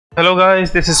Hello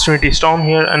guys, this is Trinity Storm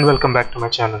here and welcome back to my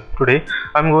channel. Today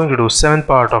I'm going to do 7th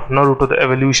part of Naruto the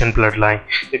Evolution Bloodline.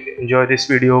 If you enjoy this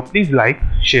video, please like,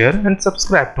 share and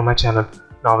subscribe to my channel.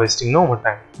 Now wasting no more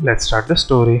time, let's start the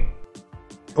story.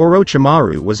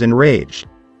 Orochimaru was enraged.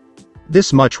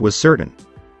 This much was certain.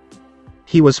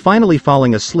 He was finally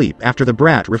falling asleep after the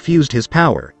brat refused his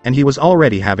power, and he was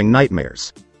already having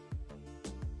nightmares.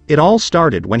 It all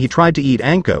started when he tried to eat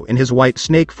Anko in his white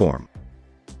snake form.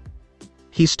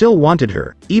 He still wanted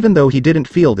her, even though he didn't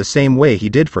feel the same way he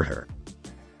did for her.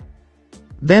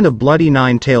 Then a bloody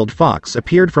nine-tailed fox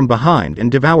appeared from behind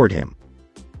and devoured him.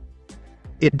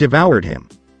 It devoured him.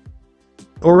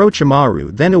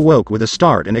 Orochimaru then awoke with a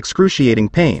start and excruciating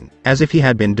pain, as if he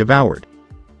had been devoured.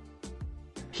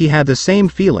 He had the same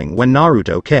feeling when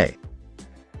Naruto K.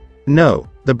 No,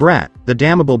 the brat, the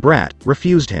damnable brat,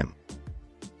 refused him.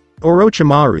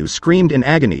 Orochimaru screamed in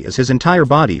agony as his entire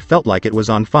body felt like it was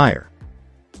on fire.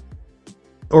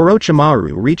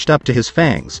 Orochimaru reached up to his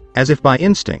fangs, as if by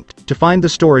instinct, to find the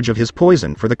storage of his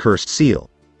poison for the cursed seal.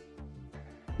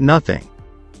 Nothing.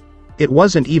 It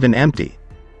wasn't even empty.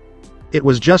 It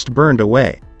was just burned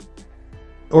away.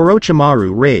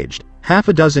 Orochimaru raged, half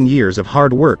a dozen years of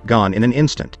hard work gone in an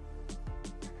instant.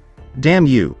 Damn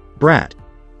you, brat.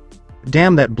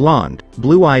 Damn that blonde,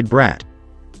 blue-eyed brat.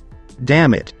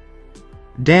 Damn it.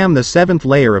 Damn the seventh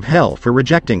layer of hell for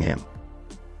rejecting him.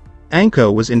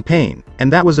 Anko was in pain,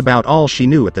 and that was about all she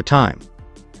knew at the time.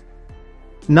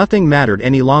 Nothing mattered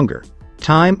any longer.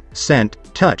 Time, scent,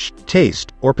 touch,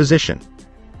 taste, or position.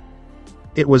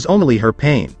 It was only her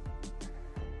pain.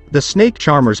 The snake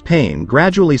charmer's pain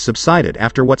gradually subsided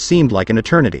after what seemed like an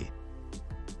eternity.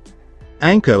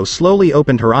 Anko slowly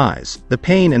opened her eyes, the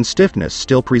pain and stiffness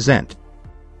still present.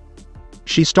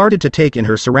 She started to take in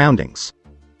her surroundings.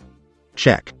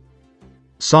 Check.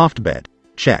 Soft bed.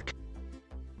 Check.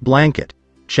 Blanket.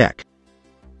 Check.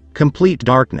 Complete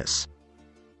darkness.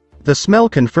 The smell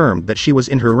confirmed that she was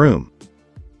in her room.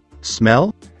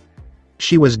 Smell?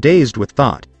 She was dazed with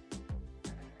thought.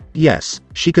 Yes,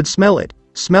 she could smell it,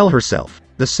 smell herself,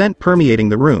 the scent permeating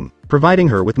the room, providing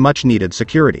her with much-needed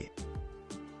security.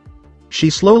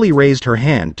 She slowly raised her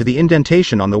hand to the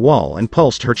indentation on the wall and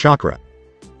pulsed her chakra.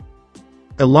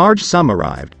 A large sum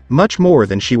arrived, much more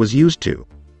than she was used to.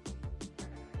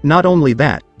 Not only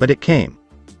that, but it came.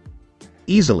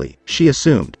 Easily, she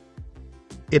assumed.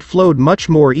 It flowed much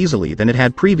more easily than it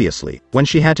had previously, when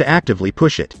she had to actively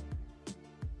push it.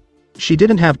 She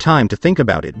didn't have time to think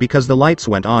about it because the lights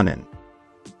went on and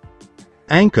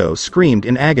Anko screamed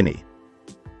in agony.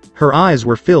 Her eyes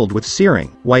were filled with searing,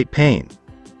 white pain.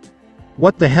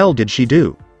 What the hell did she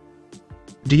do?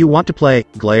 Do you want to play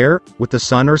glare with the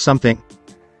sun or something?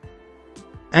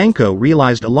 Anko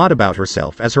realized a lot about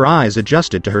herself as her eyes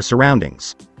adjusted to her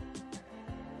surroundings.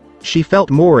 She felt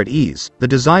more at ease, the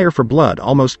desire for blood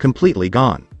almost completely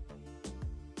gone.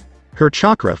 Her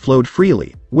chakra flowed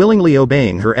freely, willingly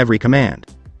obeying her every command.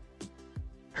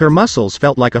 Her muscles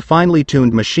felt like a finely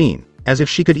tuned machine, as if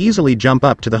she could easily jump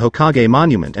up to the Hokage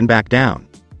monument and back down.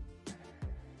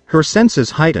 Her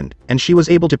senses heightened, and she was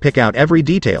able to pick out every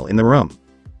detail in the room.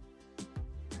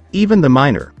 Even the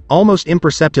minor, almost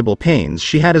imperceptible pains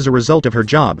she had as a result of her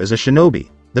job as a shinobi,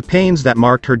 the pains that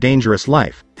marked her dangerous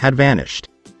life, had vanished.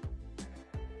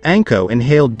 Anko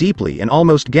inhaled deeply and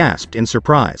almost gasped in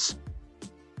surprise.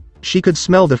 She could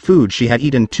smell the food she had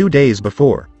eaten 2 days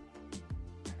before.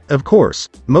 Of course,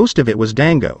 most of it was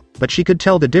dango, but she could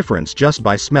tell the difference just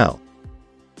by smell.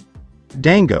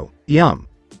 Dango, yum.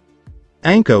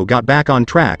 Anko got back on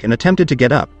track and attempted to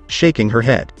get up, shaking her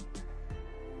head.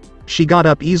 She got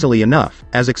up easily enough,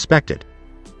 as expected.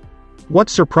 What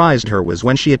surprised her was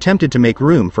when she attempted to make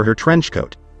room for her trench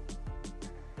coat.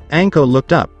 Anko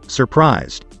looked up,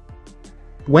 surprised.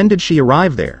 When did she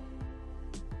arrive there?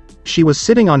 She was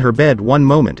sitting on her bed one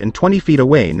moment and 20 feet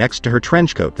away next to her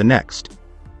trench coat the next.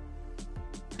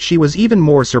 She was even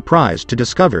more surprised to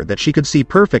discover that she could see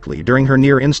perfectly during her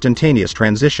near-instantaneous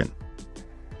transition.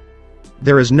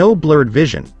 There is no blurred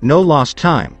vision, no lost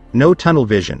time, no tunnel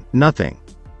vision, nothing.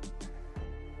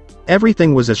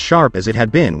 Everything was as sharp as it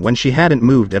had been when she hadn't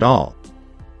moved at all.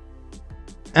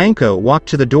 Anko walked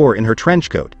to the door in her trench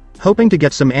coat, hoping to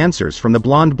get some answers from the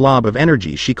blonde blob of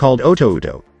energy she called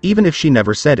Otouto, even if she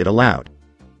never said it aloud.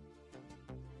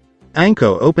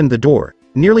 Anko opened the door,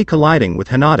 nearly colliding with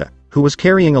Hinata, who was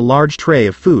carrying a large tray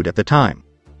of food at the time.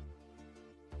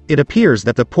 It appears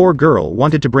that the poor girl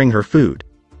wanted to bring her food.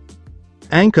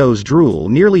 Anko's drool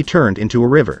nearly turned into a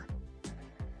river.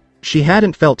 She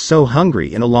hadn't felt so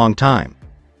hungry in a long time.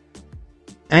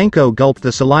 Anko gulped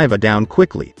the saliva down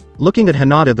quickly, looking at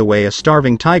Hinata the way a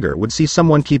starving tiger would see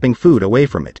someone keeping food away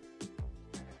from it.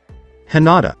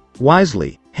 Hinata,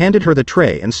 wisely, handed her the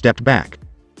tray and stepped back.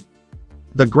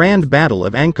 The grand battle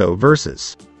of Anko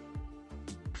vs.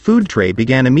 Food tray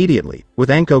began immediately, with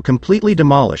Anko completely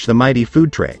demolish the mighty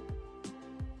food tray.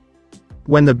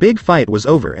 When the big fight was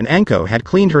over and Anko had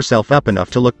cleaned herself up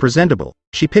enough to look presentable,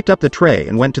 she picked up the tray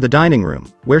and went to the dining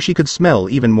room, where she could smell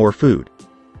even more food.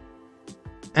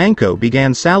 Anko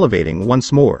began salivating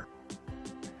once more.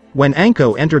 When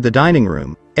Anko entered the dining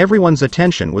room, everyone's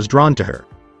attention was drawn to her.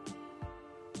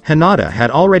 Hinata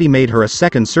had already made her a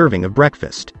second serving of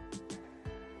breakfast.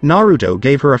 Naruto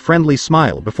gave her a friendly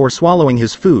smile before swallowing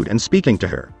his food and speaking to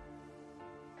her.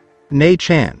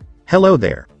 "Nei-chan, hello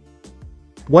there.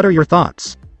 What are your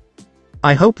thoughts?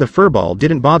 I hope the furball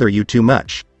didn't bother you too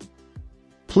much.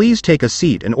 Please take a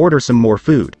seat and order some more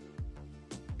food.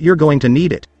 You're going to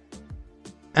need it."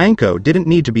 Anko didn't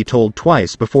need to be told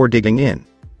twice before digging in.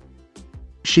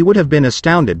 She would have been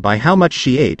astounded by how much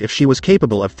she ate if she was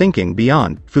capable of thinking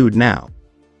beyond food now.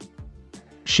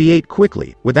 She ate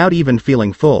quickly, without even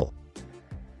feeling full.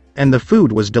 And the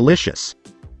food was delicious.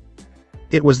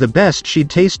 It was the best she'd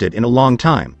tasted in a long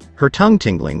time, her tongue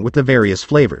tingling with the various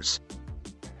flavors.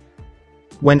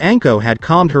 When Anko had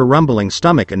calmed her rumbling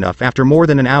stomach enough after more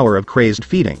than an hour of crazed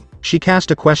feeding, she cast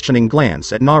a questioning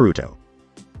glance at Naruto.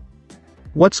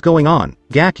 "What's going on,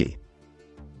 Gaki?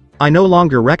 I no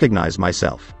longer recognize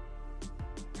myself.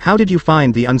 How did you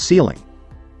find the unsealing?"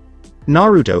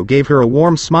 Naruto gave her a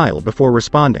warm smile before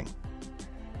responding.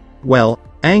 "Well,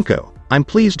 Anko, I'm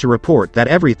pleased to report that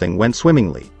everything went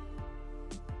swimmingly.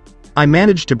 I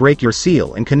managed to break your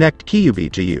seal and connect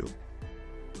Kyuubi to you.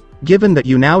 Given that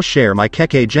you now share my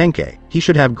Kekkei Genkai, he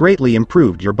should have greatly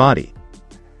improved your body.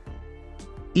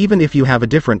 Even if you have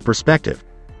a different perspective.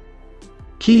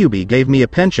 Kyuubi gave me a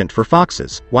penchant for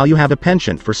foxes, while you have a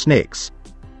penchant for snakes.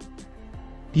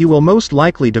 You will most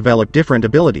likely develop different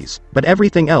abilities, but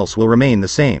everything else will remain the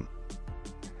same.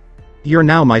 You're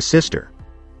now my sister.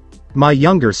 My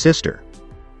younger sister."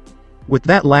 With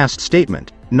that last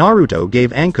statement, Naruto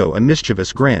gave Anko a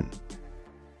mischievous grin.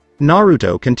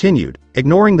 Naruto continued,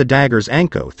 ignoring the daggers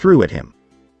Anko threw at him.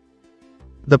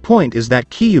 "The point is that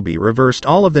Kyuubi reversed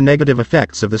all of the negative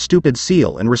effects of the stupid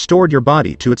seal and restored your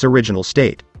body to its original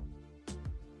state.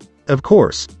 Of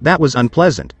course, that was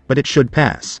unpleasant, but it should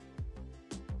pass.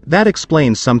 That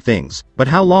explains some things, but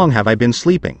how long have I been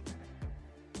sleeping?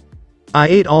 I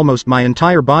ate almost my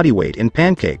entire body weight in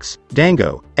pancakes,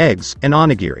 dango, eggs, and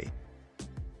onigiri.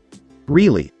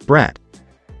 Really, brat.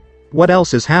 What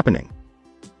else is happening?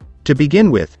 To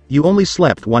begin with, you only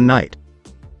slept one night.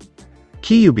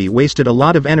 Kyuubi wasted a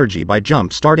lot of energy by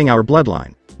jump-starting our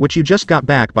bloodline, which you just got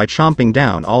back by chomping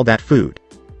down all that food.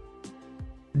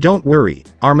 Don't worry,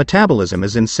 our metabolism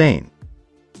is insane.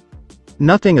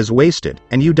 Nothing is wasted,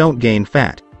 and you don't gain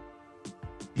fat.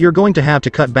 You're going to have to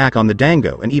cut back on the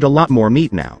dango and eat a lot more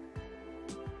meat now.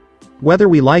 Whether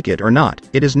we like it or not,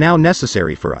 it is now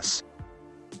necessary for us.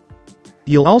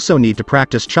 You'll also need to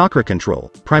practice chakra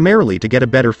control, primarily to get a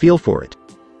better feel for it.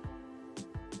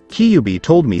 Kyuubi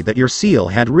told me that your seal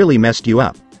had really messed you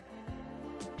up.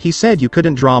 He said you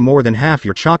couldn't draw more than half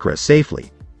your chakra safely.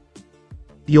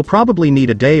 You'll probably need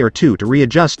a day or two to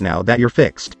readjust now that you're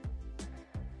fixed.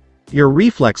 Your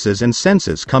reflexes and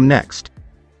senses come next.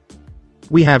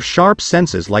 We have sharp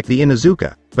senses like the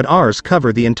Inuzuka, but ours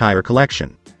cover the entire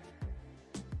collection.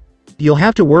 You'll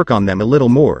have to work on them a little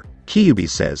more, Kyuubi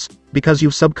says, because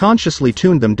you've subconsciously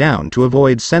tuned them down to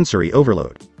avoid sensory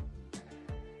overload.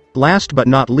 Last but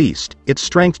not least, it's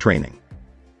strength training.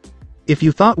 If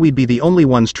you thought we'd be the only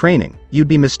ones training, you'd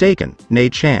be mistaken,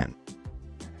 Nei-chan.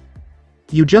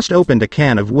 You just opened a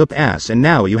can of whoop ass and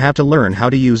now you have to learn how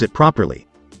to use it properly.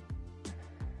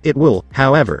 It will,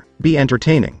 however, be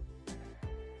entertaining.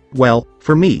 Well,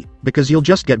 for me, because you'll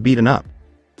just get beaten up.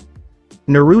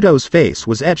 Naruto's face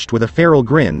was etched with a feral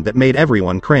grin that made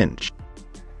everyone cringe.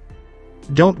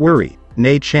 Don't worry,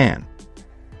 Nei-chan.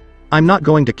 I'm not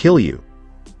going to kill you.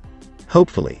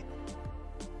 Hopefully.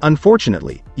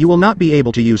 Unfortunately, you will not be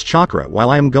able to use chakra while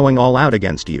I am going all out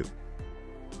against you.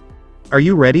 Are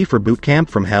you ready for boot camp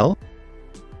from hell?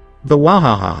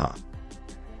 Bawahahaha.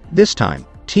 This time,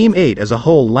 Team 8 as a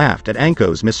whole laughed at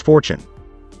Anko's misfortune.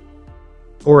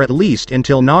 Or at least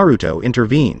until Naruto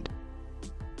intervened.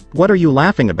 What are you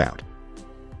laughing about?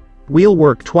 We'll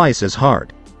work twice as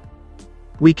hard.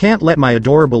 We can't let my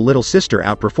adorable little sister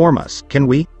outperform us, can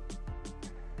we?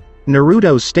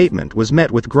 Naruto's statement was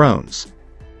met with groans.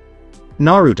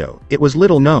 Naruto, it was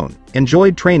little known,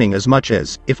 enjoyed training as much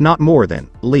as, if not more than,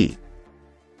 Lee.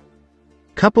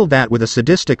 Couple that with a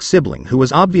sadistic sibling who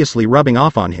was obviously rubbing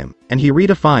off on him, and he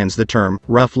redefines the term,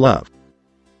 rough love.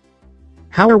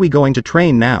 How are we going to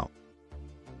train now?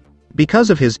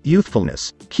 Because of his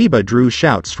youthfulness, Kiba drew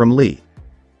shouts from Lee.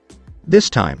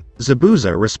 This time,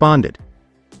 Zabuza responded.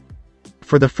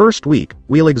 For the first week,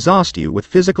 we'll exhaust you with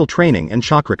physical training and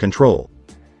chakra control.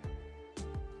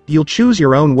 You'll choose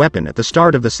your own weapon at the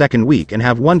start of the second week and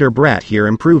have Wonder Brat here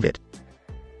improve it.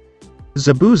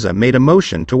 Zabuza made a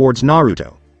motion towards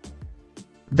Naruto.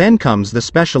 Then comes the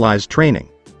specialized training.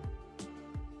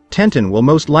 Tenten will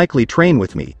most likely train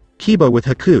with me, Kiba with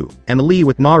Haku, and Lee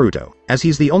with Naruto, as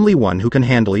he's the only one who can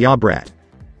handle Yabrat.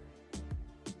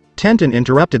 Tenten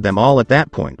interrupted them all at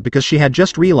that point because she had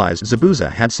just realized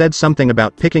Zabuza had said something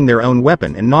about picking their own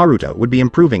weapon and Naruto would be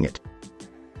improving it.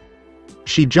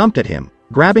 She jumped at him,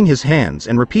 grabbing his hands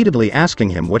and repeatedly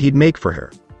asking him what he'd make for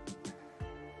her.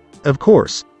 Of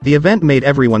course, the event made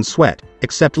everyone sweat,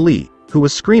 except Lee, who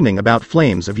was screaming about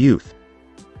flames of youth.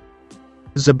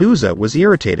 Zabuza was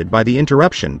irritated by the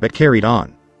interruption but carried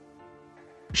on.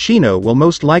 Shino will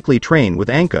most likely train with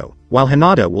Anko, while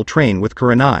Hinata will train with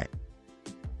Kurenai.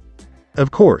 Of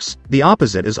course, the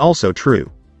opposite is also true.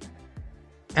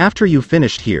 After you've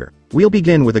finished here, we'll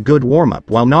begin with a good warm-up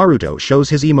while Naruto shows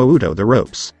his Imouto the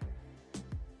ropes.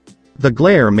 The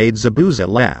glare made Zabuza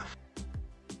laugh.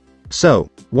 So,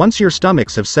 once your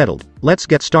stomachs have settled, let's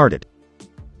get started.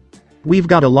 We've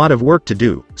got a lot of work to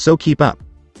do, so keep up.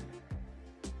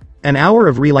 An hour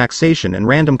of relaxation and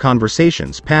random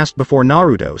conversations passed before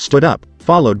Naruto stood up,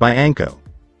 followed by Anko.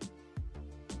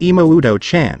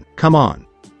 Imouto-chan, come on.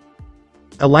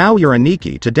 Allow your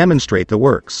Aniki to demonstrate the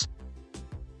works.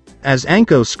 As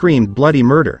Anko screamed bloody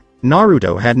murder,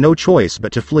 Naruto had no choice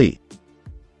but to flee.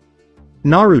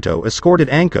 Naruto escorted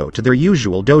Anko to their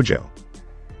usual dojo.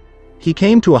 He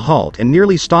came to a halt and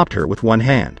nearly stopped her with one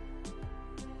hand.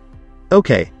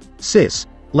 Okay, sis,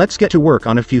 let's get to work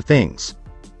on a few things.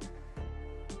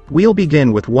 We'll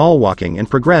begin with wall walking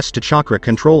and progress to chakra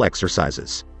control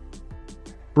exercises.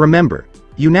 Remember,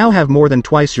 you now have more than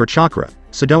twice your chakra,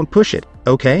 so don't push it,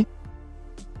 okay?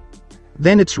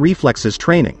 Then it's reflexes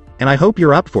training, and I hope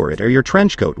you're up for it or your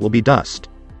trenchcoat will be dust.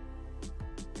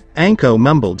 Anko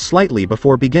mumbled slightly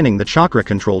before beginning the chakra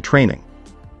control training.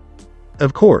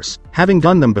 Of course, having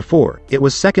done them before, it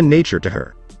was second nature to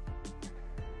her.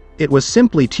 It was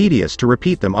simply tedious to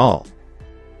repeat them all.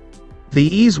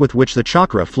 The ease with which the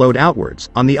chakra flowed outwards,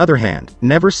 on the other hand,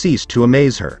 never ceased to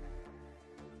amaze her.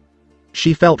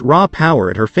 She felt raw power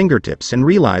at her fingertips and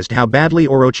realized how badly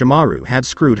Orochimaru had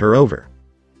screwed her over.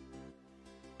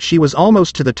 She was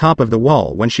almost to the top of the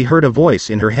wall when she heard a voice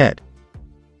in her head.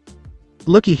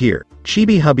 Looky here,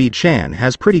 Chibi Hubby-chan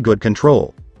has pretty good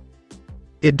control.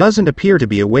 It doesn't appear to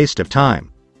be a waste of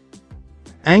time.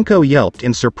 Anko yelped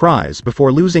in surprise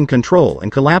before losing control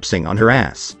and collapsing on her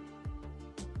ass.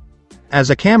 As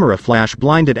a camera flash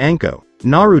blinded Anko,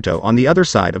 Naruto on the other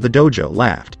side of the dojo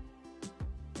laughed.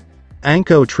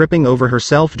 Anko tripping over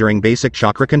herself during basic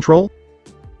chakra control?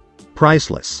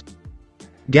 Priceless.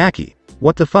 Gaki,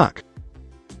 what the fuck?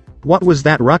 What was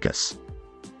that ruckus?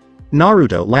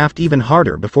 Naruto laughed even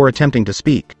harder before attempting to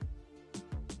speak.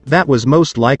 That was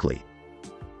most likely.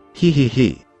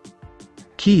 He.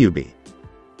 Kyubi.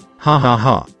 Ha ha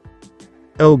ha.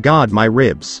 Oh god, my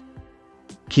ribs.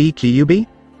 Kyubi?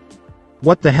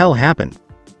 What the hell happened?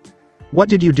 What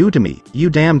did you do to me,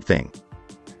 you damned thing?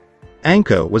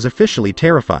 Anko was officially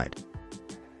terrified.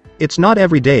 It's not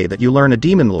every day that you learn a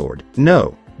demon lord.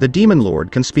 No, the demon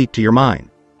lord can speak to your mind.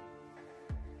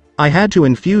 I had to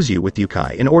infuse you with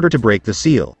Yukai in order to break the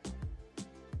seal.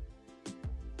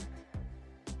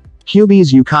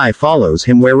 Kyubi's Yukai follows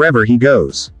him wherever he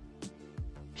goes.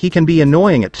 He can be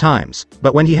annoying at times,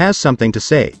 but when he has something to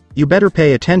say, you better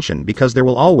pay attention because there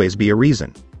will always be a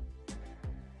reason.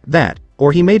 That,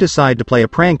 or he may decide to play a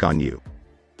prank on you.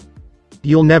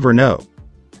 You'll never know.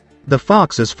 The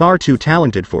fox is far too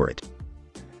talented for it.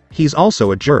 He's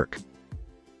also a jerk.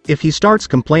 If he starts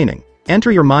complaining,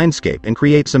 enter your mindscape and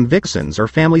create some vixens or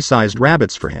family-sized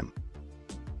rabbits for him.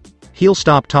 He'll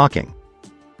stop talking.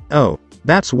 Oh,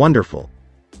 that's wonderful.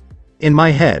 In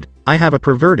my head, I have a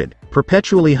perverted,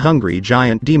 perpetually hungry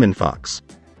giant demon fox.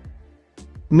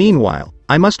 Meanwhile,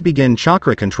 I must begin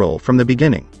chakra control from the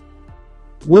beginning.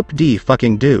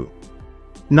 Whoop-dee-fucking-do.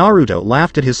 Naruto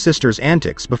laughed at his sister's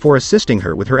antics before assisting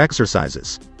her with her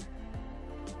exercises.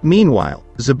 Meanwhile,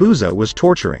 Zabuza was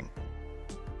torturing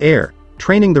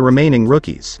training the remaining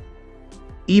rookies.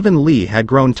 Even Lee had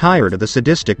grown tired of the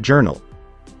sadistic journal.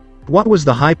 What was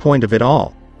the high point of it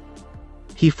all?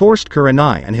 He forced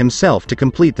Kurenai and himself to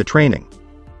complete the training.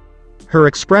 Her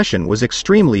expression was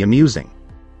extremely amusing.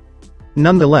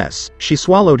 Nonetheless, she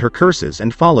swallowed her curses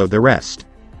and followed the rest.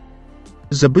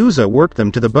 Zabuza worked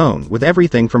them to the bone with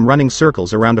everything from running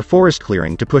circles around a forest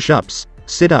clearing to push-ups,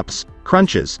 sit-ups,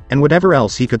 crunches, and whatever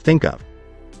else he could think of.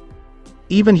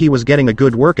 Even he was getting a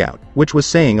good workout, which was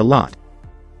saying a lot.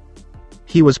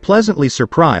 He was pleasantly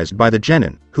surprised by the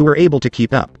genin, who were able to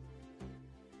keep up.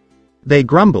 They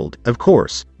grumbled, of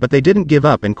course, but they didn't give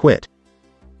up and quit.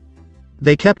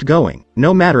 They kept going,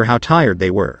 no matter how tired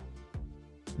they were.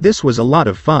 This was a lot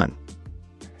of fun.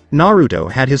 Naruto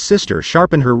had his sister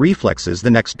sharpen her reflexes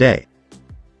the next day.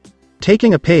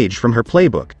 Taking a page from her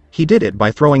playbook, he did it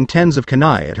by throwing tens of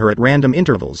kunai at her at random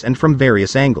intervals and from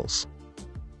various angles.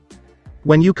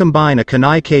 When you combine a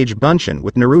kunai cage bunshin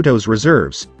with Naruto's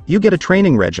reserves, you get a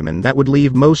training regimen that would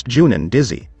leave most Junin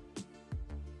dizzy.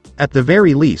 At the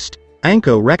very least,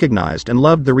 Anko recognized and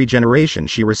loved the regeneration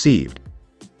she received.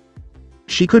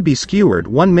 She could be skewered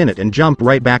 1 minute and jump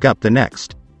right back up the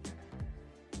next.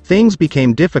 Things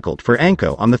became difficult for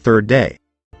Anko on the third day.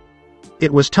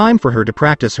 It was time for her to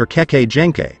practice her Kekkei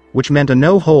Genkai, which meant a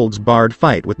no-holds-barred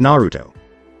fight with Naruto.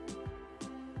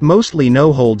 Mostly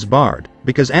no-holds-barred,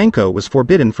 because Anko was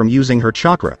forbidden from using her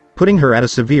chakra, putting her at a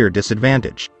severe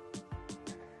disadvantage.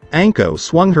 Anko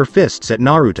swung her fists at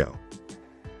Naruto.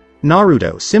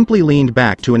 Naruto simply leaned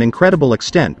back to an incredible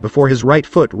extent before his right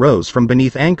foot rose from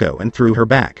beneath Anko and threw her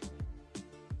back.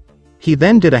 He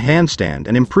then did a handstand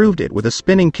and improved it with a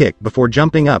spinning kick before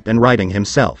jumping up and righting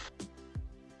himself.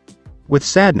 With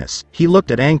sadness, he looked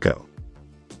at Anko.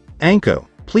 "Anko,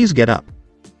 please get up.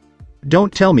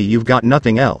 Don't tell me you've got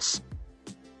nothing else.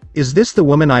 Is this the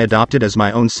woman I adopted as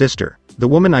my own sister, the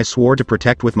woman I swore to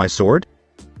protect with my sword?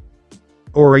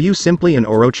 Or are you simply an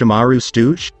Orochimaru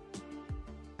stooge?"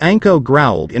 Anko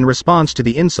growled in response to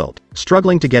the insult,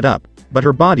 struggling to get up, but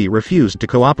her body refused to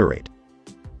cooperate.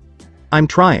 "I'm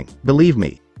trying, believe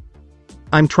me.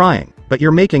 I'm trying, but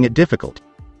you're making it difficult.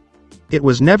 It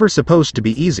was never supposed to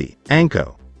be easy,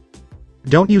 Anko.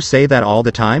 Don't you say that all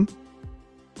the time?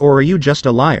 Or are you just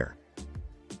a liar?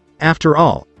 After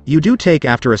all, you do take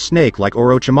after a snake like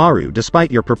Orochimaru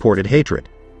despite your purported hatred.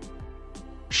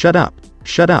 Shut up,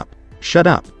 shut up, shut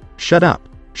up, shut up,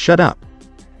 shut up."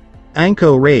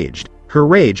 Anko raged, her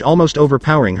rage almost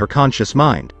overpowering her conscious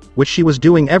mind, which she was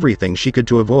doing everything she could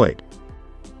to avoid.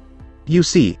 "You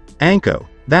see, Anko,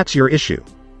 that's your issue.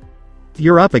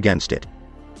 You're up against it.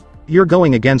 You're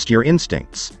going against your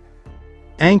instincts.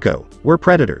 Anko, we're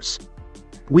predators.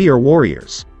 We are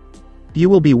warriors. You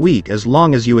will be weak as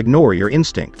long as you ignore your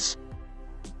instincts.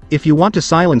 If you want to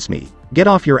silence me, get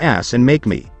off your ass and make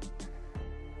me."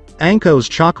 Anko's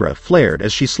chakra flared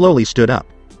as she slowly stood up.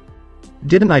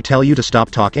 "Didn't I tell you to stop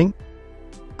talking?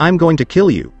 I'm going to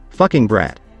kill you, fucking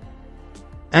brat."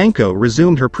 Anko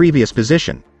resumed her previous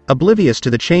position, oblivious to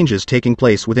the changes taking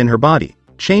place within her body,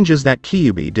 changes that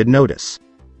Kyuubi did notice.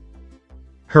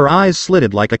 Her eyes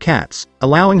slitted like a cat's,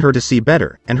 allowing her to see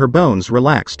better, and her bones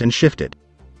relaxed and shifted.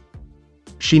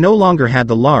 She no longer had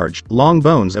the large, long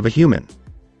bones of a human.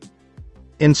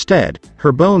 Instead,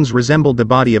 her bones resembled the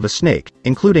body of a snake,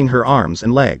 including her arms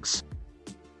and legs.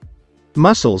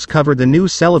 Muscles covered the new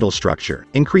skeletal structure,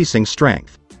 increasing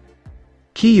strength.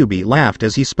 Kyuubi laughed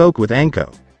as he spoke with Anko.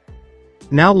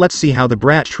 "Now let's see how the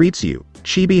brat treats you,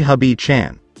 Chibi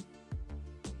Hubby-chan.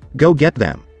 Go get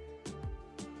them."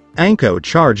 Anko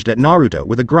charged at Naruto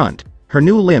with a grunt, her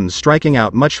new limbs striking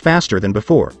out much faster than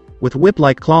before, with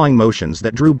whip-like clawing motions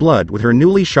that drew blood with her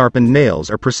newly sharpened nails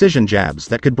or precision jabs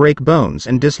that could break bones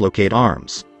and dislocate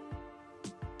arms.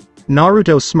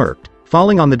 Naruto smirked,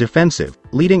 falling on the defensive,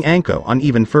 leading Anko on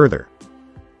even further.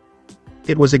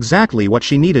 It was exactly what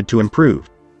she needed to improve.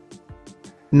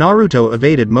 Naruto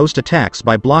evaded most attacks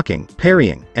by blocking,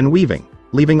 parrying, and weaving,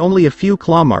 leaving only a few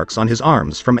claw marks on his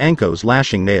arms from Anko's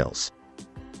lashing nails.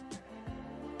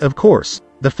 Of course,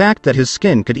 the fact that his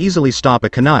skin could easily stop a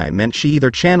kunai meant she either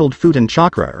channeled Futon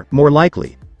chakra or, more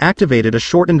likely, activated a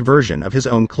shortened version of his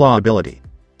own claw ability.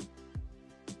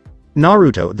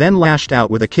 Naruto then lashed out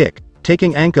with a kick,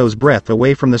 taking Anko's breath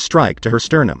away from the strike to her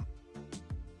sternum.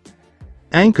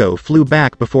 Anko flew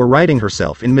back before righting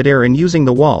herself in midair and using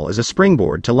the wall as a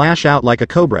springboard to lash out like a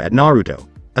cobra at Naruto,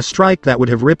 a strike that would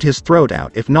have ripped his throat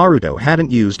out if Naruto hadn't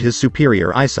used his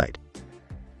superior eyesight.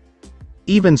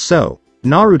 Even so,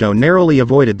 Naruto narrowly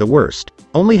avoided the worst,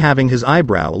 only having his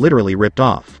eyebrow literally ripped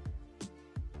off.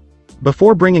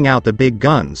 Before bringing out the big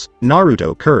guns,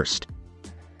 Naruto cursed.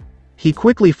 He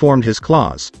quickly formed his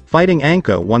claws, fighting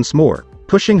Anko once more,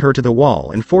 pushing her to the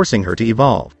wall and forcing her to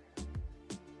evolve.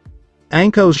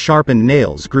 Anko's sharpened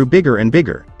nails grew bigger and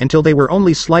bigger, until they were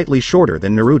only slightly shorter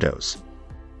than Naruto's.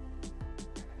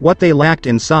 What they lacked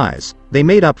in size, they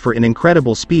made up for in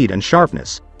incredible speed and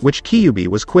sharpness, which Kyuubi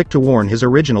was quick to warn his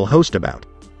original host about.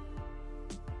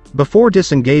 Before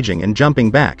disengaging and jumping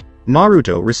back,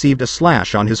 Naruto received a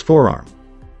slash on his forearm.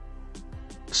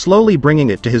 Slowly bringing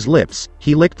it to his lips,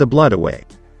 he licked the blood away.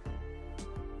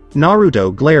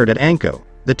 Naruto glared at Anko,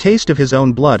 the taste of his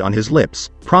own blood on his lips,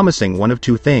 promising one of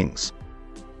two things.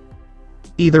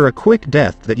 Either a quick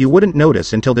death that you wouldn't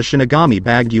notice until the Shinigami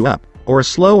bagged you up, or a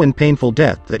slow and painful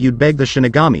death that you'd beg the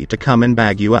Shinigami to come and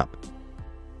bag you up.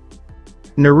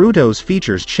 Naruto's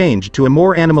features changed to a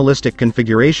more animalistic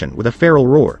configuration with a feral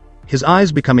roar, his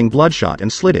eyes becoming bloodshot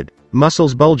and slitted,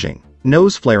 muscles bulging,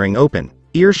 nose flaring open,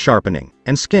 ears sharpening,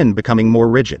 and skin becoming more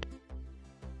rigid.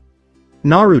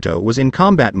 Naruto was in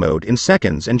combat mode in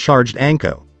seconds and charged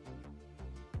Anko.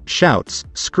 Shouts,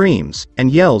 screams,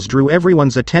 and yells drew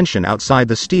everyone's attention outside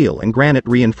the steel and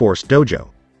granite-reinforced dojo.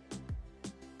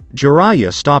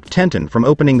 Jiraiya stopped Tenten from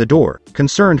opening the door,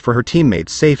 concerned for her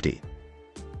teammates' safety.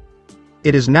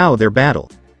 It is now their battle.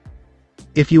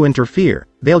 If you interfere,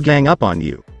 they'll gang up on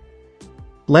you.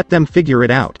 Let them figure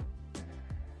it out.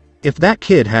 If that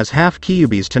kid has half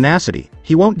Kyuubi's tenacity,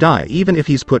 he won't die even if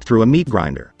he's put through a meat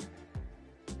grinder.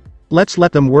 Let's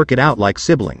let them work it out like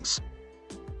siblings.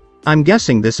 I'm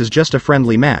guessing this is just a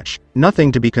friendly match,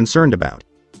 nothing to be concerned about.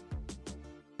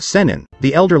 Sennin,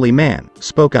 the elderly man,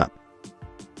 spoke up.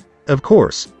 Of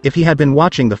course, if he had been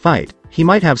watching the fight, he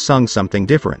might have sung something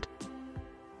different.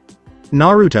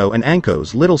 Naruto and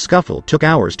Anko's little scuffle took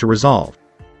hours to resolve.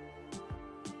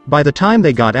 By the time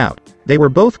they got out, they were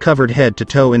both covered head to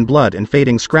toe in blood and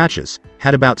fading scratches,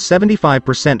 had about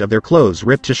 75% of their clothes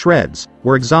ripped to shreds,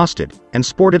 were exhausted, and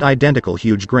sported identical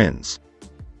huge grins.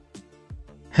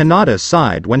 Hinata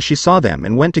sighed when she saw them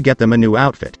and went to get them a new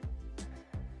outfit.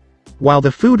 While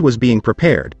the food was being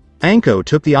prepared, Anko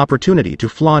took the opportunity to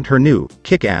flaunt her new,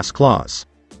 kick-ass claws.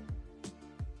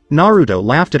 Naruto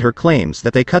laughed at her claims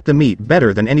that they cut the meat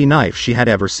better than any knife she had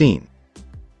ever seen.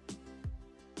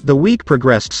 The week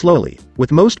progressed slowly,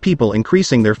 with most people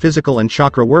increasing their physical and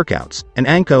chakra workouts, and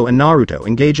Anko and Naruto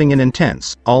engaging in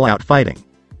intense, all-out fighting.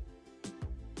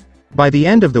 By the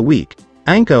end of the week,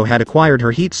 Anko had acquired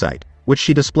her heat sight, which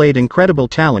she displayed incredible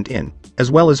talent in,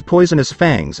 as well as poisonous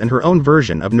fangs and her own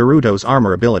version of Naruto's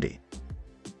armor ability.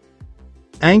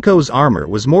 Anko's armor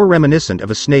was more reminiscent of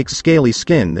a snake's scaly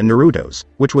skin than Naruto's,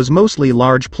 which was mostly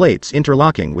large plates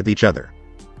interlocking with each other.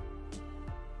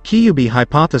 Kyuubi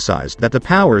hypothesized that the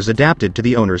powers adapted to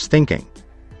the owner's thinking.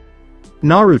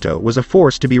 Naruto was a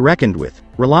force to be reckoned with,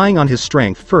 relying on his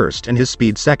strength first and his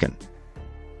speed second.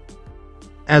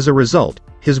 As a result,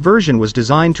 his version was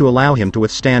designed to allow him to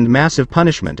withstand massive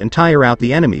punishment and tire out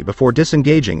the enemy before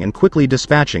disengaging and quickly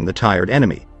dispatching the tired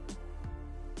enemy.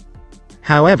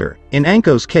 However, in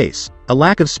Anko's case, a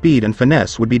lack of speed and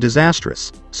finesse would be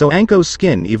disastrous, so Anko's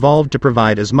skin evolved to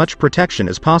provide as much protection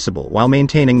as possible while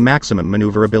maintaining maximum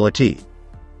maneuverability.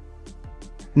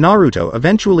 Naruto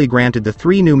eventually granted the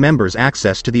three new members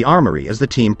access to the armory as the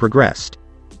team progressed.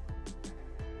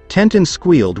 Tenten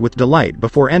squealed with delight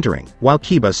before entering, while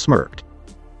Kiba smirked.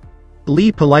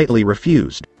 Lee politely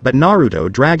refused, but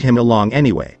Naruto dragged him along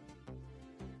anyway.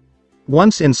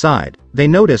 Once inside, they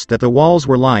noticed that the walls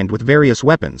were lined with various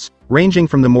weapons, ranging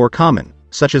from the more common,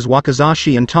 such as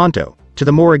wakizashi and tanto, to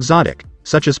the more exotic,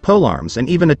 such as polearms and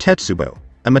even a tetsubo,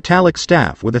 a metallic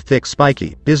staff with a thick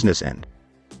spiky, business end.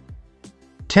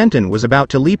 Tenten was about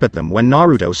to leap at them when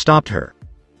Naruto stopped her.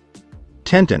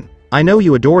 Tenten, I know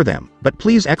you adore them, but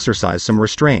please exercise some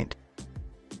restraint.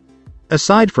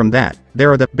 Aside from that,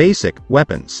 there are the basic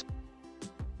weapons.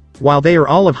 While they are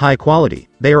all of high quality,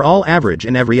 they are all average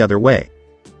in every other way.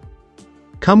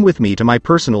 Come with me to my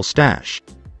personal stash.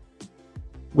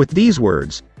 With these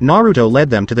words, Naruto led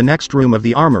them to the next room of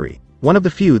the armory, one of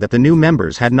the few that the new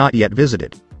members had not yet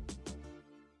visited.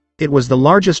 It was the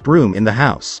largest room in the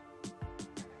house.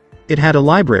 It had a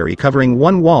library covering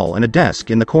one wall and a desk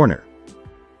in the corner.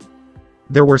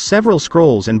 There were several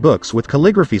scrolls and books with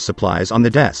calligraphy supplies on the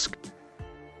desk.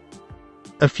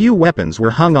 A few weapons were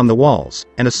hung on the walls,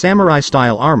 and a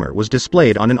samurai-style armor was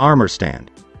displayed on an armor stand.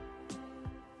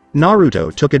 Naruto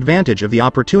took advantage of the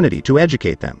opportunity to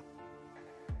educate them.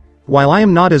 While I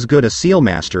am not as good a seal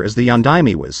master as the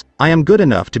Yondaime was, I am good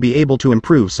enough to be able to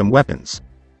improve some weapons.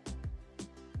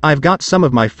 I've got some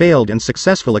of my failed and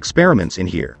successful experiments in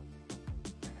here.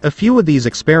 A few of these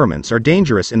experiments are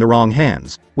dangerous in the wrong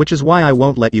hands, which is why I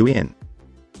won't let you in.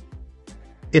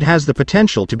 It has the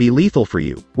potential to be lethal for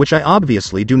you, which I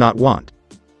obviously do not want.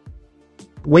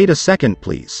 Wait a second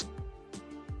please.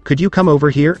 Could you come over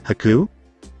here, Haku?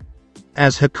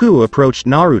 As Haku approached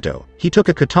Naruto, he took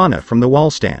a katana from the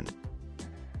wall stand.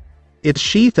 Its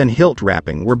sheath and hilt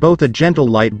wrapping were both a gentle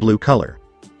light blue color.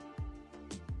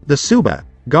 The Tsuba,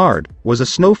 guard, was a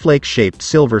snowflake-shaped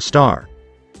silver star.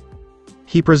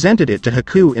 He presented it to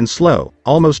Haku in slow,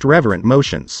 almost reverent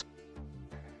motions.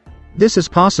 This is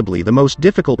possibly the most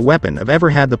difficult weapon I've ever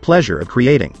had the pleasure of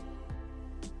creating.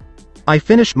 I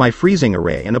finished my freezing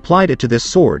array and applied it to this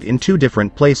sword in 2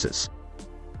 different places.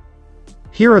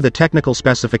 Here are the technical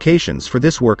specifications for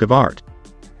this work of art.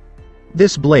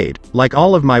 This blade, like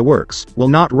all of my works, will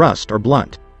not rust or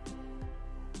blunt.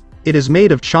 It is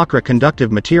made of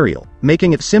chakra-conductive material,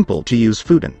 making it simple to use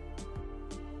futon.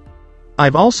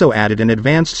 I've also added an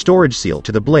advanced storage seal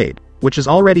to the blade, which is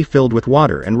already filled with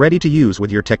water and ready to use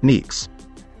with your techniques.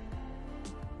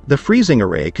 The freezing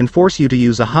array can force you to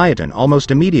use a Hyaton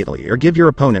almost immediately or give your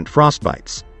opponent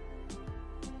frostbites.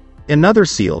 Another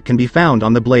seal can be found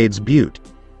on the blade's butte.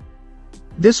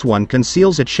 This one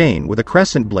conceals a chain with a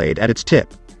crescent blade at its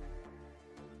tip.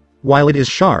 While it is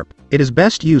sharp, it is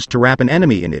best used to wrap an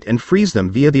enemy in it and freeze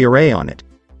them via the array on it.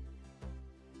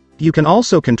 You can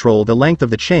also control the length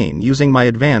of the chain using my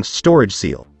advanced storage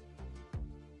seal.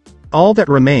 All that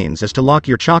remains is to lock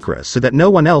your chakra so that no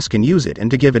one else can use it and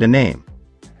to give it a name.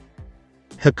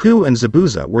 Haku and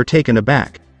Zabuza were taken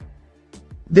aback.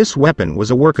 This weapon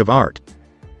was a work of art.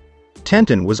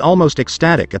 Tenten was almost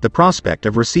ecstatic at the prospect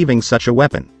of receiving such a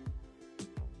weapon.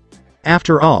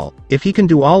 After all, if he can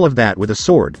do all of that with a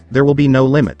sword, there will be no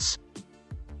limits.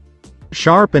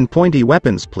 Sharp and pointy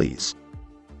weapons, please.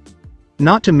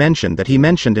 Not to mention that he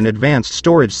mentioned an advanced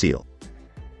storage seal.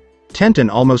 Tenten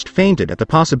almost fainted at the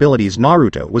possibilities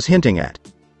Naruto was hinting at.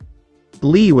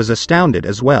 Lee was astounded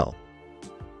as well.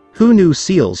 Who knew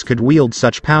seals could wield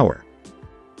such power?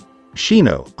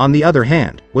 Shino, on the other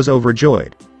hand, was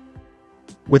overjoyed.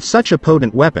 With such a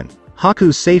potent weapon,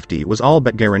 Haku's safety was all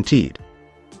but guaranteed.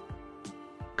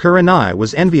 Kurenai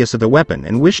was envious of the weapon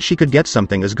and wished she could get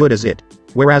something as good as it,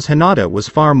 whereas Hinata was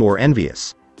far more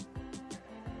envious.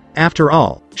 After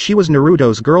all, she was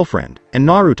Naruto's girlfriend, and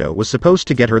Naruto was supposed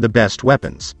to get her the best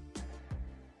weapons.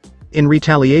 In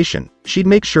retaliation, she'd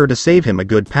make sure to save him a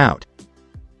good pout.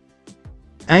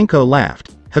 Anko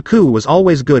laughed. Haku was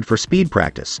always good for speed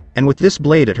practice, and with this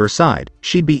blade at her side,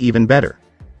 she'd be even better.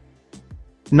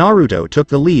 Naruto took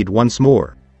the lead once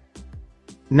more.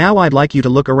 Now I'd like you to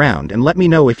look around and let me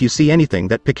know if you see anything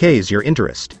that piques your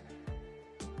interest.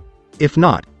 If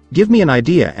not, give me an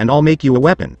idea and I'll make you a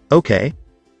weapon, okay?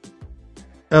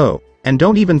 Oh, and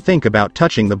don't even think about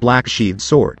touching the black-sheathed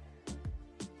sword.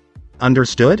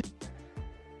 Understood?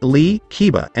 Lee,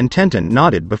 Kiba, and Tenten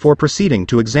nodded before proceeding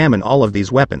to examine all of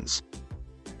these weapons.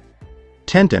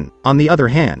 Tenten, on the other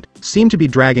hand, seemed to be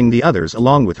dragging the others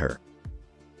along with her.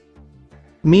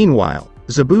 Meanwhile,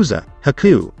 Zabuza,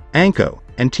 Haku, Anko,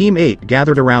 and Team 8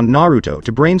 gathered around Naruto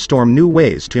to brainstorm new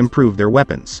ways to improve their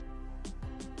weapons.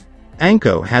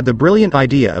 Anko had the brilliant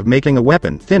idea of making a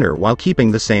weapon thinner while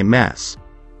keeping the same mass.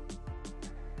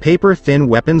 Paper-thin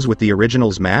weapons with the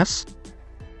original's mass?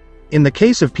 In the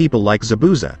case of people like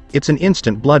Zabuza, it's an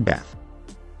instant bloodbath.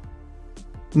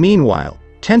 Meanwhile,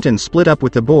 Tenten split up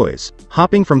with the boys,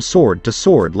 hopping from sword to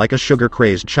sword like a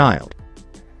sugar-crazed child.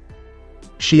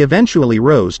 She eventually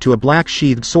rose to a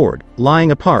black-sheathed sword, lying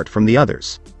apart from the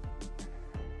others.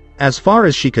 As far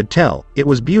as she could tell, it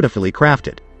was beautifully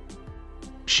crafted.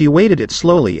 She weighted it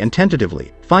slowly and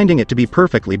tentatively, finding it to be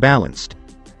perfectly balanced.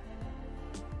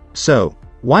 So,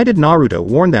 why did Naruto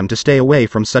warn them to stay away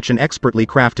from such an expertly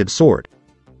crafted sword?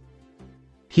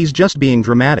 He's just being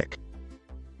dramatic.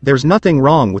 There's nothing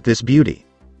wrong with this beauty.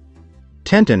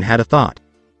 Tenten had a thought.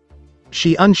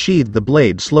 She unsheathed the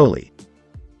blade slowly.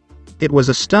 It was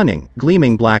a stunning,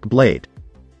 gleaming black blade.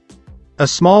 A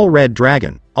small red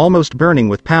dragon, almost burning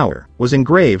with power, was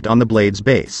engraved on the blade's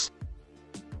base.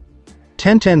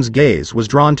 Tenten's gaze was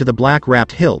drawn to the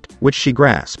black-wrapped hilt, which she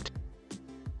grasped.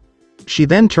 She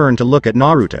then turned to look at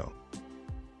Naruto.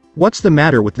 What's the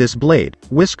matter with this blade,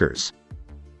 Whiskers?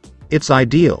 It's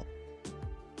ideal.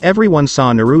 Everyone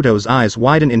saw Naruto's eyes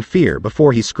widen in fear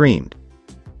before he screamed.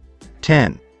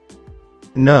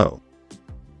 No.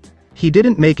 He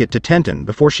didn't make it to Tenten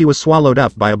before she was swallowed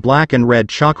up by a black and red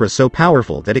chakra so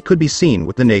powerful that it could be seen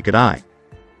with the naked eye.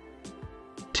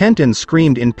 Tenten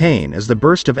screamed in pain as the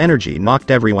burst of energy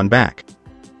knocked everyone back.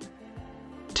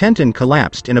 Tenten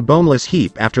collapsed in a boneless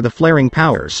heap after the flaring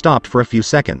power stopped for a few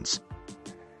seconds.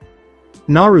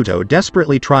 Naruto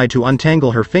desperately tried to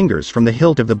untangle her fingers from the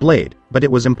hilt of the blade, but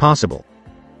it was impossible.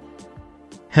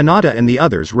 Hinata and the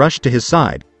others rushed to his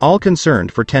side, all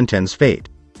concerned for Tenten's fate.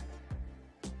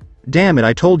 Damn it,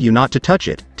 I told you not to touch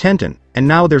it, Tenten, and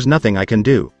now there's nothing I can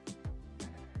do.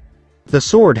 The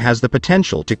sword has the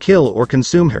potential to kill or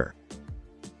consume her.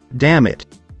 Damn it.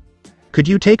 Could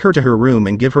you take her to her room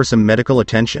and give her some medical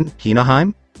attention,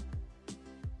 Hinaheim?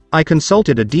 I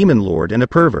consulted a demon lord and a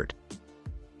pervert.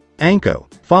 Anko,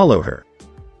 follow her.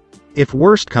 If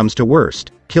worst comes to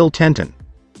worst, kill Tenten.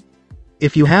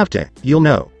 If you have to, you'll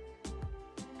know.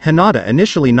 Hinata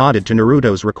initially nodded to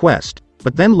Naruto's request,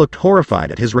 but then looked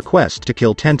horrified at his request to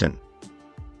kill Tenten.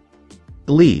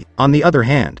 Lee, on the other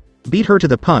hand, beat her to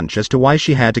the punch as to why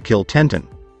she had to kill Tenten.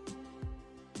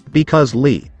 Because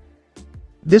Lee.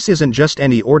 This isn't just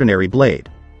any ordinary blade.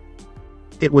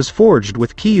 It was forged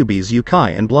with Kyuubi's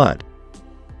Yukai and blood.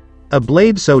 A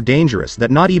blade so dangerous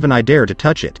that not even I dare to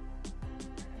touch it.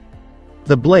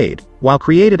 The blade, while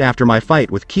created after my fight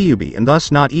with Kyuubi and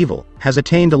thus not evil, has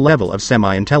attained a level of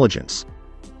semi-intelligence.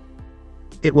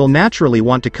 It will naturally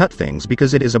want to cut things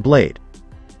because it is a blade.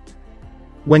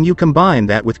 When you combine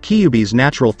that with Kyuubi's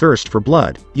natural thirst for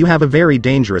blood, you have a very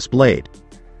dangerous blade.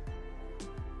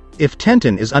 If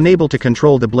Tenten is unable to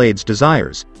control the blade's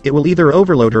desires, it will either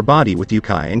overload her body with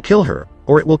Yukai and kill her,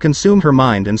 or it will consume her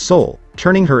mind and soul,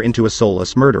 turning her into a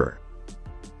soulless murderer.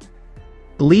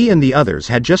 Lee and the others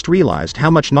had just realized how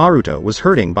much Naruto was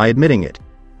hurting by admitting it.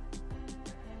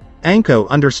 Anko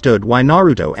understood why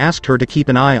Naruto asked her to keep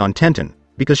an eye on Tenten,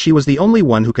 because she was the only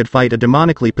one who could fight a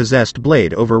demonically possessed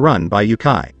blade overrun by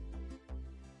Yukai.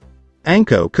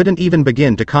 Anko couldn't even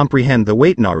begin to comprehend the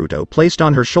weight Naruto placed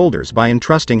on her shoulders by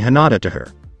entrusting Hinata to her.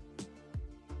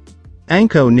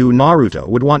 Anko knew Naruto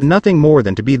would want nothing more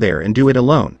than to be there and do it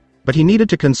alone, but he needed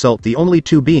to consult the only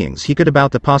two beings he could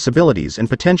about the possibilities and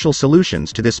potential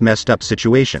solutions to this messed up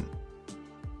situation.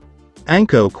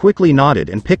 Anko quickly nodded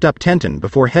and picked up Tenten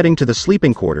before heading to the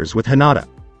sleeping quarters with Hinata.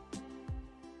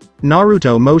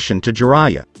 Naruto motioned to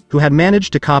Jiraiya, who had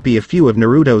managed to copy a few of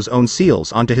Naruto's own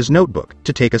seals onto his notebook,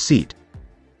 to take a seat.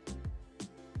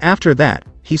 After that,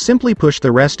 he simply pushed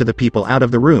the rest of the people out of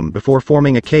the room before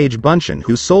forming a cage bunshin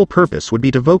whose sole purpose would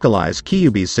be to vocalize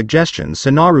Kyuubi's suggestions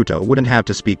so Naruto wouldn't have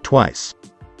to speak twice.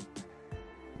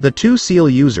 The two seal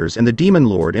users and the Demon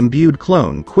Lord imbued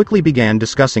clone quickly began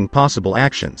discussing possible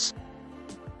actions.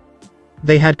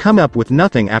 They had come up with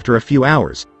nothing after a few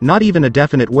hours, not even a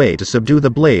definite way to subdue the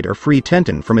blade or free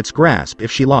Tenten from its grasp if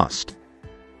she lost.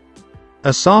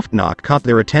 A soft knock caught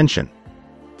their attention.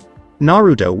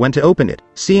 Naruto went to open it,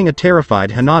 seeing a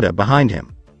terrified Hinata behind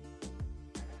him.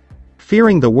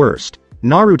 Fearing the worst,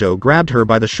 Naruto grabbed her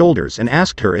by the shoulders and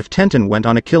asked her if Tenten went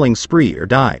on a killing spree or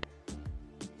died.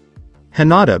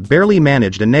 Hinata barely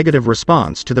managed a negative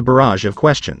response to the barrage of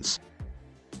questions.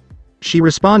 She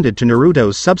responded to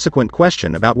Naruto's subsequent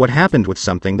question about what happened with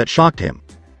something that shocked him.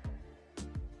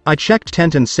 I checked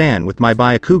Tenten-san with my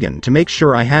Byakugan to make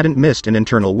sure I hadn't missed an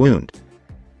internal wound.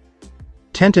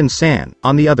 Tenten-san,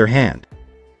 on the other hand.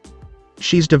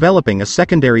 She's developing a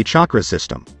secondary chakra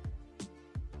system.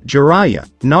 Jiraiya,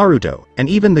 Naruto, and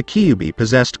even the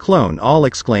Kyuubi-possessed clone all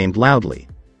exclaimed loudly.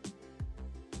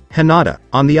 Hinata,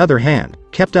 on the other hand,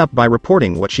 kept up by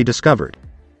reporting what she discovered.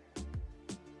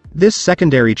 This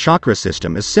secondary chakra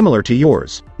system is similar to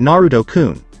yours,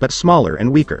 Naruto-kun, but smaller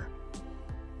and weaker.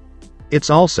 It's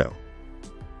also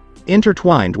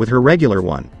intertwined with her regular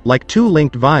one, like two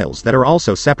linked vials that are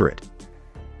also separate.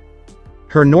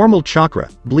 Her normal chakra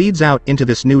bleeds out into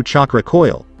this new chakra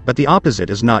coil, but the opposite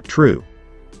is not true.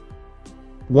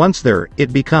 Once there,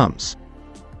 it becomes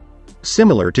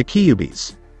similar to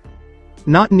Kyuubi's.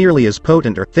 Not nearly as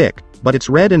potent or thick, but it's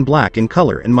red and black in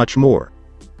color and much more.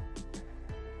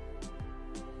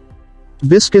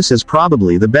 Viscous is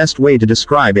probably the best way to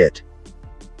describe it.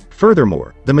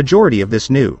 Furthermore, the majority of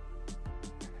this new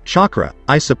chakra,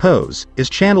 I suppose, is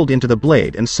channeled into the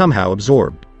blade and somehow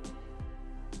absorbed.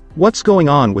 What's going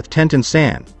on with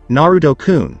Tenten-san,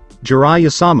 Naruto-kun,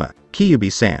 Jiraiya-sama,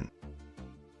 Kyuubi-san?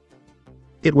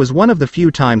 It was one of the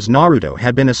few times Naruto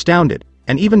had been astounded,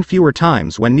 and even fewer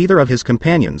times when neither of his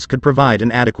companions could provide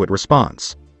an adequate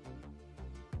response.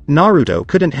 Naruto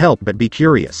couldn't help but be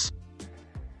curious.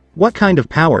 What kind of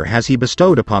power has he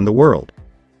bestowed upon the world?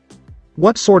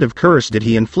 What sort of curse did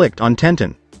he inflict on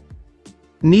Tenten?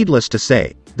 Needless to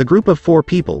say, the group of 4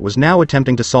 people was now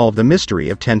attempting to solve the mystery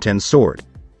of Tenten's sword.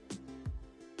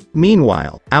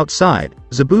 Meanwhile, outside,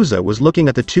 Zabuza was looking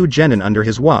at the 2 genin under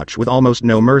his watch with almost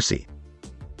no mercy.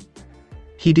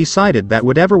 He decided that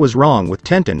whatever was wrong with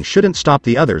Tenten shouldn't stop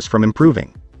the others from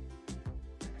improving.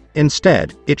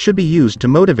 Instead, it should be used to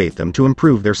motivate them to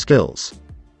improve their skills.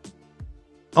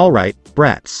 Alright,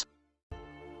 brats.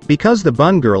 Because the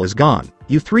bun girl is gone,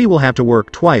 you 3 will have to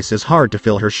work twice as hard to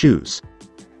fill her shoes.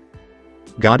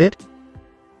 Got it?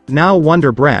 Now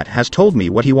Wonder Brat has told me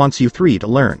what he wants you 3 to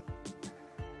learn.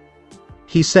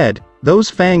 He said, those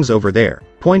fangs over there,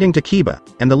 pointing to Kiba,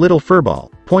 and the little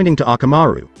furball, pointing to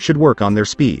Akamaru, should work on their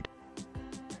speed.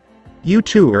 You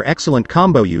 2 are excellent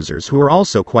combo users who are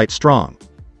also quite strong.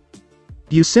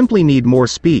 You simply need more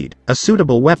speed, a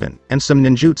suitable weapon, and some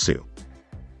ninjutsu.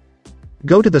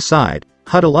 Go to the side,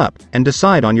 huddle up, and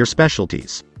decide on your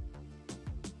specialties.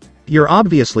 You're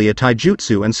obviously a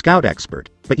taijutsu and scout expert,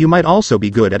 but you might also be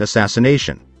good at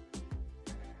assassination.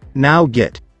 Now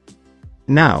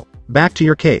back to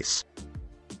your case.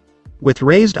 With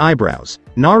raised eyebrows,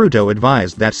 Naruto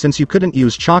advised that since you couldn't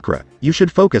use chakra, you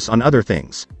should focus on other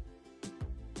things.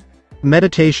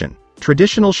 Meditation,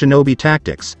 traditional shinobi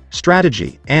tactics,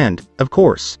 strategy, and, of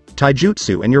course,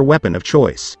 taijutsu and your weapon of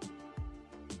choice.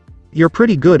 You're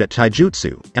pretty good at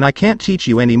taijutsu, and I can't teach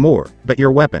you any more, but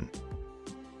your weapon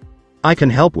I can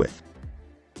help with.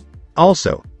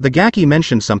 Also, the Gaki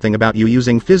mentioned something about you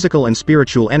using physical and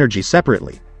spiritual energy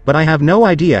separately, but I have no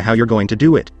idea how you're going to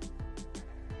do it.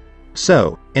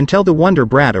 So, until the Wonder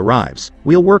Brat arrives,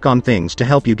 we'll work on things to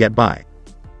help you get by.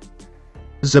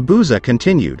 Zabuza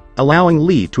continued, allowing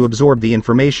Lee to absorb the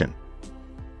information.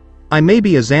 I may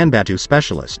be a Zanbatu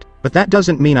specialist, but that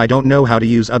doesn't mean I don't know how to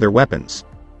use other weapons.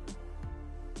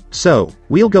 So,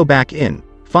 we'll go back in,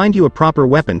 find you a proper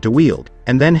weapon to wield,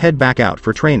 and then head back out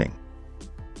for training.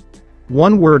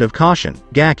 One word of caution,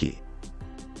 Gaki.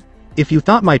 If you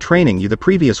thought my training you the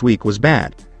previous week was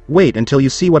bad, wait until you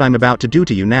see what I'm about to do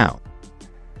to you now.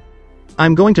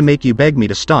 I'm going to make you beg me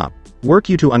to stop, work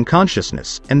you to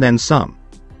unconsciousness, and then some.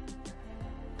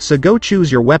 So go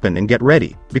choose your weapon and get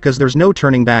ready, because there's no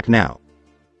turning back now.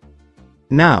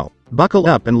 Now, buckle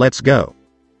up and let's go.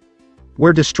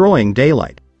 We're destroying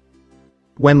daylight.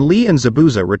 When Lee and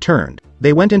Zabuza returned,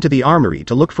 they went into the armory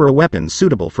to look for a weapon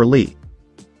suitable for Lee.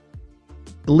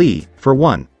 Lee, for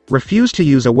one, refused to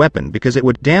use a weapon because it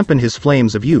would dampen his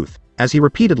flames of youth, as he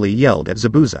repeatedly yelled at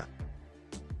Zabuza.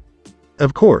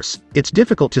 Of course, it's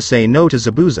difficult to say no to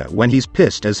Zabuza when he's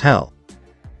pissed as hell.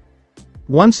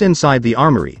 Once inside the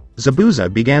armory,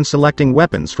 Zabuza began selecting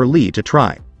weapons for Lee to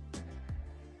try.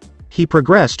 He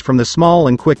progressed from the small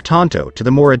and quick tanto to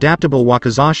the more adaptable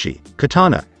wakizashi,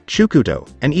 katana, chukuto,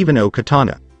 and even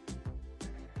o-katana.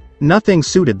 Nothing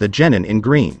suited the genin in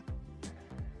green.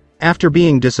 After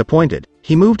being disappointed,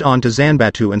 he moved on to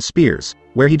Zanbatu and spears,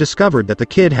 where he discovered that the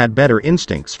kid had better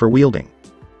instincts for wielding.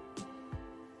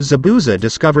 Zabuza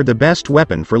discovered the best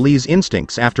weapon for Lee's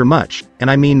instincts after much,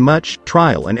 and I mean much,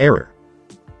 trial and error.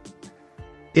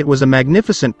 It was a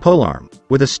magnificent polearm,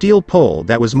 with a steel pole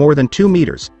that was more than 2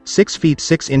 meters, 6 feet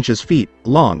 6 inches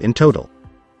long in total.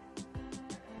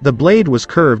 The blade was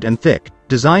curved and thick,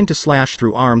 designed to slash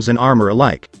through arms and armor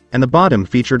alike, and the bottom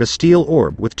featured a steel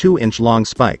orb with 2-inch-long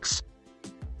spikes.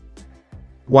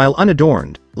 While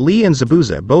unadorned, Lee and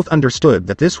Zabuza both understood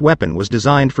that this weapon was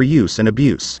designed for use and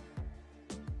abuse.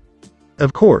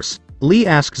 Of course, Lee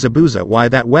asked Zabuza why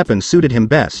that weapon suited him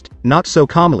best, not so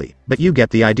calmly, but you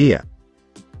get the idea.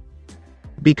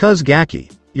 Because Gaki,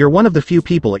 you're one of the few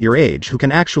people at your age who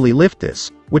can actually lift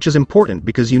this, which is important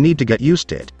because you need to get used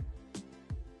to it.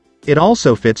 It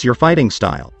also fits your fighting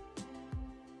style.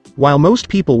 While most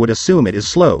people would assume it is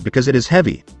slow because it is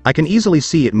heavy, I can easily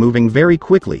see it moving very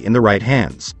quickly in the right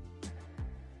hands.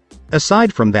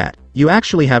 Aside from that, you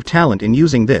actually have talent in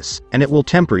using this, and it will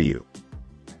temper you.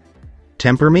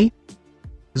 Temper me?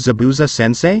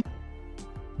 Zabuza-sensei?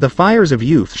 The fires of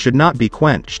youth should not be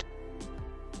quenched.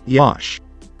 Yosh.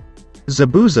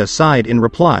 Zabuza sighed in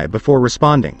reply before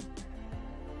responding.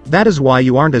 That is why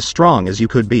you aren't as strong as you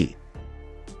could be.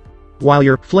 While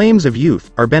your flames of youth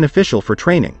are beneficial for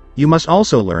training, you must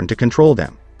also learn to control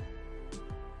them.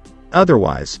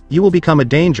 Otherwise, you will become a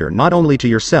danger not only to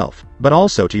yourself, but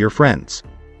also to your friends.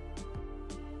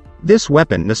 This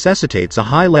weapon necessitates a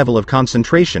high level of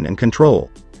concentration and control.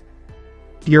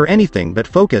 You're anything but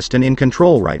focused and in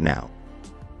control right now.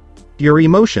 Your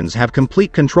emotions have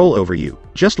complete control over you,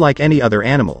 just like any other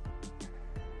animal.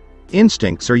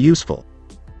 Instincts are useful.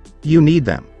 You need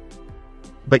them.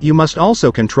 But you must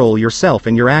also control yourself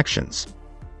and your actions.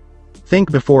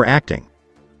 Think before acting.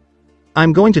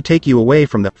 I'm going to take you away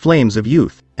from the flames of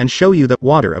youth, and show you the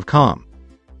water of calm.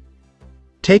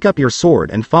 Take up your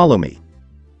sword and follow me.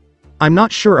 I'm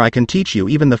not sure I can teach you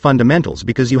even the fundamentals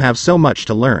because you have so much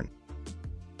to learn.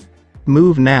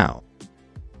 Move now.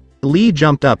 Lee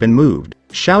jumped up and moved,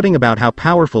 shouting about how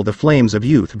powerful the flames of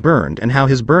youth burned and how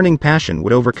his burning passion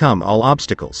would overcome all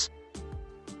obstacles.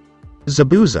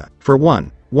 Zabuza, for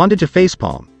one, wanted to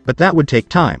facepalm, but that would take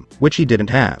time, which he didn't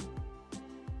have.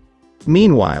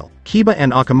 Meanwhile, Kiba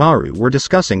and Akamaru were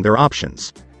discussing their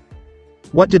options.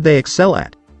 What did they excel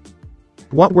at?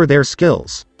 What were their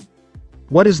skills?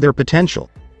 What is their potential?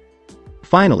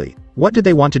 Finally, what did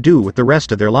they want to do with the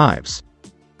rest of their lives?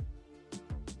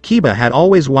 Kiba had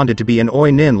always wanted to be an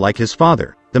Oi-nin like his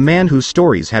father, the man whose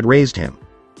stories had raised him.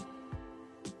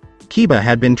 Kiba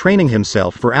had been training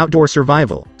himself for outdoor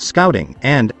survival, scouting,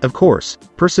 and, of course,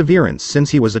 perseverance since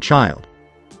he was a child.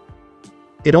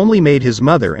 It only made his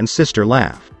mother and sister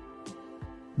laugh.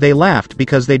 They laughed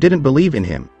because they didn't believe in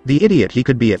him, the idiot he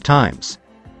could be at times.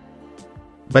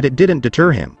 But it didn't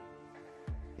deter him.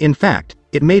 In fact,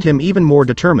 it made him even more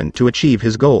determined to achieve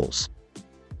his goals.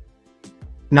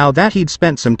 Now that he'd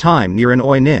spent some time near an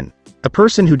Oinin, a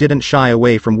person who didn't shy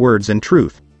away from words and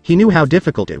truth, he knew how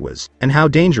difficult it was, and how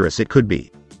dangerous it could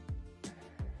be.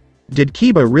 Did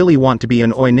Kiba really want to be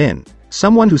an Oinin,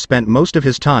 someone who spent most of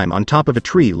his time on top of a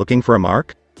tree looking for a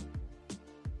mark?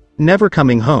 Never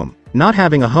coming home, not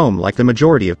having a home like the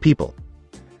majority of people.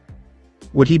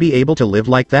 Would he be able to live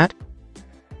like that?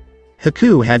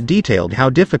 Haku had detailed how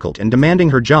difficult and demanding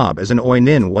her job as an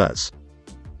Oinin was.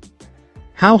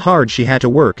 How hard she had to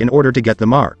work in order to get the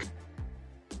mark.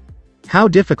 How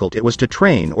difficult it was to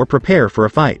train or prepare for a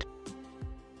fight.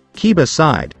 Kiba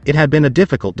sighed, it had been a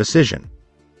difficult decision.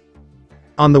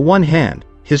 On the one hand,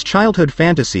 his childhood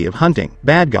fantasy of hunting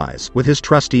bad guys with his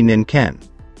trusty Nin Ken.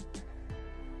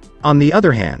 On the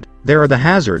other hand, there are the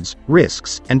hazards,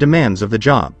 risks, and demands of the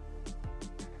job.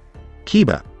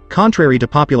 Kiba, contrary to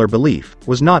popular belief,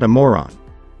 was not a moron.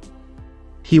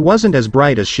 He wasn't as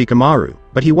bright as Shikamaru,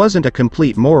 but he wasn't a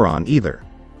complete moron either.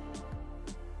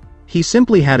 He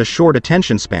simply had a short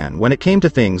attention span when it came to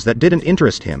things that didn't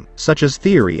interest him, such as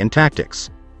theory and tactics.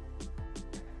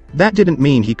 That didn't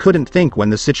mean he couldn't think when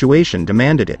the situation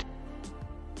demanded it.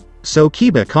 So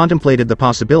Kiba contemplated the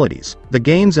possibilities, the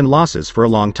gains and losses for a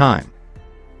long time.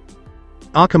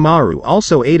 Akamaru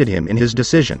also aided him in his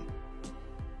decision.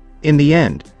 In the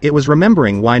end, it was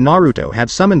remembering why Naruto had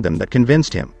summoned them that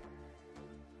convinced him.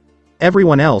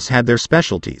 Everyone else had their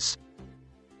specialties.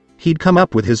 He'd come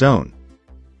up with his own.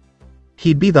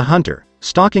 He'd be the hunter,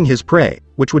 stalking his prey,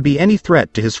 which would be any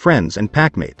threat to his friends and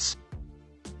packmates.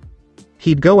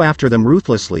 He'd go after them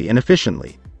ruthlessly and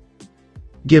efficiently.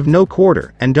 Give no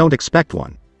quarter, and don't expect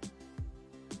one.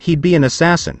 He'd be an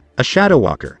assassin, a shadow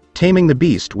walker, taming the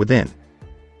beast within.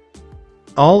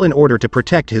 All in order to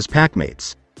protect his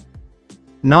packmates.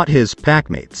 Not his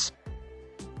packmates.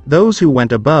 Those who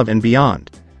went above and beyond.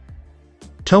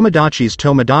 Tomodachi's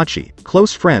Tomodachi,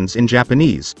 close friends in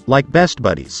Japanese, like best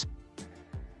buddies.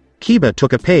 Kiba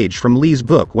took a page from Lee's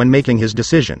book when making his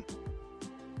decision.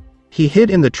 He hid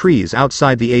in the trees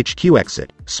outside the HQ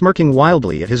exit, smirking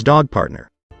wildly at his dog partner.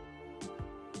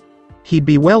 He'd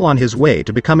be well on his way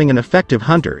to becoming an effective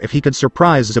hunter if he could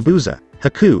surprise Zabuza,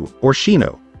 Haku, or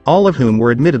Shino, all of whom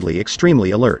were admittedly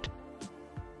extremely alert.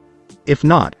 If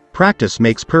not, practice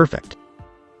makes perfect.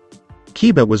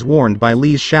 Kiba was warned by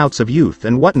Lee's shouts of youth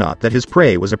and whatnot that his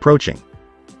prey was approaching.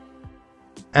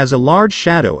 As a large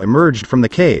shadow emerged from the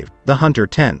cave, the hunter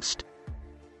tensed.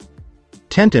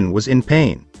 Tenten was in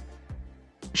pain.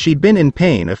 She'd been in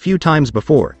pain a few times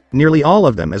before, nearly all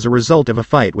of them as a result of a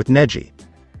fight with Neji.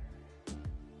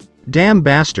 Damn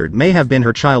bastard may have been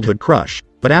her childhood crush,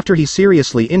 but after he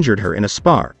seriously injured her in a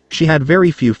spar, she had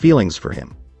very few feelings for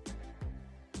him.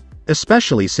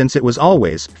 Especially since it was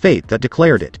always fate that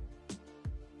declared it.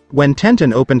 When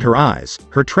Tenten opened her eyes,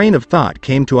 her train of thought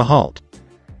came to a halt.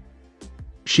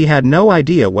 She had no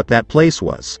idea what that place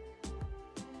was.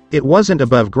 It wasn't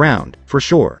above ground, for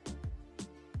sure.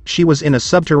 She was in a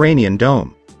subterranean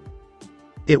dome.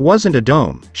 It wasn't a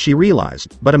dome, she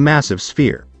realized, but a massive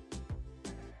sphere.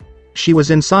 She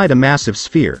was inside a massive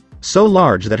sphere, so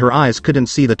large that her eyes couldn't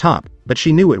see the top, but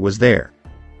she knew it was there.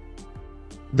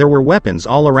 There were weapons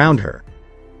all around her.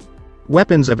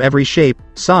 Weapons of every shape,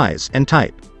 size, and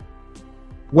type.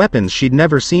 Weapons she'd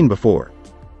never seen before.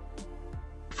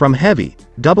 From heavy,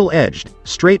 double-edged,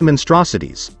 straight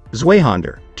monstrosities,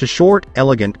 Zweihander, to short,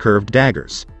 elegant curved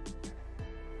daggers.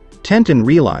 Tenten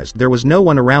realized there was no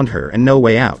one around her and no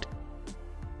way out.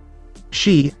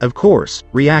 She, of course,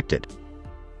 reacted.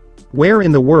 Where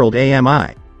in the world am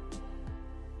I?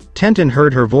 Tenten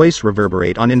heard her voice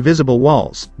reverberate on invisible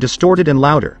walls, distorted and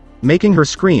louder, making her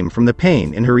scream from the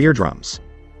pain in her eardrums.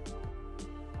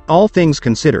 All things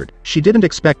considered, she didn't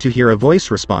expect to hear a voice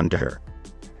respond to her.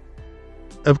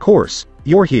 Of course,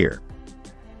 you're here.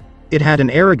 It had an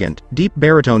arrogant, deep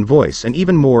baritone voice and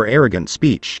even more arrogant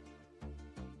speech.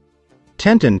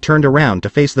 Tenten turned around to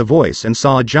face the voice and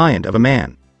saw a giant of a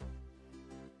man.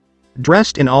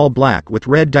 Dressed in all black with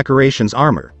red decorations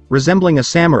armor, resembling a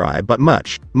samurai but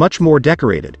much, much more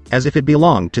decorated, as if it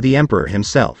belonged to the emperor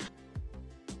himself.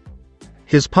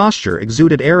 His posture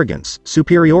exuded arrogance,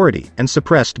 superiority, and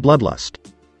suppressed bloodlust.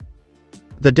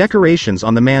 The decorations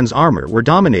on the man's armor were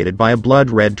dominated by a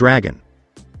blood-red dragon.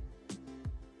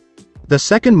 The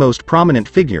second most prominent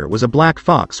figure was a black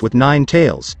fox with 9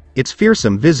 tails, its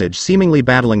fearsome visage seemingly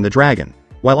battling the dragon,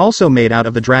 while also made out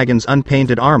of the dragon's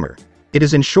unpainted armor. It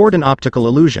is in short an optical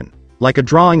illusion, like a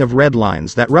drawing of red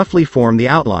lines that roughly form the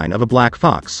outline of a black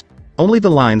fox. Only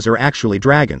the lines are actually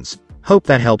dragons. Hope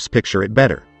that helps picture it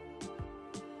better.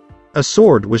 A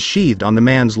sword was sheathed on the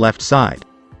man's left side.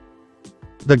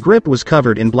 The grip was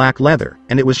covered in black leather,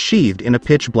 and it was sheathed in a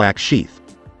pitch-black sheath.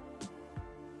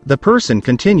 The person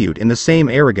continued in the same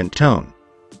arrogant tone.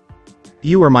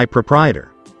 "You are my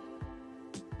proprietor."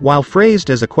 While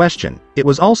phrased as a question, it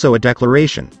was also a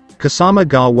declaration, "Kasama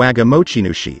ga waga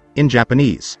mochinushi," in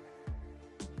Japanese.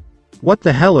 What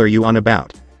the hell are you on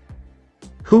about?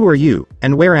 Who are you,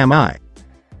 and where am I?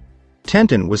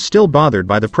 Tenten was still bothered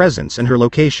by the presence and her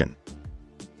location.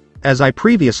 As I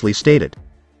previously stated,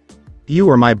 you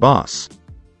are my boss.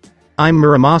 I'm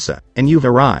Muramasa, and you've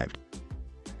arrived.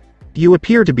 You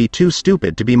appear to be too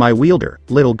stupid to be my wielder,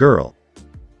 little girl.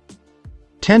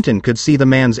 Tenten could see the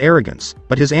man's arrogance,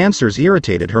 but his answers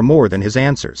irritated her more than his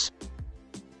answers.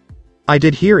 I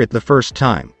did hear it the first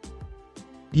time.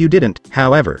 You didn't,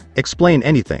 however, explain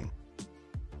anything.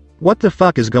 What the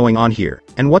fuck is going on here,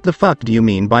 and what the fuck do you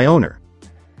mean by owner?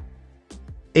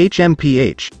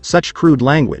 HMPH, such crude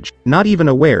language, not even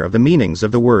aware of the meanings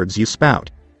of the words you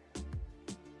spout.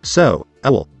 So, I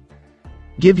will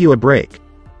give you a break.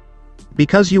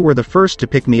 Because you were the first to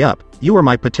pick me up, you are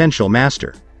my potential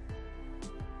master.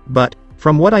 But,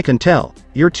 from what I can tell,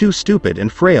 you're too stupid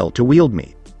and frail to wield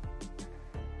me.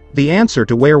 The answer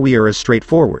to where we are is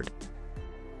straightforward.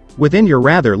 Within your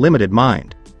rather limited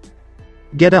mind.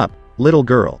 Get up, little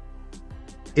girl.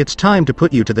 It's time to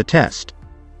put you to the test.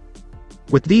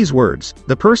 With these words,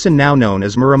 the person now known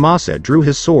as Muramasa drew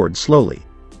his sword slowly.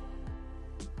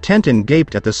 Tenten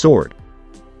gaped at the sword.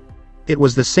 It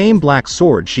was the same black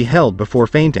sword she held before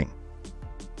fainting.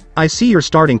 I see you're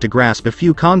starting to grasp a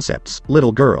few concepts,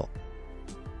 little girl.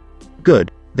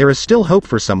 Good, there is still hope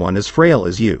for someone as frail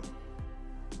as you.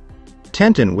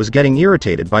 Tenten was getting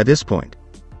irritated by this point.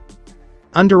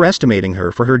 Underestimating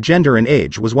her for her gender and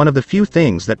age was one of the few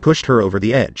things that pushed her over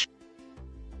the edge.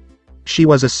 She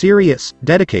was a serious,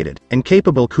 dedicated, and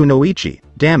capable kunoichi,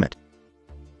 damn it.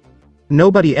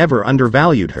 Nobody ever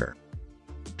undervalued her.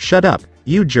 Shut up,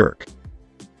 you jerk.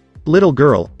 Little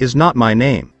girl is not my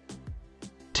name.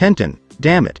 Tenten,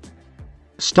 damn it.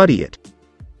 Study it.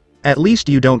 At least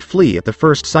you don't flee at the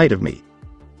first sight of me.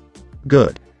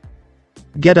 Good.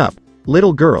 Get up,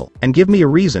 little girl, and give me a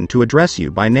reason to address you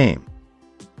by name.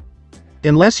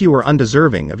 Unless you are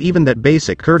undeserving of even that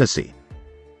basic courtesy.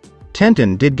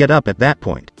 Tenten did get up at that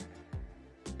point.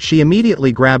 She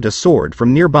immediately grabbed a sword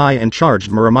from nearby and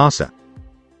charged Muramasa.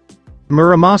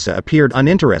 Muramasa appeared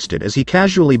uninterested as he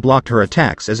casually blocked her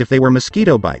attacks as if they were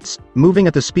mosquito bites, moving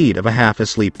at the speed of a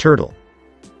half-asleep turtle.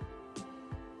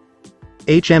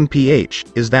 HMPH,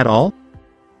 is that all?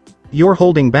 You're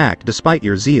holding back despite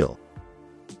your zeal.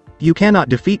 You cannot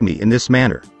defeat me in this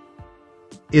manner.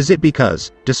 Is it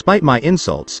because, despite my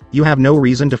insults, you have no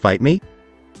reason to fight me?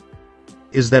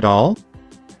 Is that all?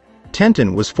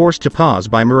 Tenten was forced to pause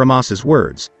by Muramasa's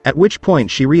words, at which point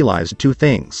she realized two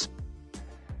things.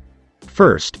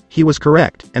 First, he was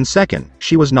correct, and second,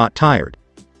 she was not tired.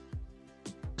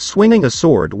 Swinging a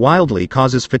sword wildly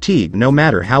causes fatigue no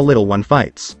matter how little one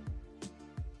fights.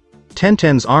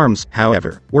 Tenten's arms,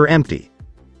 however, were empty.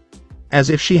 As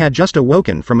if she had just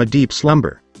awoken from a deep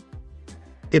slumber.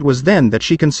 It was then that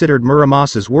she considered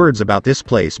Muramasa's words about this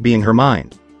place being her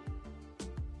mind.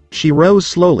 She rose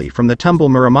slowly from the tumble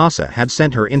Muramasa had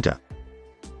sent her into.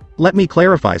 Let me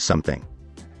clarify something.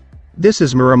 This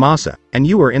is Muramasa, and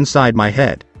you are inside my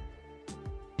head.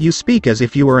 You speak as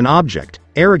if you were an object,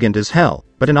 arrogant as hell,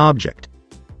 but an object.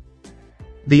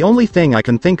 The only thing I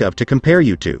can think of to compare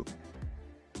you to.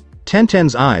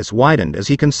 Tenten's eyes widened as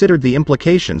he considered the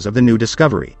implications of the new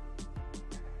discovery.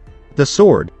 The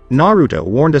sword, Naruto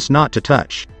warned us not to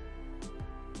touch.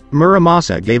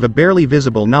 Muramasa gave a barely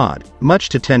visible nod, much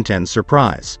to Tenten's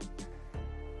surprise.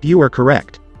 You are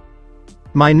correct.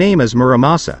 My name is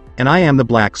Muramasa, and I am the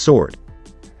Black Sword.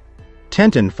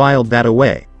 Tenten filed that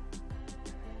away.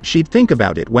 She'd think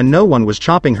about it when no one was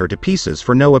chopping her to pieces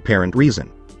for no apparent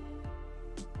reason.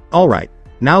 Alright,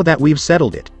 now that we've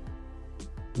settled it.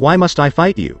 Why must I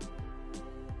fight you?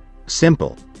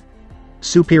 Simple.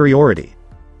 Superiority.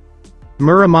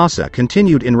 Muramasa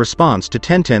continued in response to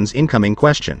Tenten's incoming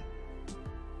question.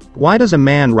 Why does a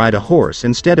man ride a horse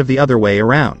instead of the other way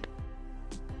around?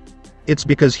 It's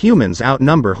because humans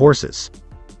outnumber horses.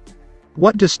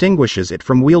 What distinguishes it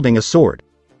from wielding a sword?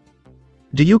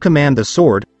 Do you command the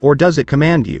sword, or does it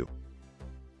command you?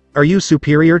 Are you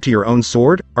superior to your own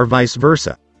sword, or vice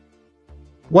versa?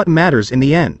 What matters in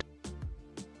the end?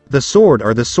 The sword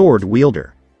or the sword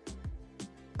wielder?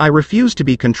 I refuse to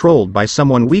be controlled by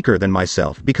someone weaker than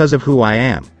myself because of who I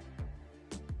am.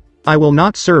 I will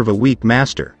not serve a weak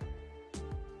master.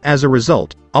 As a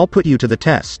result, I'll put you to the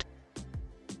test.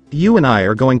 You and I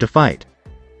are going to fight.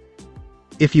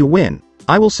 If you win,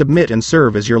 I will submit and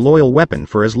serve as your loyal weapon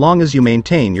for as long as you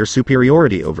maintain your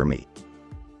superiority over me.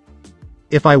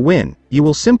 If I win, you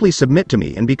will simply submit to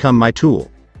me and become my tool.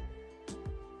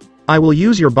 I will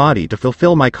use your body to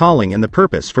fulfill my calling and the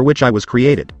purpose for which I was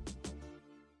created.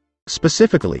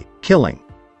 Specifically, killing.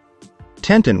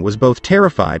 Tenten was both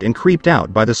terrified and creeped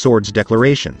out by the sword's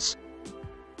declarations.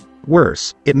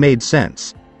 Worse, it made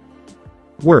sense.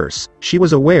 Worse, she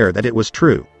was aware that it was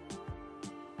true.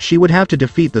 She would have to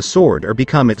defeat the sword or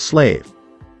become its slave.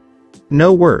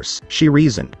 No worse, she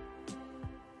reasoned.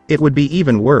 It would be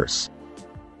even worse.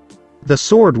 The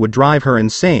sword would drive her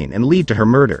insane and lead to her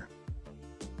murder.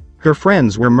 Her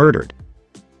friends were murdered.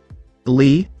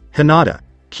 Lee, Hinata,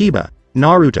 Kiba,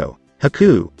 Naruto,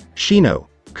 Haku, Shino,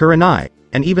 Kurenai,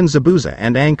 and even Zabuza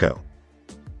and Anko.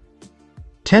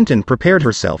 Tenten prepared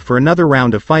herself for another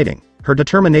round of fighting, her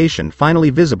determination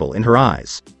finally visible in her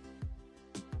eyes.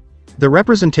 The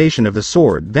representation of the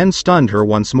sword then stunned her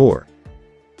once more.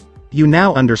 You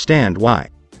now understand why.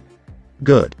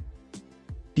 Good.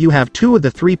 You have 2 of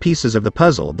the 3 pieces of the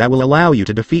puzzle that will allow you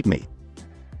to defeat me.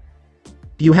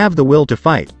 You have the will to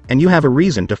fight, and you have a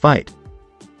reason to fight.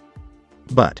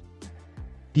 But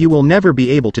you will never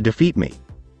be able to defeat me.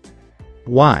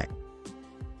 Why?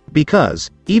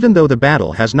 Because, even though the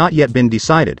battle has not yet been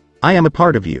decided, I am a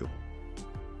part of you.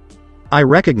 I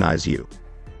recognize you.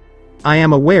 I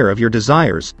am aware of your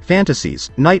desires, fantasies,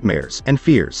 nightmares, and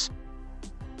fears.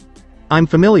 I'm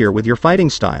familiar with your fighting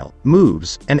style,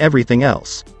 moves, and everything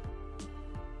else.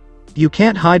 You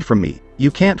can't hide from me,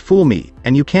 you can't fool me,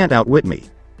 and you can't outwit me.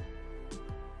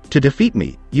 To defeat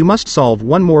me, you must solve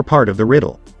one more part of the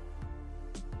riddle.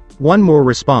 One more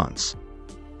response.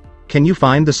 Can you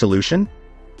find the solution?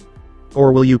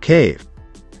 Or will you cave?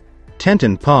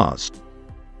 Tenten paused.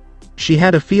 She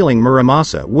had a feeling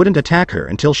Muramasa wouldn't attack her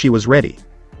until she was ready.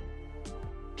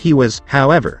 He was,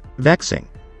 however, vexing.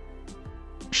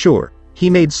 Sure, he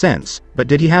made sense, but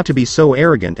did he have to be so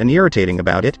arrogant and irritating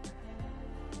about it?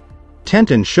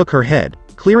 Tenten shook her head,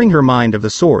 clearing her mind of the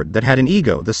sword that had an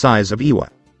ego the size of Iwa.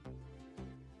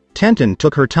 Tenten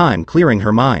took her time clearing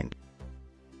her mind.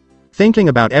 Thinking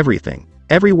about everything,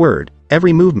 every word,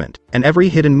 every movement, and every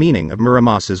hidden meaning of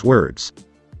Muramasa's words.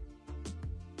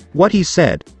 What he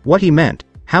said, what he meant,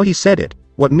 how he said it,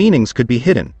 what meanings could be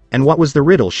hidden, and what was the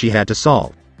riddle she had to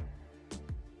solve.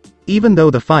 Even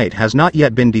though the fight has not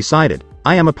yet been decided,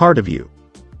 I am a part of you.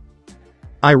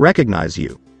 I recognize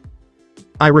you.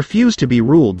 I refuse to be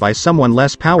ruled by someone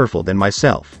less powerful than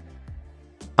myself.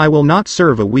 I will not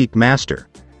serve a weak master.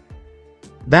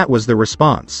 That was the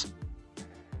response.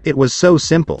 It was so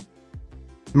simple.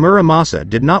 Muramasa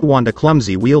did not want a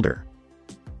clumsy wielder.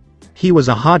 He was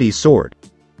a haughty sword.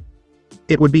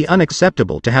 It would be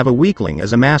unacceptable to have a weakling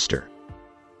as a master.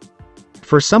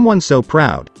 For someone so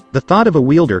proud, the thought of a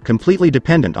wielder completely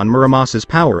dependent on Muramasa's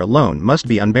power alone must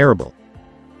be unbearable.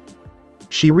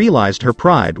 She realized her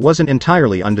pride wasn't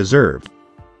entirely undeserved.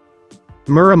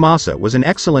 Muramasa was an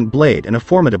excellent blade and a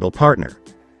formidable partner.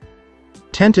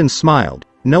 Tenten smiled,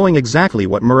 knowing exactly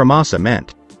what Muramasa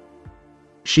meant.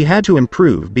 She had to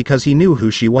improve because he knew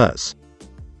who she was.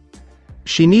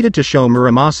 She needed to show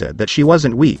Muramasa that she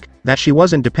wasn't weak, that she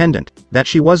wasn't dependent, that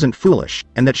she wasn't foolish,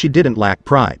 and that she didn't lack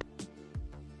pride.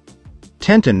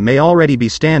 Tenten may already be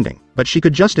standing, but she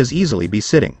could just as easily be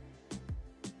sitting.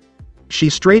 She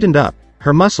straightened up,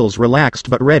 her muscles relaxed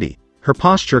but ready, her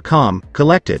posture calm,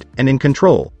 collected, and in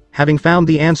control, having found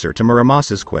the answer to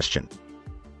Muramasa's question.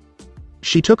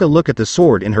 She took a look at the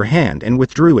sword in her hand and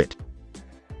withdrew it.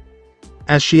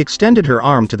 As she extended her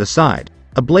arm to the side,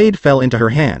 a blade fell into her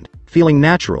hand, feeling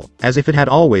natural, as if it had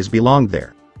always belonged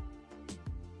there.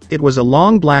 It was a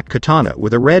long black katana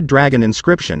with a red dragon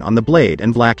inscription on the blade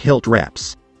and black hilt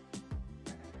wraps.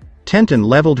 Tenten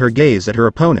leveled her gaze at her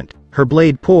opponent, her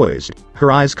blade poised,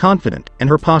 her eyes confident, and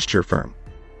her posture firm.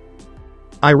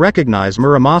 I recognize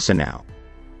Muramasa now.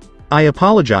 I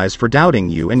apologize for doubting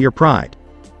you and your pride.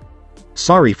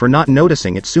 Sorry for not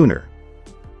noticing it sooner.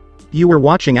 You were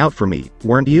watching out for me,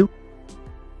 weren't you?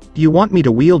 You want me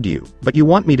to wield you, but you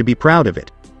want me to be proud of it.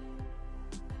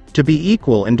 To be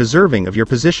equal and deserving of your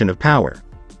position of power.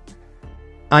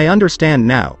 I understand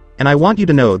now, and I want you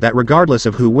to know that regardless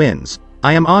of who wins,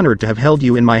 I am honored to have held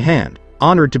you in my hand,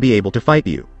 honored to be able to fight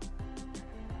you.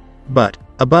 But,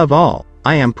 above all,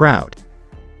 I am proud.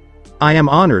 I am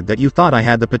honored that you thought I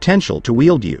had the potential to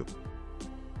wield you.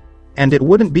 And it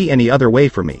wouldn't be any other way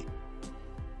for me.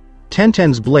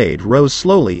 Tenten's blade rose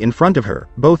slowly in front of her,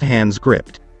 both hands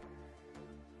gripped.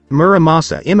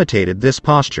 Muramasa imitated this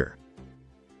posture.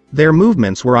 Their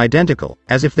movements were identical,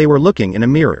 as if they were looking in a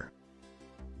mirror.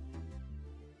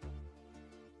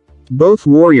 Both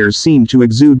warriors seemed to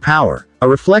exude power, a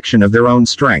reflection of their own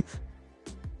strength.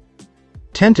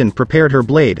 Tenten prepared her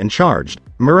blade and charged,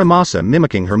 Muramasa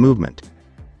mimicking her movement.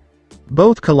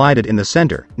 Both collided in the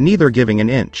center, neither giving an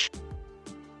inch.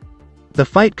 The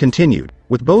fight continued,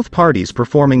 with both parties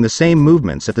performing the same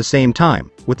movements at the same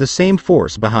time, with the same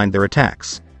force behind their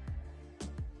attacks.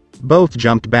 Both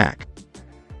jumped back.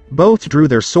 Both drew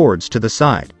their swords to the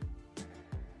side.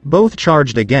 Both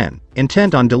charged again,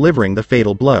 intent on delivering the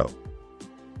fatal blow.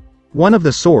 One of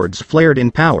the swords flared in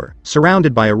power,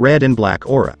 surrounded by a red and black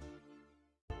aura.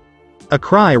 A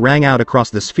cry rang out across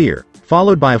the sphere,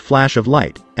 followed by a flash of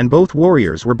light, and both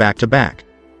warriors were back to back.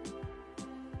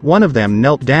 One of them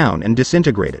knelt down and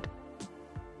disintegrated.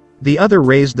 The other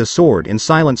raised the sword in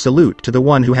silent salute to the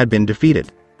one who had been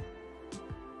defeated.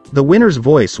 The winner's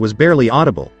voice was barely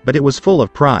audible, but it was full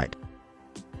of pride.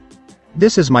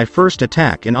 "This is my first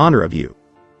attack in honor of you.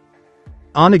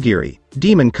 Onigiri,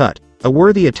 Demon Cut, a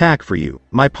worthy attack for you,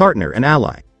 my partner and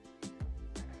ally.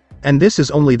 And this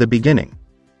is only the beginning.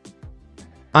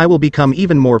 I will become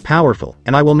even more powerful,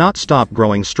 and I will not stop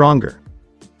growing stronger.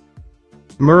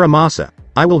 Muramasa,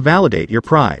 I will validate your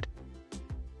pride.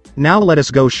 Now let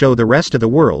us go show the rest of the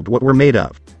world what we're made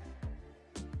of."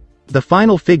 The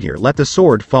final figure let the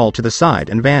sword fall to the side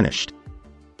and vanished.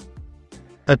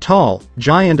 A tall,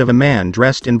 giant of a man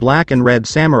dressed in black and red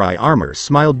samurai armor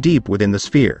smiled deep within the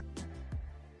sphere.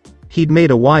 He'd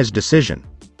made a wise decision.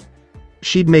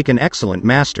 She'd make an excellent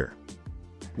master.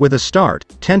 With a start,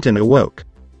 Tenten awoke.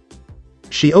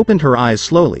 She opened her eyes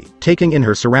slowly, taking in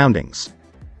her surroundings.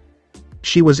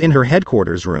 She was in her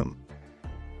headquarters room.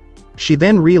 She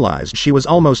then realized she was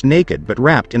almost naked but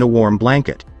wrapped in a warm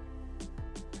blanket.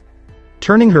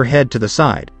 Turning her head to the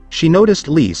side, she noticed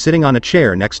Lee sitting on a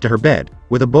chair next to her bed,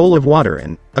 with a bowl of water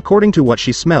and, according to what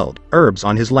she smelled, herbs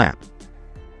on his lap.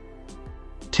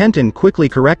 Tenten quickly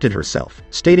corrected herself,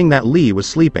 stating that Lee was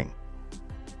sleeping.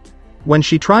 When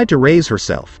she tried to raise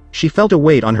herself, she felt a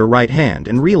weight on her right hand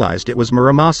and realized it was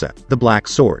Muramasa, the black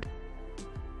sword.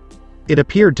 It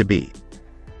appeared to be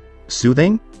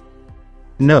soothing?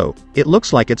 No, it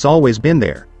looks like it's always been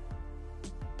there.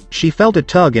 She felt a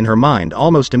tug in her mind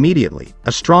almost immediately,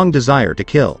 a strong desire to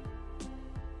kill.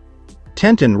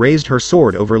 Tenten raised her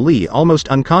sword over Lee almost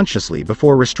unconsciously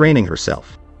before restraining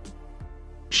herself.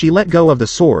 She let go of the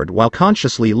sword while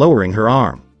consciously lowering her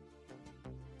arm.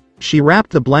 She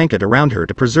wrapped the blanket around her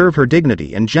to preserve her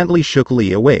dignity and gently shook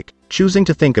Lee awake, choosing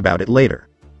to think about it later.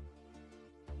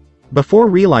 Before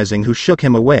realizing who shook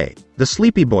him away, the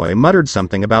sleepy boy muttered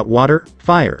something about water,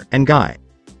 fire, and Guy.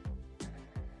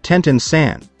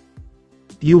 "Tenten-san.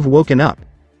 You've woken up.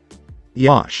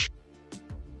 Yosh.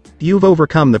 You've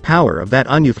overcome the power of that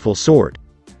unyouthful sword.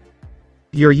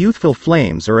 Your youthful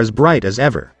flames are as bright as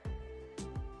ever."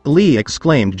 Lee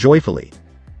exclaimed joyfully.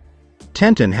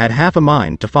 Tenten had half a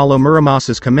mind to follow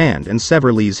Muramasa's command and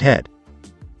sever Lee's head.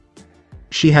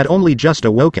 She had only just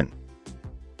awoken.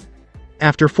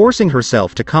 After forcing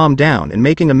herself to calm down and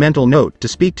making a mental note to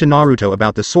speak to Naruto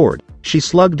about the sword, she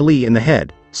slugged Lee in the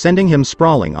head, sending him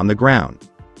sprawling on the ground.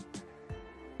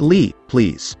 "Lee,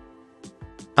 please.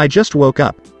 I just woke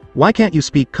up. Why can't you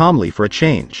speak calmly for a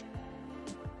change?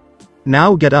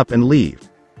 Now get up and leave.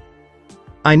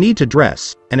 I need to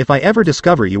dress, and if I ever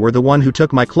discover you were the one who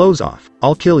took my clothes off,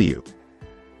 I'll kill you.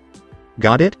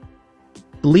 Got it?"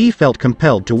 Lee felt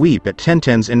compelled to weep at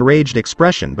Tenten's enraged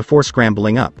expression before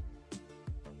scrambling up.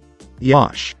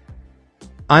 "Yosh.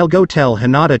 I'll go tell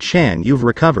Hinata-chan you've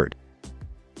recovered.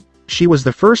 She was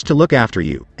the first to look after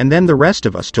you, and then the rest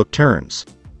of us took turns.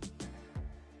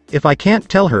 If I can't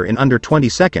tell her in under 20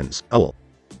 seconds, I'll..."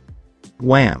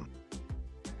 Wham!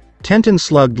 Tenten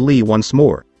slugged Lee once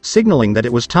more, signaling that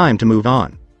it was time to move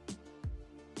on.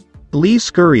 Lee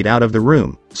scurried out of the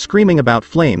room, screaming about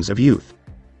flames of youth.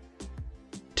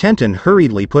 Tenten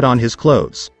hurriedly put on his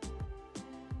clothes.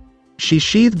 She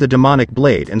sheathed the demonic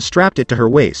blade and strapped it to her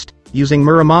waist, using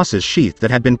Muramasa's sheath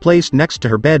that had been placed next to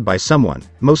her bed by someone,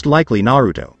 most likely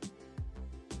Naruto.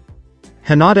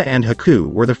 Hinata and Haku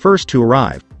were the first to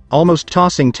arrive, almost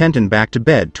tossing Tenten back to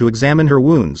bed to examine her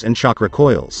wounds and chakra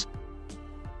coils.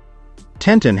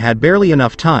 Tenten had barely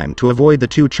enough time to avoid the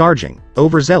two charging,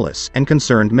 overzealous and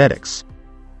concerned medics.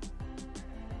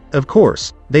 Of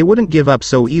course, they wouldn't give up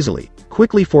so easily,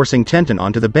 quickly forcing Tenten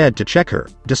onto the bed to check her,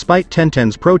 despite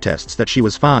Tenten's protests that she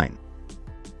was fine.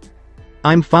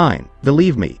 "I'm fine,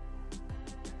 believe me.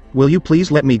 Will you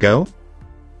please let me go?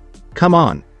 Come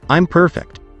on, I'm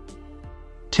perfect."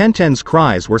 Tenten's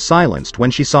cries were silenced when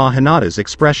she saw Hinata's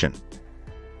expression.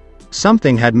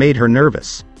 Something had made her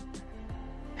nervous.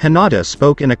 Hinata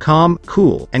spoke in a calm,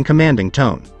 cool, and commanding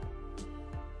tone.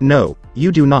 "No,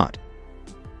 you do not.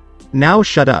 Now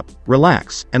shut up,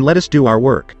 relax, and let us do our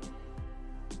work.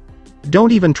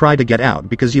 Don't even try to get out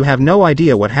because you have no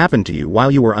idea what happened to you while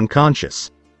you were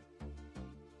unconscious."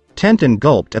 Tenten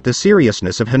gulped at the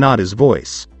seriousness of Hinata's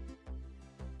voice.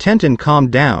 Tenten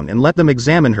calmed down and let them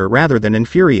examine her rather than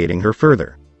infuriating her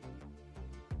further.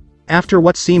 After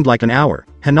what seemed like an hour,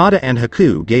 Hinata and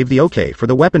Haku gave the okay for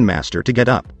the weapon master to get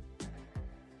up.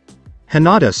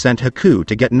 Hinata sent Haku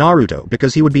to get Naruto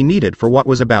because he would be needed for what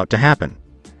was about to happen.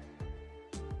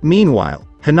 Meanwhile,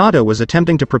 Hinata was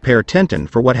attempting to prepare Tenten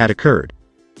for what had occurred.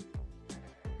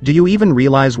 "Do you even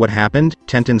realize what happened,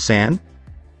 Tenten-san?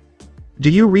 Do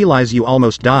you realize you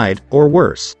almost died, or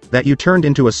worse, that you turned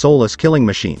into a soulless killing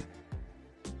machine?"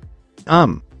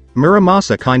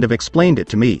 Muramasa kind of explained it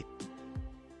to me."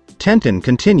 Tenten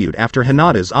continued after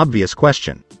Hinata's obvious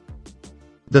question.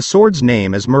 "The sword's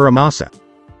name is Muramasa.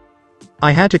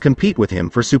 I had to compete with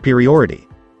him for superiority."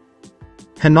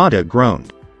 Hinata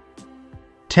groaned.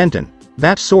 "Tenten,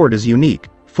 that sword is unique,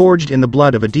 forged in the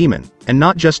blood of a demon, and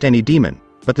not just any demon,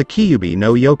 but the Kyuubi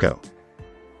no Yoko.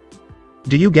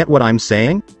 Do you get what I'm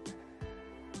saying?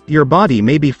 Your body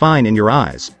may be fine in your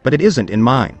eyes, but it isn't in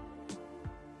mine.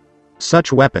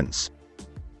 Such weapons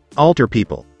alter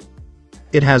people.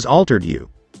 It has altered you.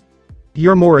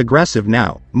 You're more aggressive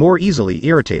now, more easily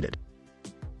irritated.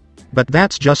 But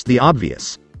that's just the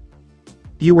obvious.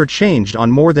 You were changed on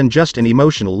more than just an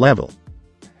emotional level.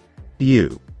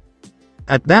 You."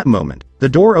 At that moment, the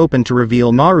door opened to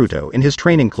reveal Naruto in his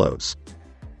training clothes.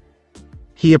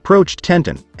 He approached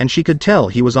Tenten, and she could tell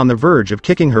he was on the verge of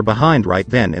kicking her behind right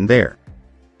then and there.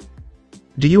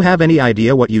 "Do you have any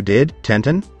idea what you did,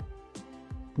 Tenten?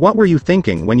 What were you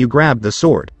thinking when you grabbed the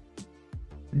sword?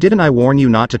 Didn't I warn you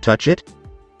not to touch it?"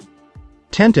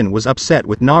 Tenten was upset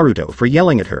with Naruto for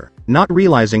yelling at her, not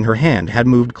realizing her hand had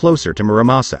moved closer to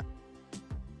Muramasa.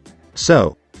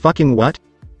 "So, fucking what?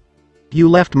 You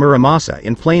left Muramasa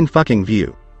in plain fucking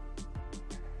view.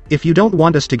 If you don't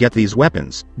want us to get these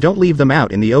weapons, don't leave them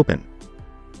out in the open.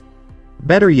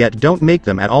 Better yet, don't make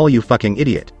them at all, you fucking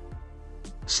idiot."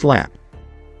 Slap.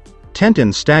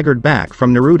 Tenten staggered back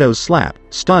from Naruto's slap,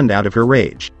 stunned out of her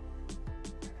rage.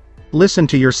 "Listen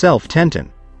to yourself, Tenten.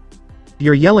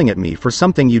 You're yelling at me for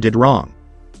something you did wrong.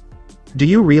 Do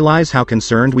you realize how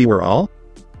concerned we were all?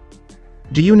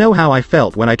 Do you know how I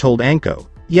felt when I told Anko,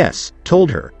 yes,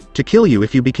 told her, to kill you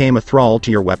if you became a thrall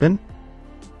to your weapon?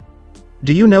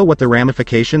 Do you know what the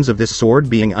ramifications of this sword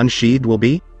being unsheathed will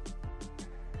be?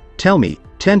 Tell me,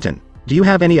 Tenten, do you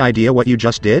have any idea what you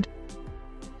just did?"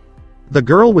 The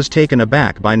girl was taken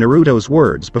aback by Naruto's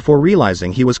words before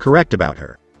realizing he was correct about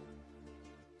her.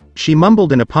 She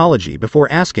mumbled an apology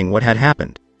before asking what had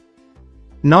happened.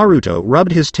 Naruto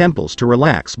rubbed his temples to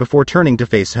relax before turning to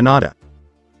face Hinata.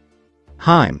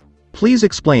 "Hime, please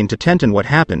explain to Tenten what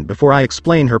happened before I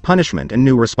explain her punishment and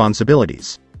new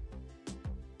responsibilities."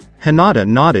 Hinata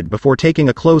nodded before taking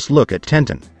a close look at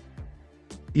Tenten.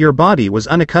 "Your body was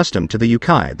unaccustomed to the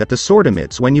yukai that the sword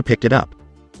emits when you picked it up.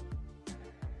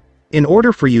 In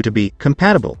order for you to be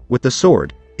compatible with the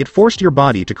sword, it forced your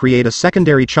body to create a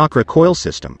secondary chakra coil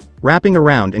system, wrapping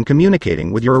around and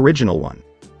communicating with your original one.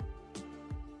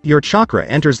 Your chakra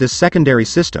enters this secondary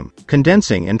system,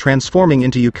 condensing and transforming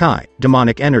into yukai,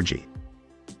 demonic energy."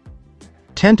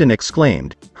 Tenten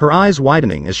exclaimed, her eyes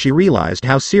widening as she realized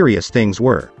how serious things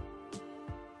were.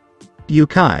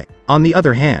 Yukai, on the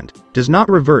other hand, does not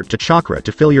revert to chakra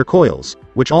to fill your coils,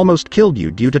 which almost killed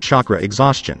you due to chakra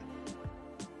exhaustion.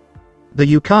 The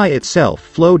yukai itself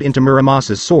flowed into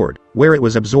Muramasa's sword, where it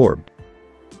was absorbed.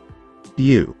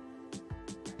 You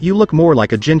look more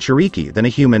like a Jinchuriki than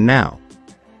a human now.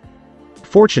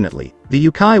 Fortunately, the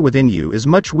yukai within you is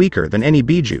much weaker than any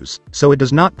bijus, so it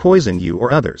does not poison you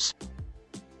or others.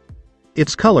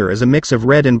 Its color is a mix of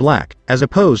red and black, as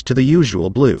opposed to the usual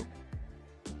blue.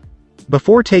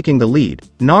 Before taking the lead,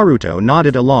 Naruto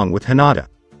nodded along with Hinata.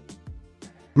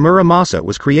 "Muramasa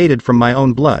was created from my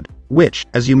own blood, which,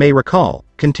 as you may recall,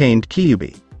 contained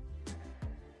Kyuubi.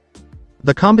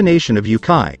 The combination of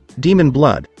yukai, demon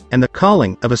blood, and the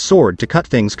calling of a sword to cut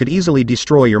things could easily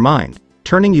destroy your mind,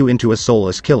 turning you into a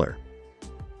soulless killer.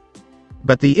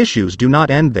 But the issues do not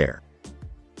end there.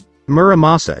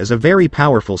 Muramasa is a very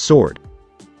powerful sword.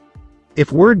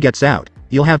 If word gets out,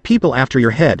 you'll have people after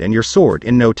your head and your sword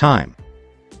in no time.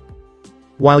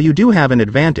 While you do have an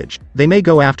advantage, they may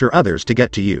go after others to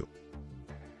get to you.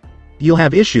 You'll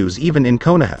have issues even in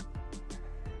Konoha.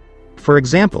 For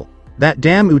example, that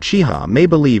damn Uchiha may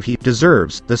believe he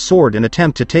deserves the sword and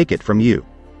attempt to take it from you.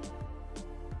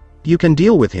 You can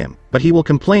deal with him, but he will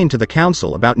complain to the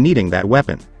council about needing that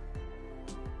weapon.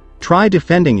 Try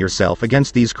defending yourself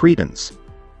against these cretins.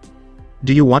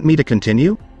 Do you want me to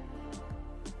continue?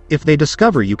 If they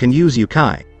discover you can use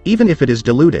yukai, even if it is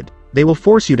diluted, they will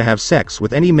force you to have sex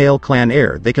with any male clan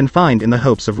heir they can find in the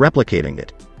hopes of replicating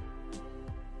it.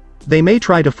 They may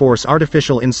try to force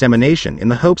artificial insemination in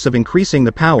the hopes of increasing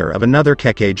the power of another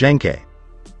Kekkei Genkei.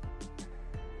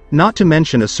 Not to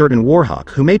mention a certain warhawk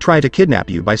who may try to kidnap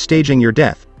you by staging your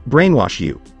death, brainwash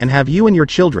you, and have you and your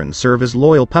children serve as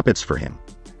loyal puppets for him.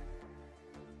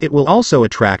 It will also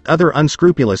attract other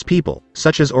unscrupulous people,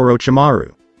 such as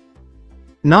Orochimaru.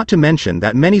 Not to mention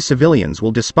that many civilians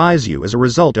will despise you as a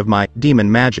result of my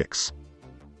demon magics.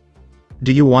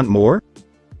 Do you want more?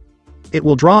 It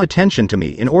will draw attention to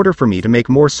me in order for me to make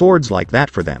more swords like that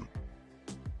for them.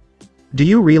 Do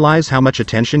you realize how much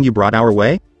attention you brought our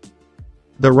way?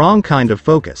 The wrong kind of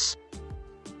focus.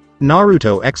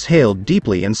 Naruto exhaled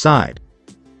deeply and sighed.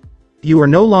 You are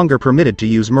no longer permitted to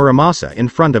use Muramasa in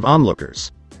front of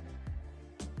onlookers.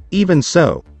 Even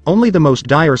so, only the most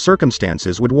dire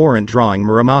circumstances would warrant drawing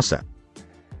Muramasa.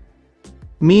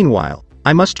 Meanwhile,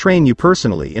 I must train you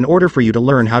personally in order for you to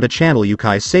learn how to channel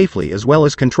yukai safely as well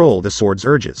as control the sword's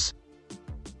urges.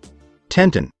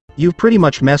 Tenten, you've pretty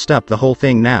much messed up the whole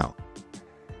thing now.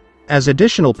 As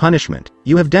additional punishment,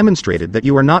 you have demonstrated that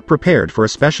you are not prepared for a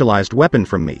specialized weapon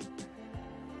from me.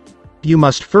 You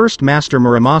must first master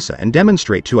Muramasa and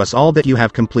demonstrate to us all that you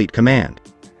have complete command.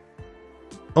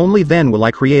 Only then will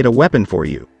I create a weapon for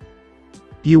you.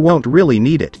 You won't really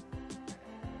need it.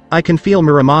 I can feel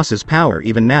Muramasa's power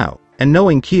even now, and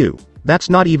knowing Q, that's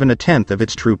not even a tenth of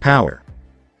its true power.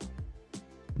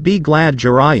 Be glad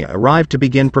Jiraiya arrived to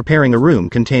begin preparing a room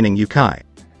containing yukai.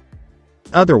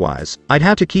 Otherwise, I'd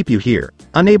have to keep you here,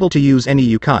 unable to use any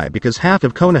yukai because half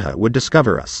of Konoha would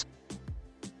discover us.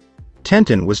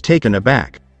 Tenten was taken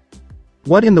aback.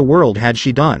 What in the world had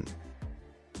she done?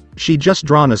 She'd just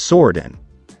drawn a sword and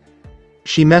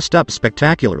she messed up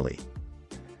spectacularly.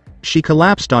 She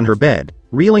collapsed on her bed,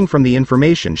 reeling from the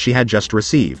information she had just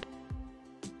received.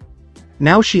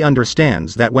 Now she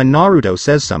understands that when Naruto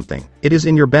says something, it is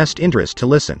in your best interest to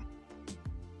listen.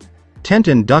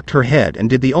 Tenten ducked her head and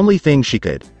did the only thing she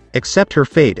could, accept her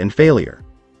fate and failure.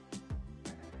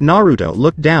 Naruto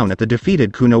looked down at the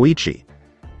defeated Kunoichi.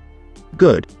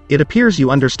 Good, it appears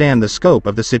you understand the scope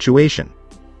of the situation.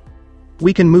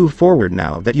 We can move forward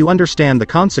now that you understand the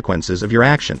consequences of your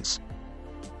actions.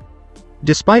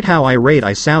 Despite how irate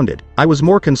I sounded, I was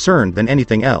more concerned than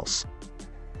anything else.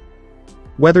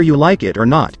 Whether you like it or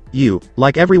not, you,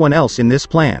 like everyone else in this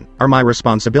plan, are my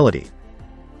responsibility.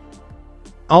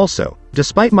 Also,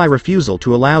 despite my refusal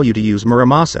to allow you to use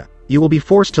Muramasa, you will be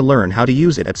forced to learn how to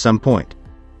use it at some point.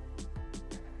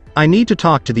 I need to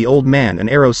talk to the old man and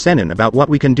Arrow Sennin about what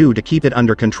we can do to keep it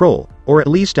under control, or at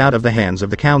least out of the hands of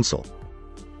the council.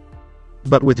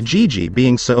 But with Gigi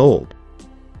being so old,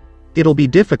 it'll be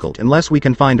difficult unless we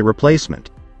can find a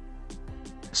replacement.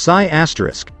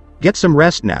 Get some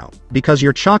rest now, because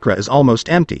your chakra is almost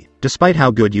empty, despite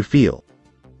how good you feel.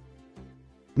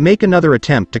 Make another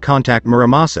attempt to contact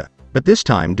Muramasa, but this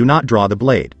time do not draw the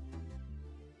blade.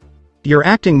 You're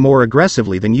acting more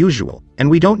aggressively than usual, and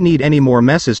we don't need any more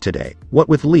messes today, what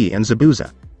with Lee and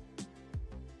Zabuza.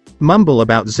 Mumble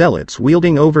about zealots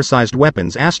wielding oversized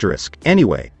weapons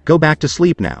anyway, go back to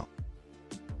sleep now.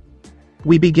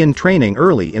 We begin training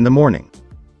early in the morning.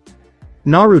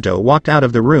 Naruto walked out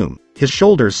of the room, his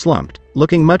shoulders slumped,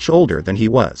 looking much older than he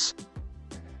was.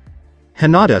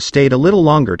 Hinata stayed a little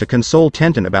longer to console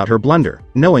Tenten about her blunder,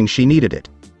 knowing she needed it.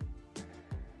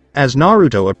 As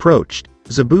Naruto approached,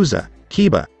 Zabuza,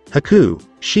 Kiba, Haku,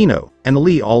 Shino, and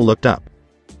Lee all looked up.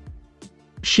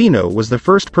 Shino was the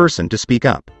first person to speak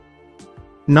up.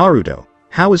 Naruto,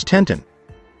 how is Tenten?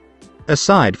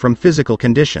 Aside from physical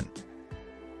condition.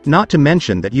 Not to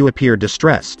mention that you appear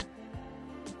distressed.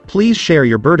 Please share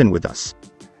your burden with us.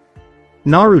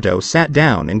 Naruto sat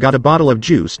down and got a bottle of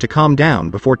juice to calm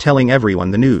down before telling everyone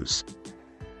the news.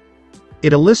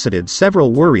 It elicited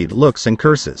several worried looks and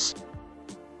curses.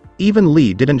 Even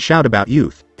Lee didn't shout about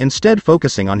youth, instead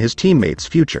focusing on his teammates'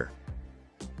 future.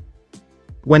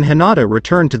 When Hinata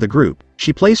returned to the group,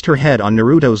 she placed her head on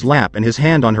Naruto's lap and his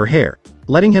hand on her hair,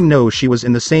 letting him know she was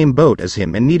in the same boat as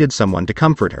him and needed someone to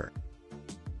comfort her.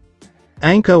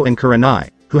 Anko and Kurenai,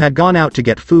 who had gone out to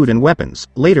get food and weapons,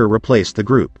 later replaced the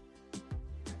group.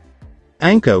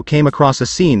 Anko came across a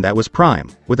scene that was prime,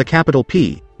 with a capital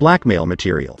P, blackmail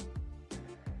material.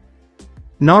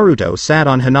 Naruto sat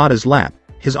on Hinata's lap,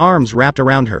 his arms wrapped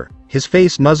around her, his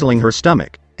face nuzzling her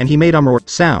stomach, and he made a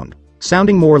sound,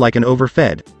 sounding more like an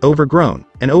overfed, overgrown,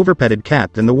 and overpetted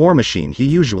cat than the war machine he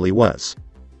usually was.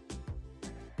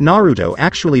 Naruto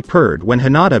actually purred when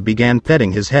Hinata began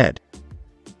petting his head.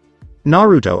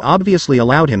 Naruto obviously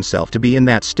allowed himself to be in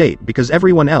that state because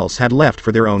everyone else had left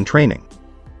for their own training.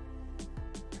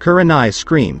 Kurenai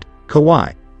screamed,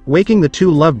 "Kawaii," waking the two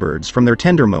lovebirds from their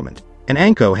tender moment, and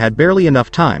Anko had barely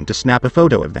enough time to snap a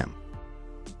photo of them.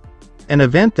 An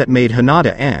event that made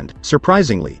Hinata and,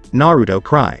 surprisingly, Naruto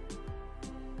cry.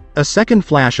 A second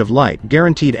flash of light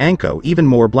guaranteed Anko even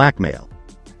more blackmail.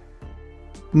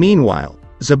 Meanwhile,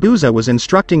 Zabuza was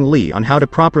instructing Lee on how to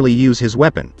properly use his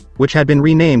weapon, which had been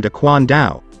renamed a Quan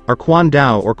Dao, or Quan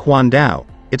Dao,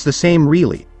 it's the same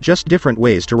really, just different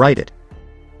ways to write it.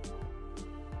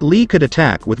 Lee could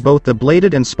attack with both the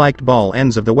bladed and spiked ball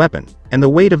ends of the weapon, and the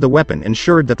weight of the weapon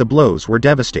ensured that the blows were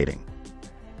devastating.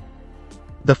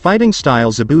 The fighting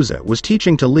style Zabuza was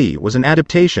teaching to Lee was an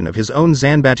adaptation of his own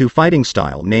Zanbatsu fighting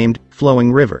style named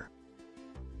Flowing River.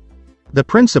 The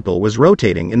principle was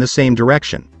rotating in the same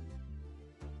direction.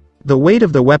 The weight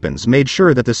of the weapons made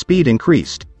sure that the speed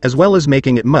increased, as well as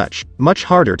making it much, much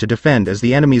harder to defend as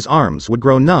the enemy's arms would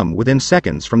grow numb within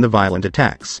seconds from the violent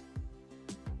attacks.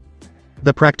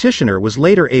 The practitioner was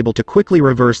later able to quickly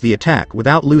reverse the attack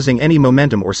without losing any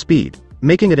momentum or speed,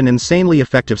 making it an insanely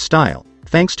effective style,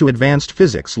 thanks to advanced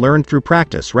physics learned through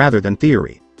practice rather than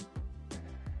theory.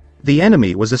 The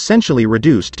enemy was essentially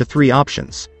reduced to three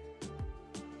options.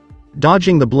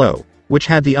 Dodging the blow, which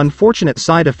had the unfortunate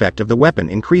side effect of the weapon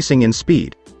increasing in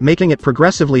speed, making it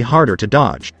progressively harder to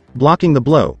dodge, blocking the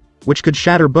blow, which could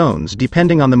shatter bones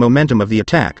depending on the momentum of the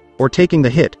attack, or taking the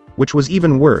hit, which was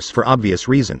even worse for obvious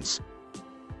reasons.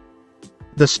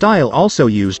 The style also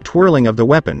used twirling of the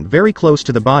weapon very close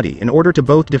to the body in order to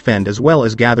both defend as well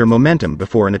as gather momentum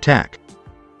before an attack.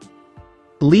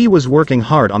 Lee was working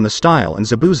hard on the style and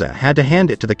Zabuza had to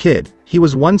hand it to the kid, he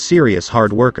was one serious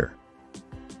hard worker.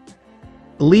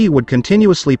 Lee would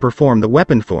continuously perform the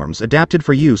weapon forms adapted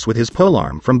for use with his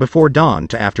polearm from before dawn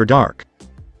to after dark.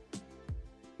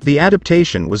 The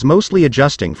adaptation was mostly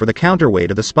adjusting for the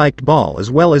counterweight of the spiked ball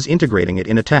as well as integrating it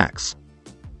in attacks.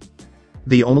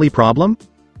 The only problem?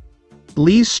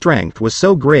 Lee's strength was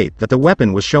so great that the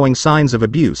weapon was showing signs of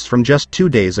abuse from just 2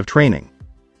 days of training.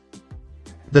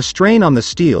 The strain on the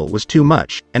steel was too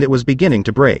much, and it was beginning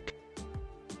to break.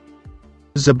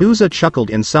 Zabuza chuckled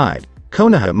inside.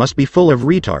 Konoha must be full of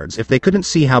retards if they couldn't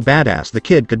see how badass the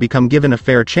kid could become given a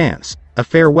fair chance, a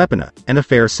fair weapona, and a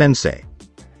fair sensei.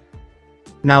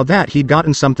 Now that he'd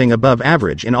gotten something above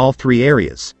average in all three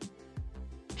areas,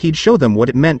 he'd show them what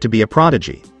it meant to be a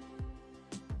prodigy.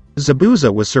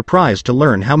 Zabuza was surprised to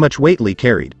learn how much weight Lee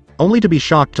carried, only to be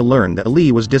shocked to learn that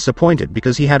Lee was disappointed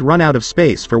because he had run out of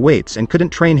space for weights and couldn't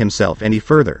train himself any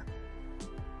further.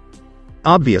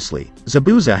 Obviously,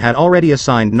 Zabuza had already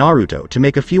assigned Naruto to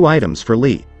make a few items for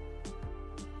Lee.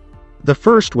 The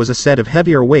first was a set of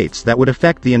heavier weights that would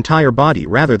affect the entire body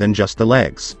rather than just the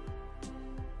legs.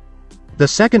 The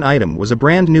second item was a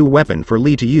brand new weapon for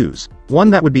Lee to use,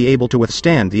 one that would be able to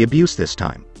withstand the abuse this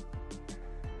time.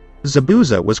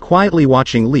 Zabuza was quietly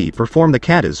watching Lee perform the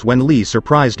katas when Lee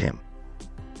surprised him.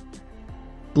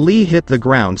 Lee hit the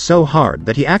ground so hard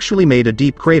that he actually made a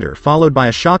deep crater followed by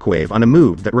a shockwave on a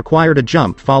move that required a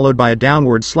jump followed by a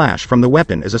downward slash from the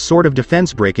weapon as a sort of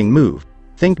defense-breaking move.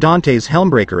 Think Dante's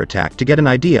Helmbreaker attack to get an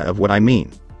idea of what I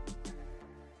mean.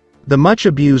 The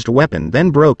much-abused weapon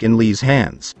then broke in Lee's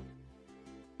hands.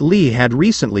 Lee had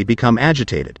recently become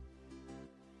agitated.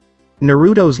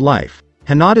 Naruto's life,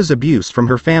 Hinata's abuse from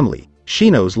her family,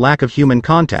 Shino's lack of human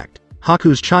contact,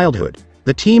 Haku's childhood,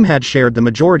 the team had shared the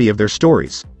majority of their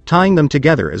stories, tying them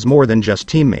together as more than just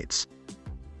teammates.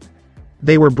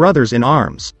 They were brothers in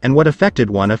arms, and what affected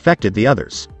one affected the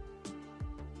others.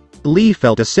 Lee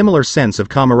felt a similar sense of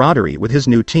camaraderie with his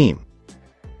new team.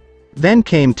 Then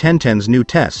came Tenten's new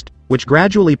test, which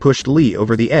gradually pushed Lee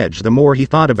over the edge the more he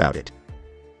thought about it.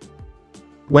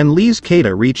 When Lee's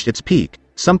kata reached its peak,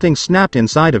 something snapped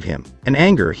inside of him, an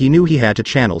anger he knew he had to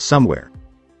channel somewhere.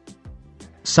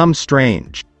 Some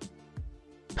strange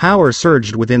power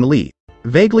surged within Lee,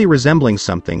 vaguely resembling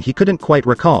something he couldn't quite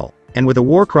recall, and with a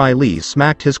war cry Lee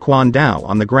smacked his Quan Dao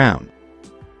on the ground.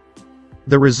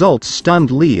 The results stunned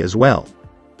Lee as well.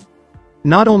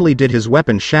 Not only did his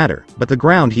weapon shatter, but the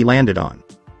ground he landed on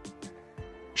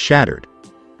shattered.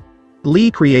 Lee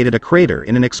created a crater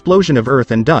in an explosion of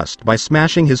earth and dust by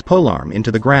smashing his polearm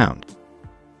into the ground.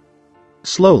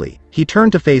 Slowly, he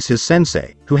turned to face his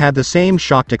sensei, who had the same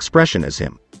shocked expression as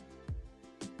him.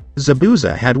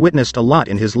 Zabuza had witnessed a lot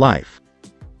in his life.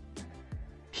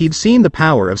 He'd seen the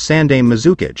power of Sandaime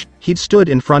Mizukage, he'd stood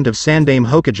in front of Sandaime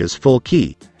Hokage's full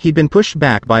ki, he'd been pushed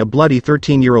back by a bloody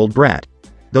 13-year-old brat.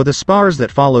 Though the spars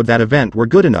that followed that event were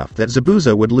good enough that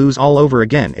Zabuza would lose all over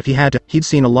again if he had to, he'd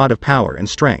seen a lot of power and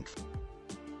strength.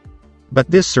 But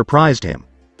this surprised him.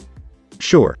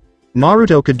 Sure,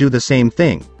 Naruto could do the same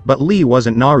thing, but Lee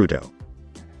wasn't Naruto.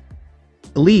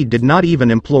 Lee did not even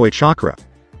employ chakra.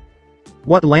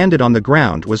 What landed on the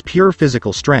ground was pure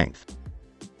physical strength.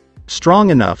 Strong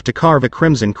enough to carve a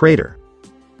crimson crater.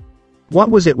 What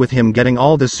was it with him getting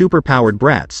all the superpowered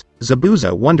brats?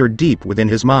 Zabuza wondered deep within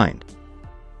his mind.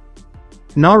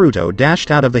 Naruto dashed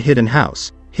out of the hidden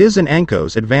house, his and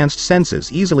Anko's advanced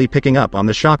senses easily picking up on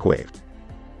the shockwave.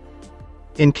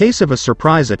 In case of a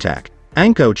surprise attack,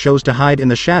 Anko chose to hide in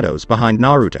the shadows behind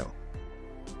Naruto.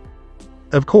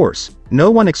 Of course,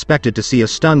 no one expected to see a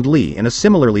stunned Lee and a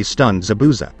similarly stunned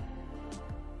Zabuza.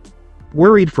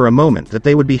 Worried for a moment that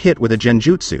they would be hit with a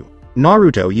genjutsu,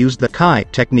 Naruto used the Kai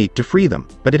technique to free them,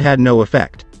 but it had no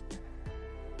effect.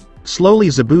 Slowly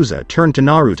Zabuza turned to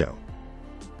Naruto.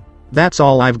 "That's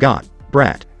all I've got,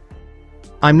 brat.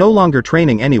 I'm no longer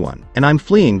training anyone, and I'm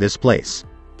fleeing this place.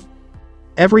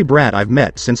 Every brat I've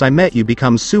met since I met you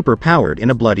becomes super-powered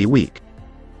in a bloody week."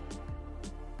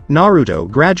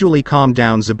 Naruto gradually calmed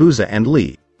down Zabuza and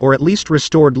Lee, or at least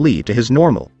restored Lee to his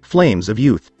normal, flames of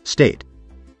youth, state.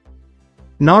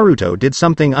 Naruto did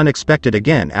something unexpected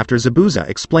again after Zabuza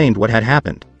explained what had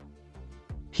happened.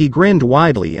 He grinned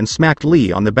widely and smacked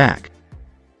Lee on the back.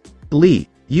 "Lee,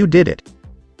 you did it.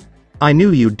 I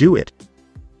knew you'd do it."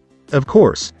 Of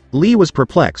course, Lee was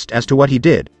perplexed as to what he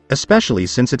did, especially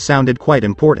since it sounded quite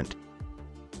important.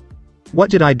 "What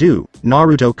did I do,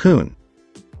 Naruto-kun?"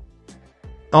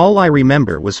 "All I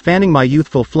remember was fanning my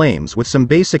youthful flames with some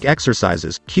basic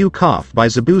exercises," cough by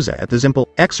Zabuza at the simple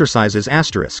exercises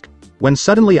asterisk, "when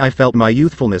suddenly I felt my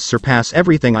youthfulness surpass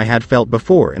everything I had felt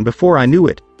before, and before I knew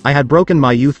it, I had broken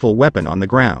my youthful weapon on the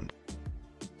ground."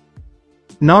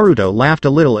 Naruto laughed a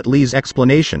little at Lee's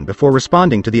explanation before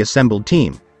responding to the assembled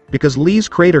team, because Lee's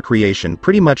crater creation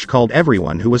pretty much called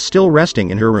everyone who was still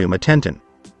resting in her room attention.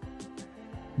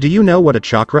 "Do you know what a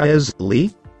chakra is,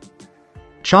 Lee?"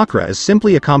 "Chakra is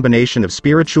simply a combination of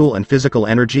spiritual and physical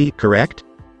energy, correct?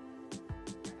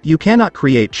 You cannot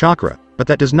create chakra, but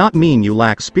that does not mean you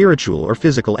lack spiritual or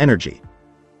physical energy.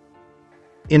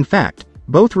 In fact,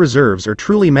 both reserves are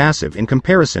truly massive in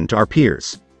comparison to our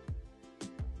peers.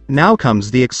 Now comes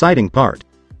the exciting part.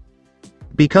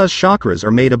 Because chakras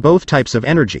are made of both types of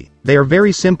energy, they are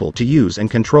very simple to use and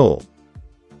control.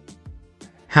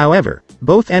 However,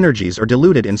 both energies are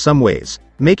diluted in some ways,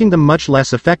 making them much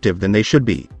less effective than they should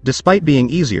be, despite being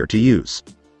easier to use.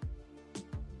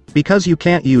 Because you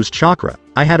can't use chakra,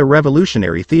 I had a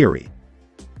revolutionary theory.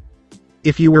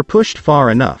 If you were pushed far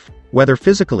enough, whether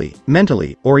physically,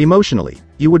 mentally, or emotionally,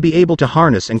 you would be able to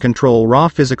harness and control raw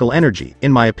physical energy,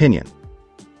 in my opinion.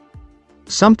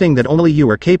 Something that only you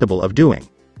are capable of doing.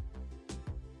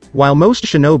 While most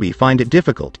shinobi find it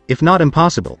difficult, if not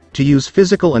impossible, to use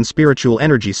physical and spiritual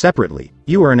energy separately,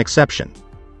 you are an exception.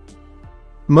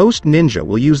 Most ninja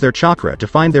will use their chakra to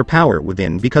find their power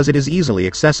within because it is easily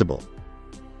accessible.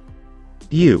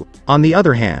 You, on the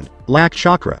other hand, lack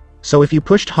chakra, so if you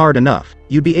pushed hard enough,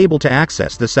 you'd be able to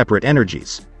access the separate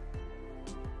energies.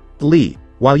 Lee,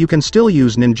 while you can still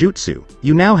use ninjutsu,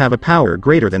 you now have a power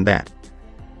greater than that.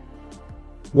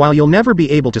 While you'll never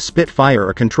be able to spit fire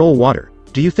or control water,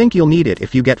 do you think you'll need it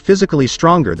if you get physically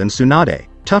stronger than Tsunade,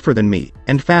 tougher than me,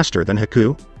 and faster than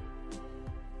Haku?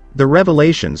 The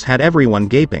revelations had everyone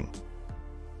gaping.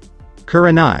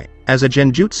 Kurenai, as a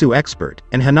genjutsu expert,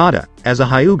 and Hinata, as a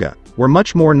Hyuga, were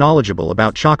much more knowledgeable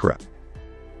about chakra.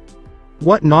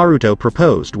 What Naruto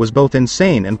proposed was both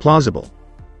insane and plausible.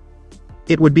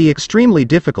 It would be extremely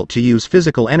difficult to use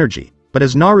physical energy, but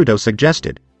as Naruto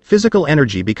suggested, physical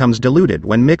energy becomes diluted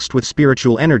when mixed with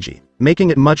spiritual energy, making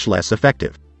it much less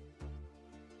effective.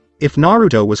 If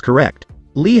Naruto was correct,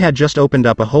 Lee had just opened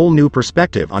up a whole new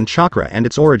perspective on chakra and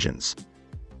its origins.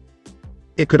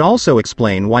 It could also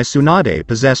explain why Tsunade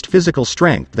possessed physical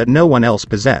strength that no one else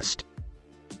possessed.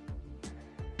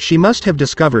 She must have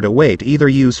discovered a way to either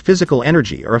use physical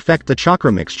energy or affect the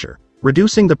chakra mixture,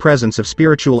 reducing the presence of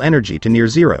spiritual energy to near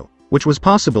zero, which was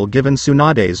possible given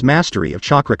Tsunade's mastery of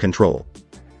chakra control.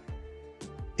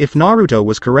 If Naruto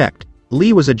was correct,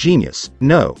 Lee was a genius,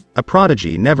 no, a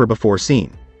prodigy never before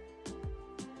seen.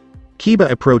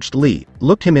 Kiba approached Lee,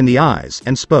 looked him in the eyes,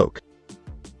 and spoke.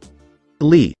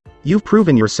 "Lee, you've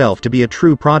proven yourself to be a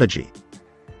true prodigy.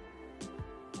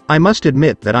 I must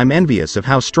admit that I'm envious of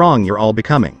how strong you're all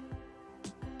becoming.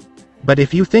 But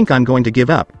if you think I'm going to give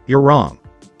up, you're wrong.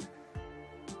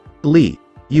 Lee,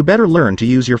 You better learn to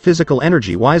use your physical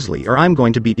energy wisely or I'm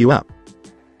going to beat you up."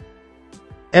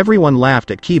 Everyone laughed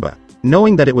at Kiba,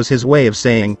 knowing that it was his way of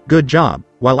saying, "Good job,"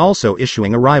 while also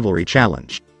issuing a rivalry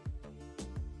challenge.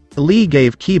 Lee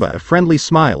gave Kiba a friendly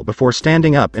smile before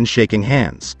standing up and shaking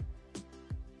hands.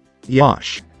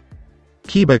 "Yosh.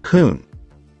 Kiba-kun.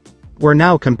 We're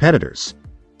now competitors.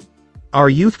 Our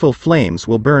youthful flames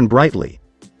will burn brightly."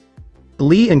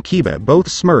 Lee and Kiba both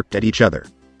smirked at each other.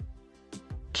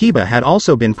 Kiba had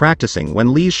also been practicing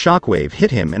when Lee's shockwave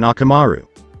hit him and Akamaru.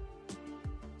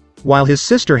 While his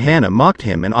sister Hana mocked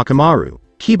him and Akamaru,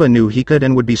 Kiba knew he could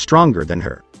and would be stronger than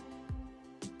her.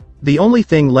 The only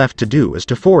thing left to do is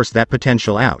to force that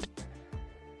potential out.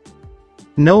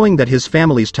 Knowing that his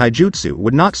family's taijutsu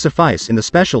would not suffice in the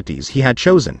specialties he had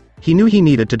chosen, he knew he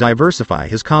needed to diversify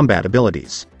his combat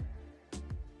abilities.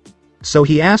 So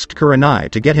he asked Kurenai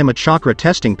to get him a chakra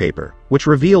testing paper, which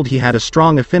revealed he had a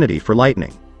strong affinity for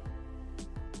lightning.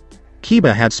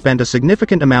 Kiba had spent a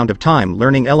significant amount of time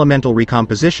learning elemental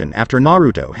recomposition after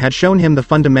Naruto had shown him the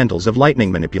fundamentals of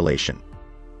lightning manipulation.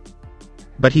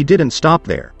 But he didn't stop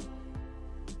there.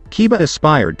 Kiba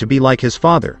aspired to be like his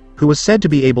father, who was said to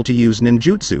be able to use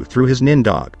ninjutsu through his nin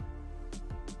dog.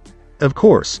 Of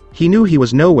course, he knew he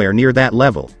was nowhere near that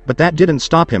level, but that didn't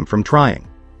stop him from trying.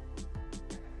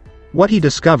 What he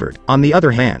discovered, on the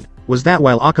other hand, was that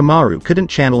while Akamaru couldn't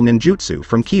channel ninjutsu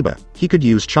from Kiba, he could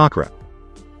use chakra.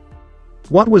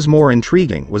 What was more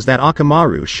intriguing was that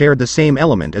Akamaru shared the same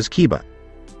element as Kiba.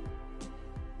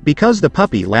 Because the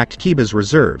puppy lacked Kiba's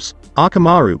reserves,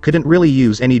 Akamaru couldn't really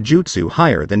use any jutsu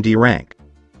higher than D rank.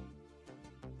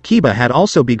 Kiba had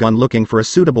also begun looking for a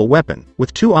suitable weapon,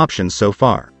 with 2 options so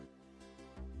far.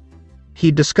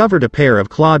 He'd discovered a pair of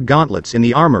clawed gauntlets in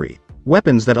the armory,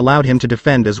 weapons that allowed him to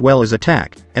defend as well as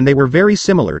attack, and they were very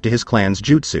similar to his clan's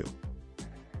jutsu.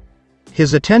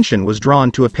 His attention was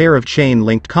drawn to a pair of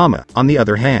chain-linked kama, on the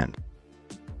other hand.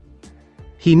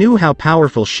 He knew how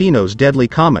powerful Shino's deadly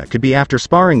kama could be after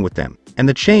sparring with them, and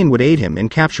the chain would aid him in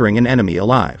capturing an enemy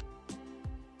alive.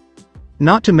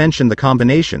 Not to mention the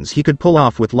combinations he could pull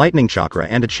off with lightning chakra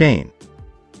and a chain.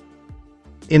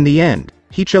 In the end,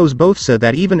 he chose both so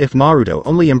that even if Naruto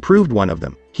only improved one of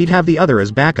them, he'd have the other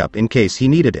as backup in case he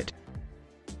needed it.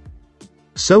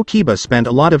 So Kiba spent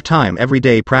a lot of time every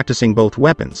day practicing both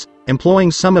weapons,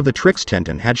 employing some of the tricks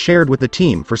Tenten had shared with the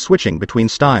team for switching between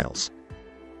styles.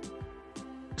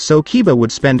 So Kiba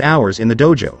would spend hours in the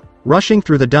dojo, rushing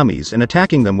through the dummies and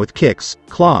attacking them with kicks,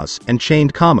 claws, and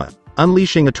chained kama,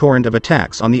 unleashing a torrent of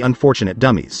attacks on the unfortunate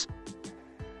dummies.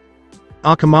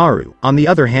 Akamaru, on the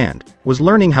other hand, was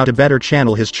learning how to better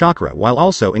channel his chakra while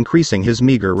also increasing his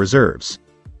meager reserves.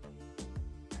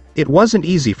 It wasn't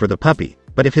easy for the puppy,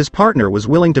 but if his partner was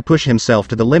willing to push himself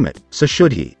to the limit, so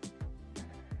should he.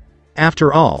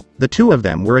 After all, the 2 of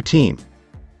them were a team.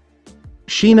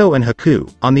 Shino and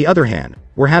Haku, on the other hand,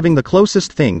 were having the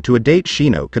closest thing to a date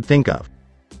Shino could think of.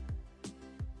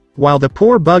 While the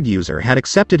poor bug user had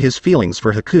accepted his feelings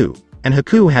for Haku, and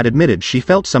Haku had admitted she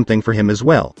felt something for him as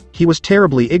well, he was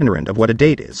terribly ignorant of what a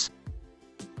date is.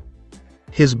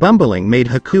 His bumbling made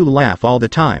Haku laugh all the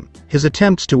time, his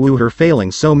attempts to woo her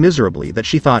failing so miserably that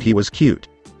she thought he was cute.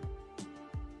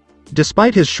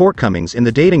 Despite his shortcomings in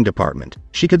the dating department,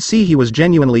 she could see he was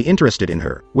genuinely interested in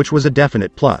her, which was a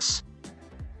definite plus.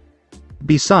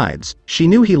 Besides, she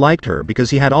knew he liked her because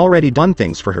he had already done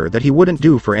things for her that he wouldn't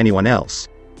do for anyone else.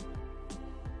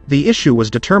 The issue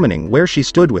was determining where she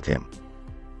stood with him.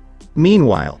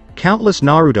 Meanwhile, countless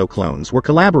Naruto clones were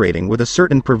collaborating with a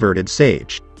certain perverted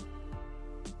sage.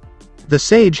 The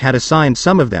sage had assigned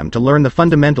some of them to learn the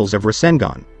fundamentals of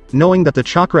Rasengan, knowing that the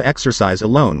chakra exercise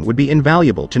alone would be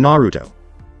invaluable to Naruto.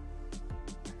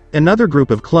 Another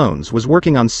group of clones was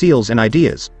working on seals and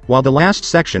ideas, while the last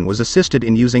section was assisted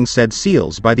in using said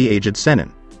seals by the aged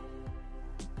Sennin.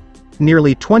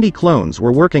 Nearly 20 clones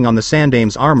were working on the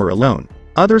Sandame's armor alone,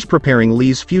 others preparing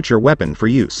Lee's future weapon for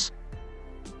use.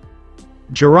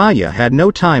 Jiraiya had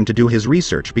no time to do his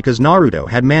research because Naruto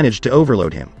had managed to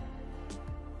overload him.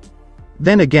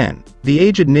 Then again, the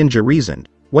aged ninja reasoned,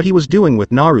 what he was doing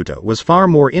with Naruto was far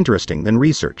more interesting than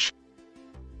research.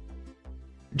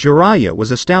 Jiraiya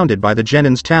was astounded by the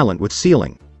genin's talent with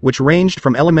sealing, which ranged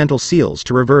from elemental seals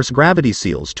to reverse gravity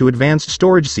seals to advanced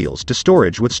storage seals to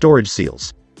storage with storage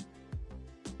seals.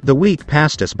 The week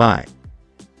passed us by.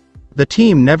 The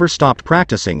team never stopped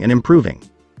practicing and improving.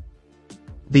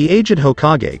 The aged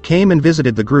Hokage came and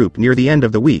visited the group near the end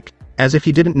of the week, as if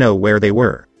he didn't know where they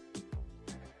were.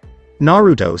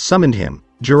 Naruto summoned him,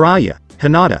 Jiraiya,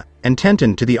 Hinata, and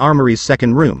Tenten to the armory's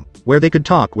second room, where they could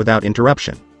talk without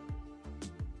interruption.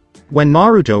 When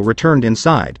Naruto returned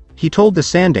inside, He told the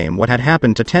Sandaime what had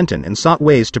happened to Tenten and sought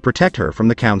ways to protect her from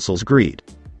the council's greed.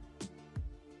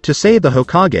 To say the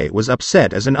Hokage was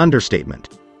upset is an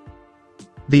understatement.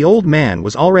 The old man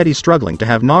was already struggling to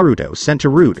have Naruto sent to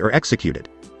root or executed.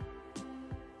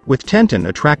 With Tenten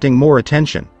attracting more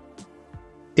attention,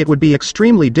 it would be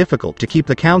extremely difficult to keep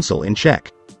the council in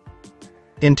check.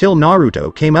 Until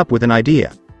Naruto came up with an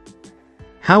idea.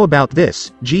 How about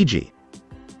this, Gigi?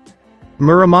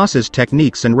 Muramasa's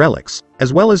techniques and relics,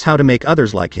 as well as how to make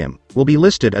others like him, will be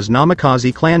listed as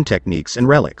Namikaze clan techniques and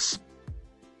relics.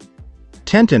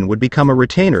 Tenten would become a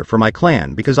retainer for my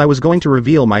clan because I was going to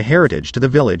reveal my heritage to the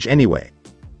village anyway.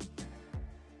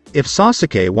 If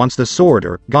Sasuke wants the sword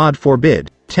or, God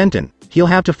forbid, Tenten, he'll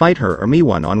have to fight her or me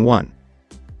one-on-one.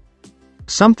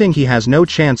 Something he has no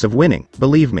chance of winning,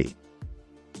 believe me.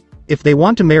 If they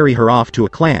want to marry her off to a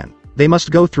clan, they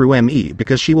must go through me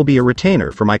because she will be a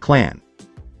retainer for my clan.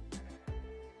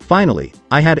 Finally,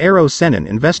 I had Ero Sennin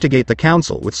investigate the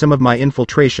council with some of my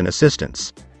infiltration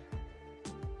assistants.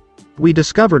 We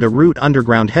discovered a root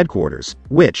underground headquarters,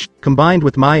 which, combined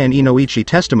with Maya and Inoichi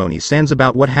testimony sans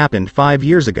about what happened 5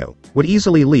 years ago, would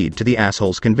easily lead to the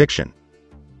asshole's conviction.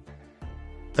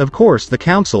 Of course the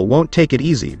council won't take it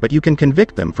easy, but you can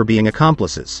convict them for being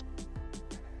accomplices.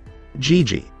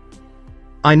 Gigi.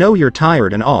 I know you're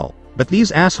tired and all, but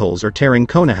these assholes are tearing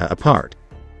Konoha apart.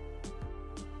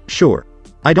 Sure.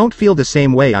 I don't feel the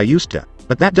same way I used to,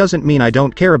 but that doesn't mean I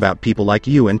don't care about people like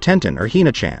you and Tenten or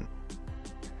Hina-chan.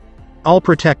 I'll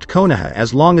protect Konoha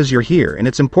as long as you're here and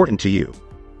it's important to you.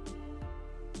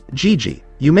 Gigi,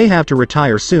 you may have to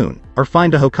retire soon, or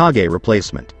find a Hokage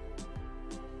replacement.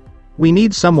 We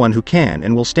need someone who can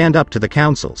and will stand up to the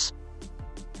councils.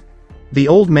 The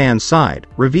old man sighed,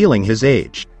 revealing his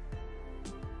age.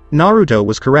 Naruto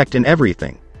was correct in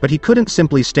everything, but he couldn't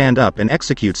simply stand up and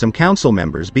execute some council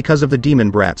members because of the demon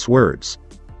brat's words.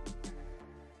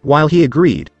 While he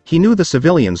agreed, he knew the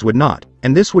civilians would not,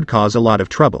 and this would cause a lot of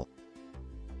trouble.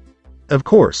 Of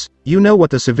course, you know what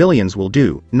the civilians will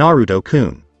do,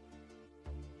 Naruto-kun.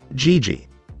 Gigi.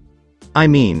 I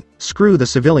mean, screw the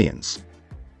civilians.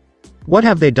 What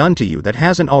have they done to you that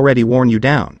hasn't already worn you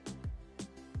down?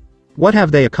 What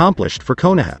have they accomplished for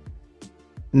Konoha?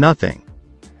 Nothing.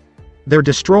 They're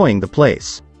destroying the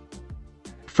place.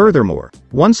 Furthermore,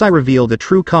 once I reveal the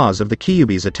true cause of the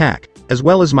Kyuubi's attack, as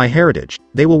well as my heritage,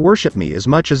 they will worship me as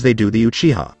much as they do the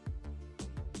Uchiha.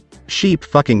 Sheep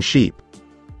fucking sheep.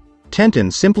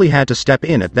 Tenten simply had to step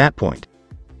in at that point.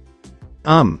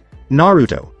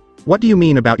 Naruto, what do you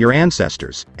mean about your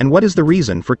ancestors, and what is the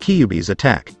reason for Kyuubi's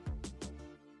attack?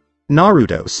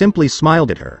 Naruto simply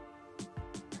smiled at her.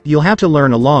 You'll have to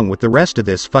learn along with the rest of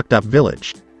this fucked up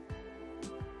village.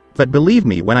 But believe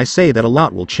me when I say that a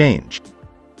lot will change.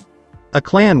 A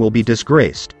clan will be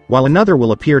disgraced, while another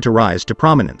will appear to rise to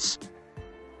prominence.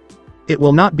 It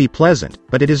will not be pleasant,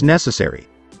 but it is necessary.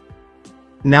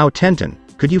 Now Tenten,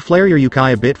 could you flare your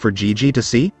yukai a bit for Gigi to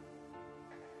see?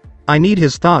 I need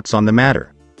his thoughts on the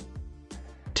matter.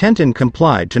 Tenten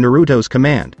complied to Naruto's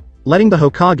command, letting the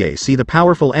Hokage see the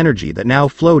powerful energy that now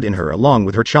flowed in her along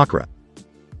with her chakra.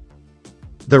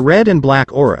 The red and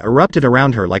black aura erupted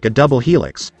around her like a double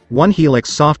helix, one helix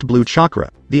soft blue chakra,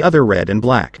 the other red and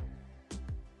black.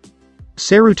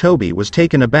 Sarutobi was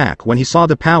taken aback when he saw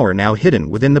the power now hidden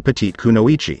within the petite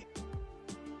kunoichi.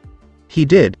 He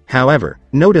did, however,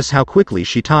 notice how quickly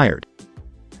she tired.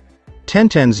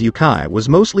 Tenten's yukai was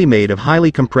mostly made of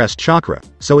highly compressed chakra,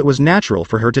 so it was natural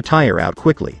for her to tire out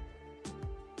quickly.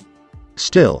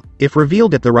 Still, if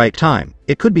revealed at the right time,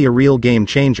 it could be a real game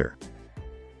changer.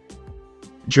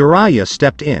 Jiraiya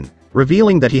stepped in,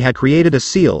 revealing that he had created a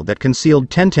seal that concealed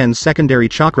Tenten's secondary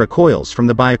chakra coils from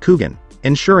the Byakugan,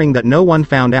 ensuring that no one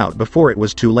found out before it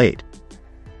was too late.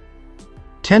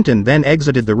 Tenten then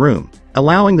exited the room,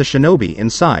 allowing the shinobi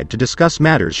inside to discuss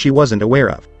matters she wasn't aware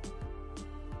of.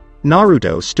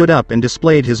 Naruto stood up and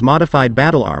displayed his modified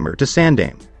battle armor to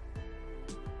Sandaime.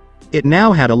 It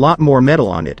now had a lot more metal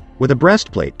on it, with a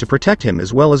breastplate to protect him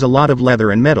as well as a lot of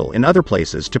leather and metal in other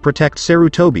places to protect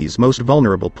Sarutobi's most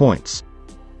vulnerable points.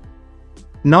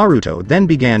 Naruto then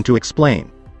began to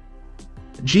explain.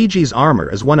 Gigi's armor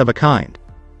is one of a kind.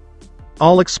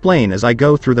 I'll explain as I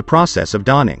go through the process of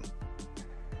donning.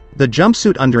 The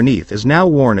jumpsuit underneath is now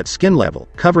worn at skin level,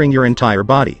 covering your entire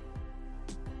body.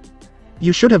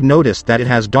 You should have noticed that it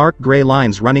has dark gray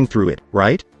lines running through it,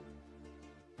 right?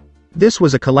 This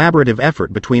was a collaborative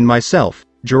effort between myself,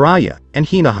 Jiraiya, and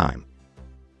Hinaheim.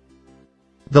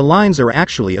 The lines are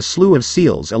actually a slew of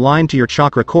seals aligned to your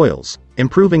chakra coils,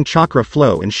 improving chakra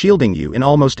flow and shielding you in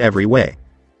almost every way.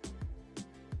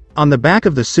 On the back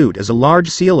of the suit is a large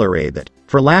seal array that,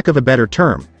 for lack of a better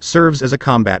term, serves as a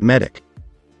combat medic.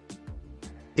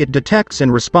 It detects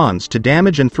and responds to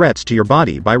damage and threats to your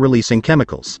body by releasing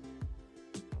chemicals.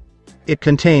 It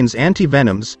contains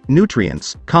anti-venoms,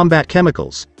 nutrients, combat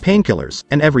chemicals, painkillers,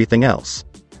 and everything else.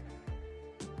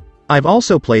 I've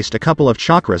also placed a couple of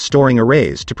chakra storing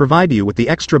arrays to provide you with the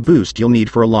extra boost you'll need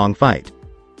for a long fight.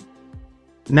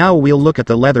 Now we'll look at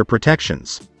the leather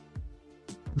protections.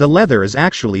 The leather is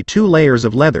actually 2 layers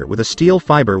of leather with a steel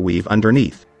fiber weave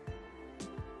underneath.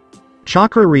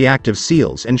 Chakra reactive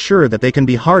seals ensure that they can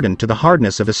be hardened to the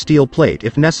hardness of a steel plate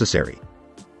if necessary.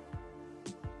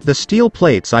 The steel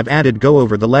plates I've added go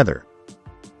over the leather.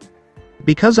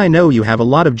 Because I know you have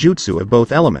a lot of jutsu of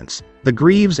both elements, the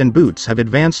greaves and boots have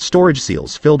advanced storage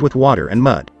seals filled with water and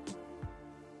mud.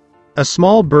 A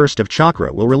small burst of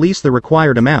chakra will release the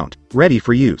required amount, ready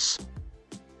for use.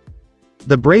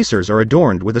 The bracers are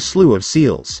adorned with a slew of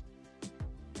seals.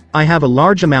 I have a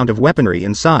large amount of weaponry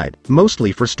inside,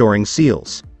 mostly for storing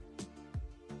seals.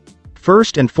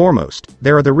 First and foremost,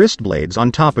 there are the wrist blades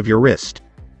on top of your wrist.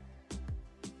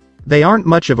 They aren't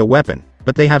much of a weapon,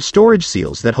 but they have storage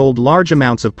seals that hold large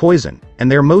amounts of poison,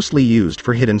 and they're mostly used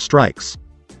for hidden strikes.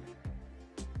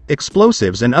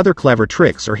 Explosives and other clever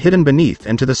tricks are hidden beneath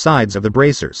and to the sides of the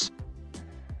bracers.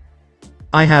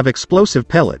 I have explosive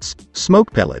pellets,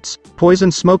 smoke pellets,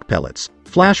 poison smoke pellets,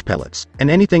 flash pellets, and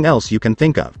anything else you can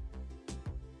think of.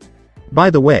 By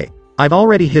the way, I've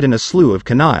already hidden a slew of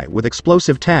kunai with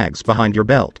explosive tags behind your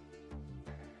belt.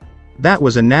 That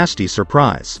was a nasty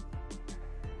surprise.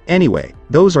 Anyway,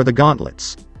 those are the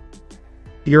gauntlets.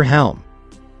 Your helm.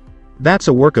 That's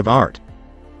a work of art.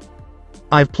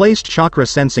 I've placed chakra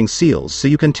sensing seals so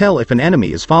you can tell if an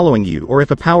enemy is following you or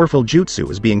if a powerful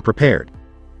jutsu is being prepared.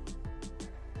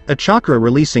 A chakra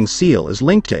releasing seal is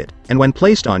linked to it, and when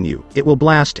placed on you, it will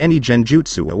blast any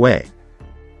genjutsu away.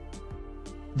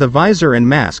 The visor and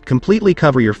mask completely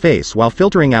cover your face while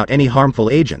filtering out any harmful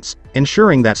agents,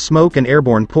 ensuring that smoke and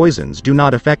airborne poisons do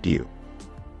not affect you.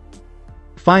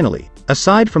 Finally,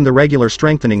 aside from the regular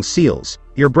strengthening seals,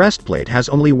 your breastplate has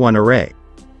only one array.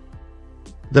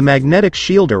 The magnetic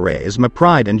shield array is my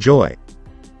pride and joy.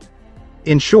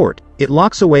 In short, it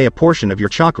locks away a portion of your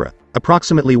chakra,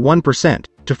 approximately 1%,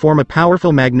 to form a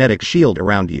powerful magnetic shield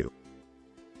around you.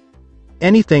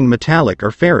 Anything metallic or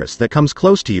ferrous that comes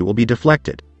close to you will be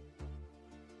deflected.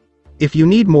 If you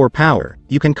need more power,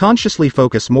 you can consciously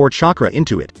focus more chakra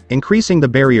into it, increasing the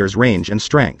barrier's range and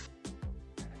strength.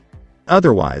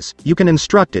 Otherwise, you can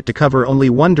instruct it to cover only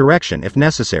one direction if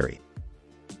necessary.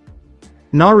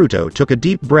 Naruto took a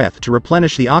deep breath to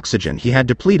replenish the oxygen he had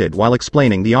depleted while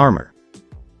explaining the armor.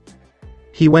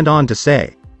 He went on to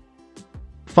say,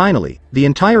 "Finally, the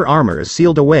entire armor is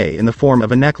sealed away in the form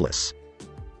of a necklace.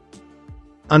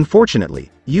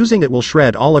 Unfortunately, using it will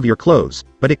shred all of your clothes,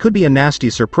 but it could be a nasty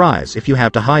surprise if you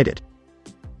have to hide it.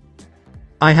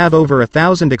 I have over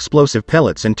 1,000 explosive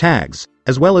pellets and tags,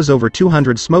 as well as over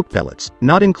 200 smoke pellets,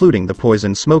 not including the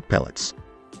poison smoke pellets.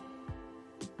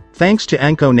 Thanks to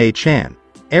Anko Ne-chan,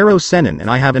 Ero Sennin and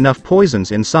I have enough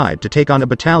poisons inside to take on a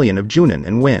battalion of Junin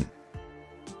and win.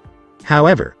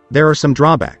 However, there are some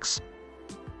drawbacks.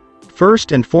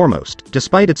 First and foremost,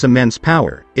 despite its immense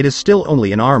power, it is still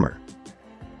only an armor.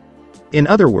 In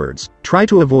other words, try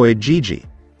to avoid Gigi.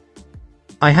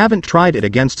 I haven't tried it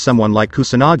against someone like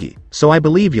Kusanagi, so I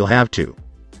believe you'll have to.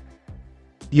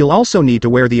 You'll also need to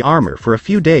wear the armor for a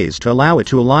few days to allow it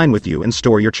to align with you and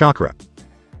store your chakra.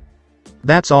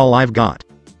 That's all I've got.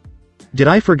 Did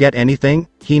I forget anything,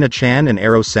 Hina-chan and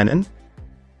Ero Sennin?"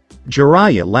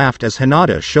 Jiraiya laughed as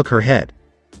Hinata shook her head.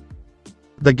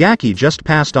 The Gaki just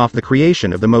passed off the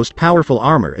creation of the most powerful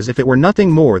armor as if it were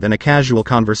nothing more than a casual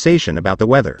conversation about the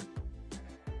weather.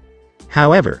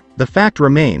 However, the fact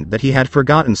remained that he had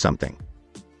forgotten something.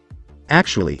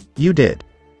 Actually, you did.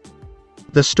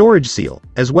 The storage seal,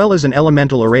 as well as an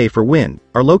elemental array for wind,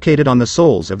 are located on the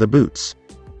soles of the boots.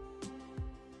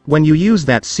 When you use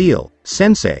that seal,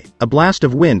 sensei, a blast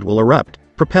of wind will erupt,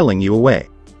 propelling you away.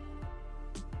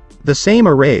 The same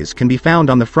arrays can be found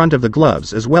on the front of the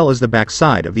gloves as well as the back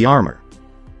side of the armor.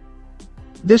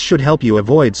 This should help you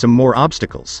avoid some more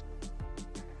obstacles.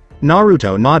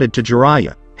 Naruto nodded to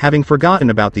Jiraiya, having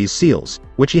forgotten about these seals,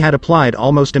 which he had applied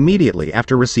almost immediately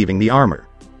after receiving the armor.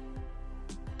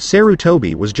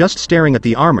 Sarutobi was just staring at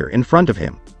the armor in front of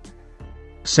him.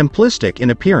 Simplistic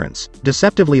in appearance,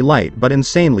 deceptively light but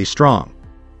insanely strong.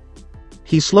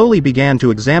 He slowly began to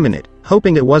examine it,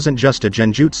 hoping it wasn't just a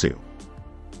genjutsu.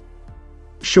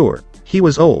 Sure, he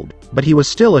was old, but he was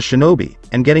still a shinobi,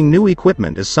 and getting new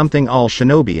equipment is something all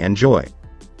shinobi enjoy.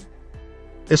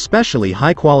 Especially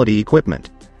high-quality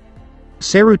equipment.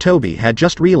 Sarutobi had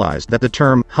just realized that the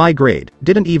term high grade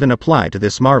didn't even apply to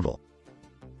this marvel.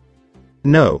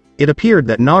 No, it appeared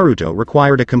that Naruto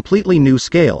required a completely new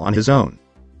scale on his own.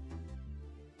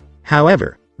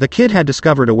 However, the kid had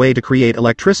discovered a way to create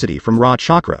electricity from raw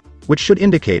chakra, which should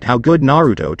indicate how good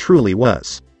Naruto truly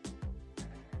was.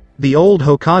 The old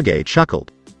Hokage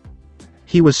chuckled.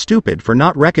 He was stupid for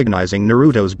not recognizing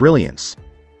Naruto's brilliance.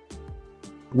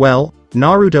 Well,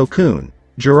 Naruto-kun,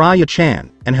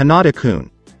 Jiraiya-chan, and Hinata-kun,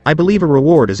 I believe a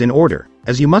reward is in order,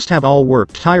 as you must have all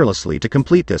worked tirelessly to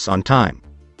complete this on time.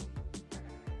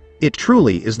 It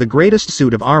truly is the greatest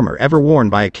suit of armor ever worn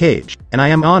by a Kage, and I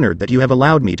am honored that you have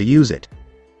allowed me to use it.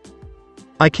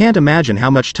 I can't imagine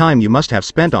how much time you must have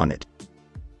spent on it.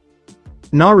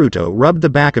 Naruto rubbed the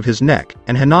back of his neck,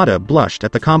 and Hinata blushed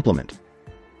at the compliment.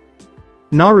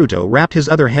 Naruto wrapped his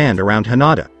other hand around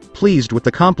Hinata, pleased with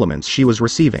the compliments she was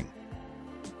receiving.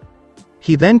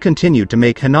 He then continued to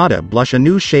make Hinata blush a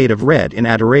new shade of red in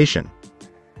adoration.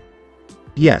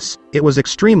 Yes, it was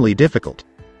extremely difficult.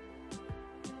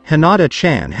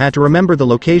 Hinata-chan had to remember the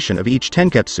location of each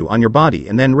tenketsu on your body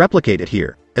and then replicate it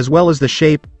here, as well as the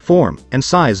shape, form, and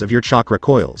size of your chakra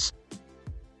coils.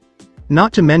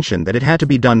 Not to mention that it had to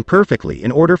be done perfectly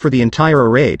in order for the entire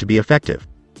array to be effective.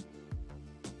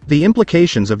 The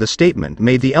implications of the statement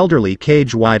made the elderly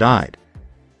Kage wide-eyed.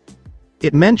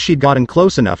 It meant she'd gotten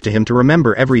close enough to him to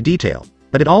remember every detail,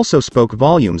 but it also spoke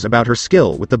volumes about her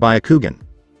skill with the Byakugan.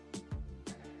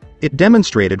 It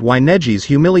demonstrated why Neji's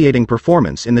humiliating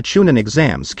performance in the Chunin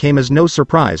exams came as no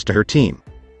surprise to her team.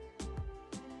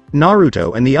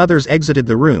 Naruto and the others exited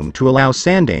the room to allow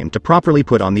Sandaime to properly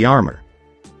put on the armor.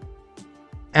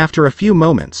 After a few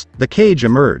moments, the Kage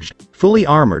emerged, fully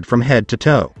armored from head to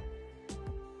toe.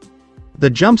 The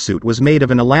jumpsuit was made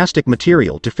of an elastic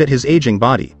material to fit his aging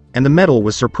body, and the metal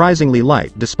was surprisingly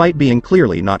light despite being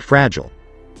clearly not fragile.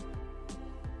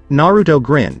 Naruto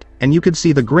grinned, and you could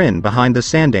see the grin behind the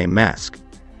Sandaime mask.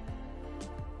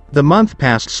 The month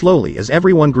passed slowly as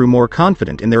everyone grew more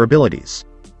confident in their abilities.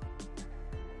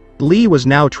 Lee was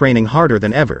now training harder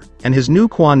than ever, and his new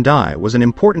Quan Dai was an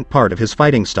important part of his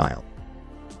fighting style.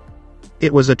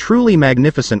 It was a truly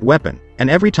magnificent weapon, and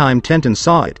every time Tenten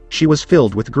saw it, she was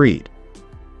filled with greed.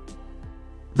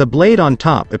 The blade on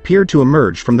top appeared to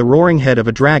emerge from the roaring head of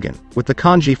a dragon, with the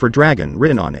kanji for dragon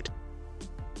written on it.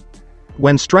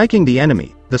 When striking the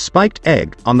enemy, the spiked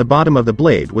egg on the bottom of the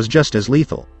blade was just as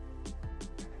lethal.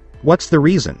 What's the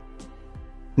reason?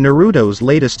 Naruto's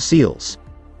latest seals.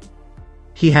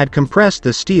 He had compressed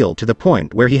the steel to the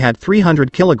point where he had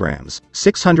 300 kilograms,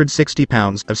 660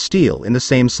 pounds of steel in the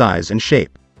same size and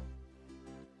shape.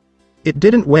 It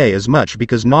didn't weigh as much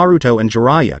because Naruto and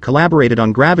Jiraiya collaborated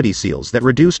on gravity seals that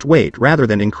reduced weight rather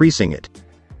than increasing it.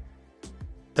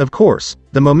 Of course,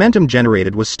 the momentum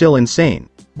generated was still insane,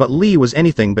 but Lee was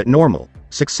anything but normal,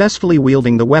 successfully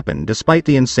wielding the weapon despite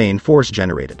the insane force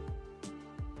generated.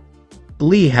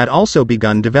 Lee had also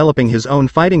begun developing his own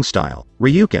fighting style,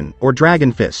 Ryuken, or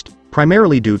Dragon Fist,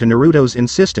 primarily due to Naruto's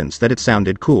insistence that it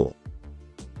sounded cool.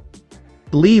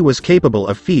 Lee was capable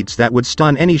of feats that would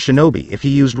stun any shinobi if he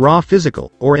used raw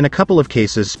physical, or in a couple of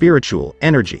cases spiritual,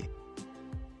 energy.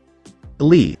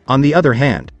 Lee, on the other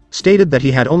hand, stated that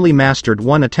he had only mastered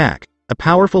one attack, a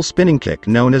powerful spinning kick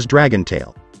known as Dragon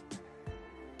Tail.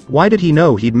 Why did he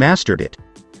know he'd mastered it?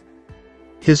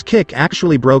 His kick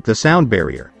actually broke the sound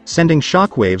barrier, sending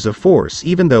shockwaves of force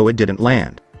even though it didn't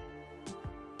land.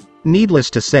 Needless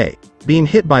to say, being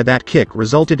hit by that kick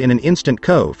resulted in an instant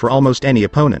KO for almost any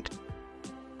opponent.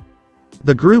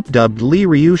 The group dubbed Lee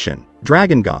Ryushin,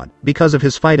 Dragon God, because of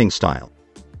his fighting style.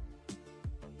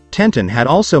 Tenten had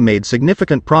also made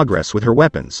significant progress with her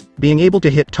weapons, being able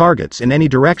to hit targets in any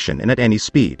direction and at any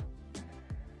speed.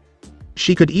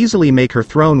 She could easily make her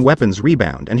thrown weapons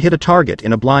rebound and hit a target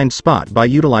in a blind spot by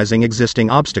utilizing existing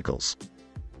obstacles.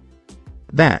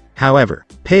 That, however,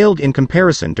 paled in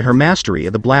comparison to her mastery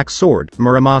of the black sword,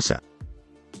 Muramasa.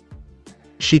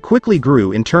 She quickly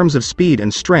grew in terms of speed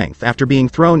and strength after being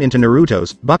thrown into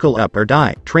Naruto's buckle up or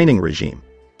die training regime.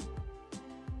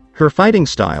 Her fighting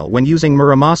style when using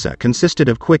Muramasa consisted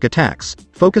of quick attacks,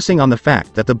 focusing on the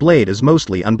fact that the blade is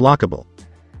mostly unblockable.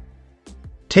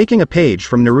 Taking a page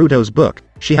from Naruto's book,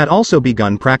 she had also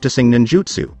begun practicing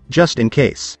ninjutsu, just in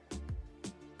case.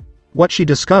 What she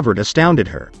discovered astounded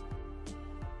her.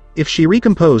 If she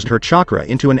recomposed her chakra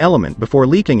into an element before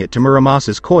leaking it to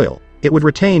Muramasa's coil, it would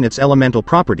retain its elemental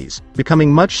properties,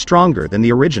 becoming much stronger than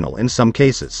the original in some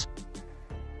cases.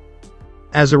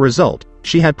 As a result,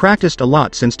 she had practiced a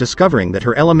lot since discovering that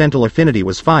her elemental affinity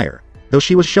was fire, though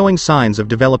she was showing signs of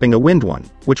developing a wind one,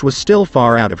 which was still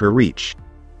far out of her reach.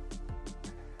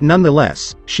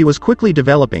 Nonetheless, she was quickly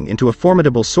developing into a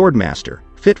formidable swordmaster,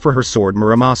 fit for her sword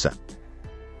Muramasa.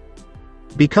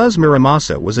 Because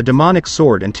Muramasa was a demonic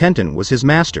sword and Tenten was his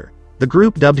master, the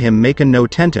group dubbed him Maken no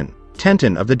Tenten,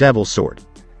 Tenten of the Devil's Sword.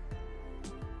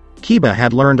 Kiba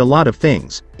had learned a lot of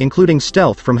things, including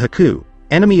stealth from Haku,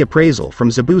 enemy appraisal from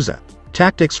Zabuza,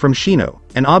 tactics from Shino,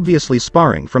 and obviously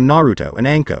sparring from Naruto and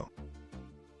Anko.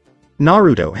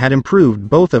 Naruto had improved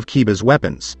both of Kiba's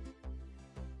weapons.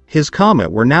 His kama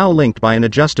were now linked by an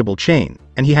adjustable chain,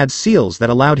 and he had seals that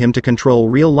allowed him to control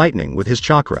real lightning with his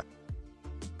chakra.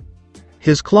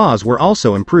 His claws were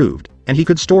also improved, and he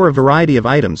could store a variety of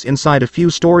items inside a few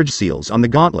storage seals on the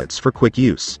gauntlets for quick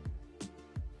use.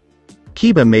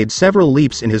 Kiba made several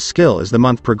leaps in his skill as the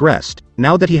month progressed,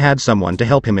 now that he had someone to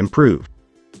help him improve.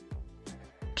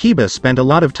 Kiba spent a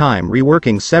lot of time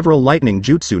reworking several lightning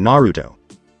jutsu Naruto.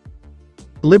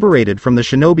 Liberated from the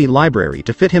shinobi library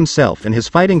to fit himself and his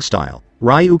fighting style,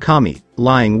 Ryu Kami,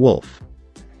 Lying Wolf.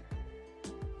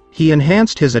 He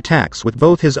enhanced his attacks with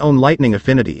both his own lightning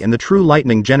affinity and the true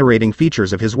lightning generating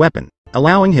features of his weapon,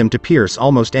 allowing him to pierce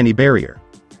almost any barrier.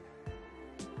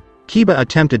 Kiba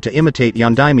attempted to imitate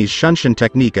Yondaimi's Shunshin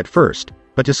technique at first,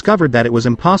 but discovered that it was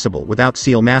impossible without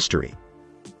seal mastery.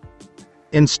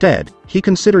 Instead, he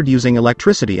considered using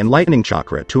electricity and lightning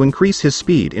chakra to increase his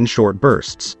speed in short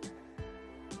bursts.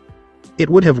 It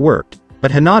would have worked,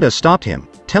 but Hinata stopped him,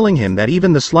 telling him that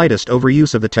even the slightest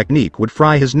overuse of the technique would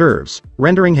fry his nerves,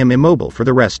 rendering him immobile for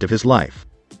the rest of his life.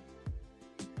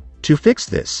 To fix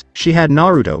this, she had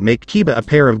Naruto make Kiba a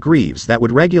pair of greaves that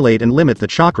would regulate and limit the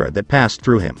chakra that passed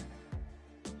through him.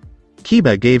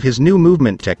 Kiba gave his new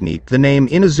movement technique the name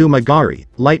Inazuma Gari,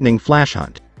 Lightning Flash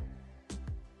Hunt.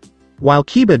 While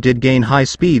Kiba did gain high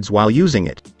speeds while using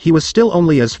it, he was still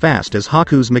only as fast as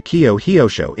Haku's Makio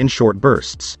Hyosho in short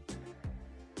bursts.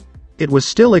 It was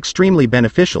still extremely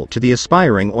beneficial to the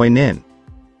aspiring Oinin.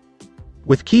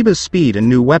 With Kiba's speed and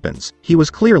new weapons, he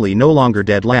was clearly no longer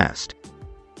dead last.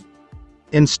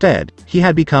 Instead, he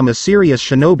had become a serious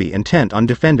shinobi intent on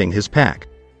defending his pack.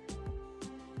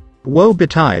 Woe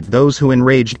betide those who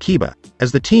enraged Kiba,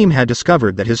 as the team had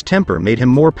discovered that his temper made him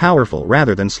more powerful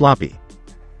rather than sloppy.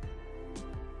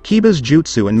 Kiba's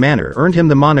jutsu and manner earned him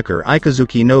the moniker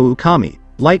Ikazuki no Ukami,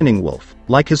 Lightning Wolf,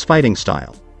 like his fighting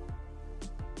style.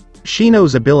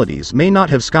 Shino's abilities may not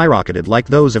have skyrocketed like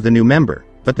those of the new member,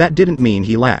 but that didn't mean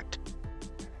he lacked.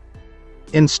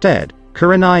 Instead,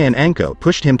 Kurenai and Anko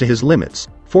pushed him to his limits,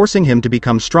 forcing him to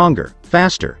become stronger,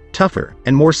 faster, tougher,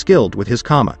 and more skilled with his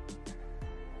kama.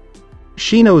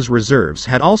 Shino's reserves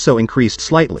had also increased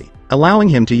slightly, allowing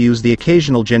him to use the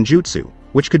occasional genjutsu,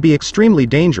 which could be extremely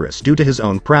dangerous due to his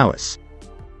own prowess.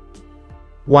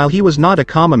 While he was not a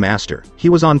kama master, he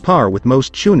was on par with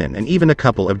most chunin and even a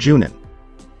couple of junin.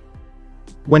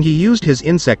 When he used his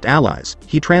insect allies,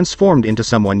 he transformed into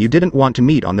someone you didn't want to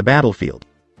meet on the battlefield.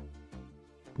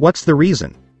 What's the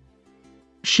reason?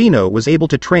 Shino was able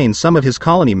to train some of his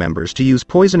colony members to use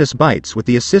poisonous bites with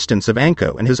the assistance of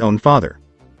Anko and his own father.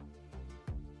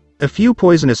 A few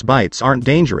poisonous bites aren't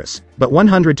dangerous, but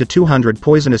 100 to 200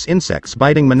 poisonous insects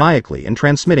biting maniacally and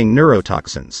transmitting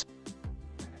neurotoxins.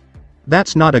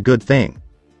 That's not a good thing.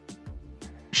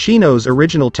 Shino's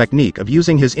original technique of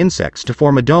using his insects to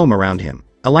form a dome around him,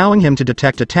 allowing him to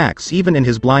detect attacks even in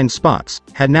his blind spots,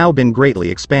 had now been greatly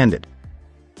expanded.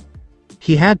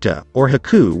 He had to, or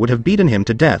Haku would have beaten him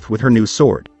to death with her new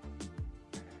sword.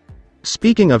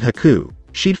 Speaking of Haku,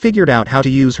 she'd figured out how to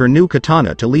use her new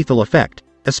katana to lethal effect,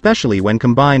 especially when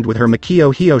combined with her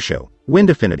Makio Hyosho, wind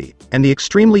affinity, and the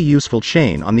extremely useful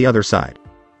chain on the other side.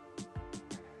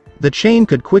 The chain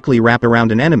could quickly wrap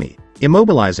around an enemy,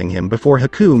 immobilizing him before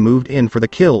Haku moved in for the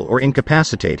kill or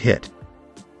incapacitate hit.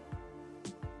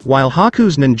 While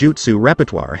Haku's ninjutsu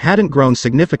repertoire hadn't grown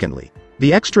significantly,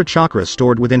 the extra chakra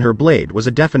stored within her blade was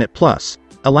a definite plus,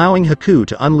 allowing Haku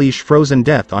to unleash frozen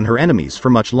death on her enemies for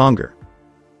much longer.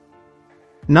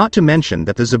 Not to mention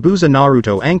that the Zabuza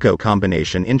Naruto Anko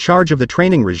combination in charge of the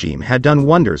training regime had done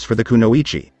wonders for the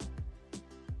kunoichi.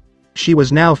 She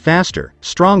was now faster,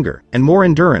 stronger, and more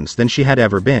endurance than she had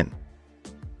ever been.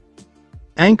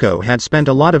 Anko had spent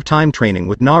a lot of time training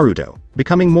with Naruto,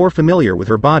 becoming more familiar with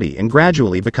her body and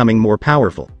gradually becoming more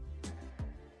powerful.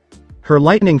 Her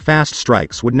lightning-fast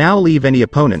strikes would now leave any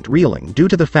opponent reeling due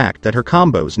to the fact that her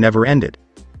combos never ended.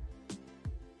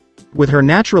 With her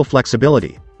natural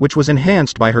flexibility, which was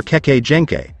enhanced by her Kekkei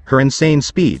Genkei, her insane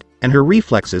speed, and her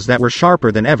reflexes that were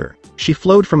sharper than ever, she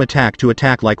flowed from attack to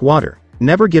attack like water,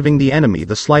 never giving the enemy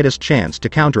the slightest chance to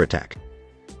counterattack.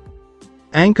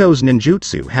 Anko's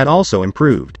ninjutsu had also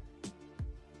improved.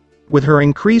 With her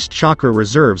increased chakra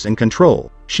reserves and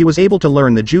control, she was able to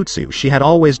learn the jutsu she had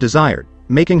always desired,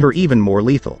 making her even more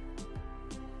lethal.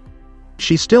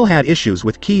 She still had issues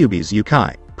with Kyuubi's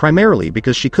Yukai, primarily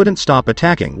because she couldn't stop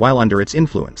attacking while under its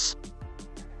influence.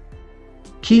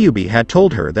 Kyuubi had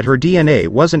told her that her DNA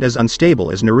wasn't as unstable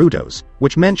as Naruto's,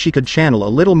 which meant she could channel a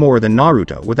little more than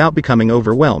Naruto without becoming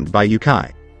overwhelmed by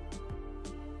Yukai.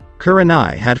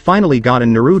 Kurenai had finally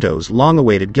gotten Naruto's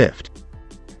long-awaited gift.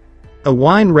 A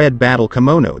wine-red battle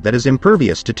kimono that is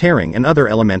impervious to tearing and other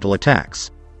elemental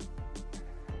attacks.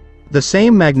 The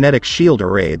same magnetic shield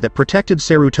array that protected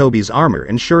Sarutobi's armor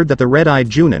ensured that the red-eyed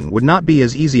Junin would not be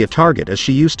as easy a target as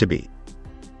she used to be.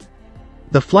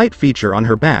 The flight feature on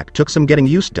her back took some getting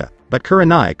used to, but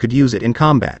Kurenai could use it in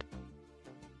combat,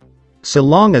 so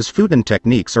long as Futon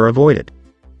techniques are avoided.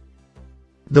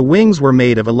 The wings were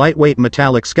made of a lightweight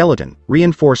metallic skeleton,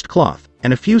 reinforced cloth,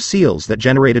 and a few seals that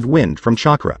generated wind from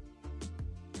chakra.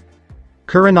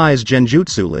 Kurenai's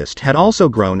genjutsu list had also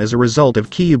grown as a result of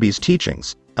Kyuubi's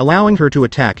teachings, allowing her to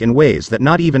attack in ways that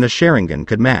not even a Sharingan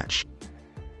could match.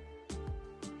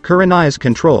 Kurenai's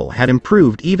control had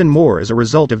improved even more as a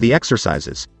result of the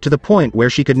exercises, to the point where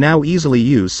she could now easily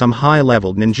use some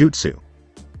high-leveled ninjutsu.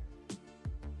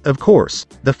 Of course,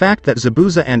 the fact that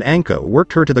Zabuza and Anko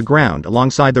worked her to the ground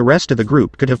alongside the rest of the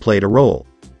group could have played a role.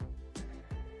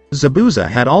 Zabuza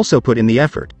had also put in the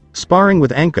effort, sparring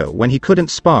with Anko when he couldn't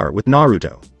spar with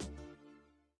Naruto.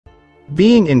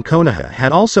 Being in Konoha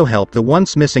had also helped the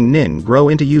once-missing Nin grow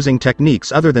into using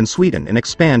techniques other than Suiten and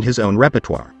expand his own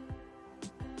repertoire.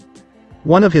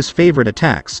 One of his favorite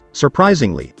attacks,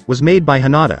 surprisingly, was made by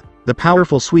Hinata, the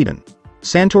powerful Suiten.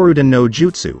 Santorudan no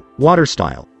Jutsu, water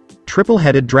style,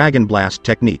 triple-headed dragon blast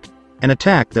technique, an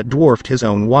attack that dwarfed his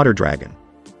own water dragon.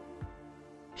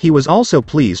 He was also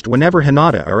pleased whenever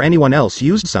Hinata or anyone else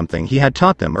used something he had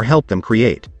taught them or helped them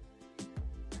create.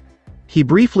 He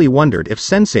briefly wondered if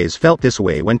senseis felt this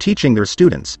way when teaching their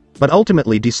students, but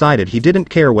ultimately decided he didn't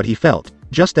care what he felt,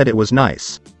 just that it was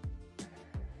nice.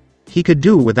 He could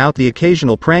do without the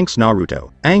occasional pranks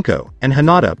Naruto, Anko, and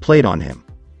Hinata played on him.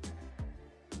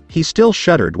 He still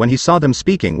shuddered when he saw them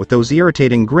speaking with those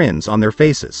irritating grins on their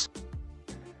faces.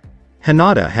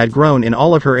 Hinata had grown in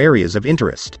all of her areas of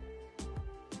interest.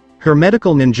 Her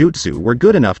medical ninjutsu were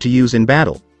good enough to use in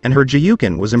battle, and her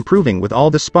Jiyuken was improving with all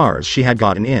the spars she had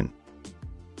gotten in.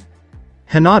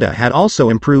 Hinata had also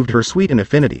improved her Suiten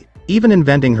affinity, even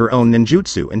inventing her own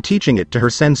ninjutsu and teaching it to her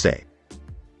sensei.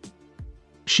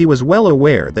 She was well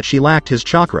aware that she lacked his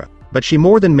chakra, but she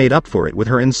more than made up for it with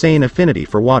her insane affinity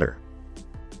for water.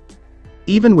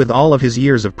 Even with all of his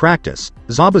years of practice,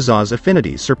 Zabuza's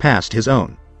affinity surpassed his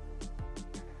own.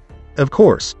 Of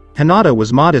course, Hinata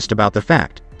was modest about the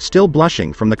fact, still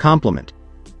blushing from the compliment.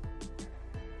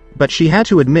 But she had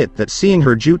to admit that seeing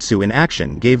her jutsu in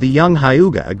action gave the young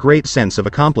Hyuga a great sense of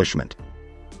accomplishment.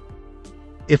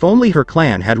 If only her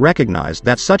clan had recognized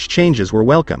that such changes were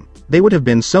welcome, they would have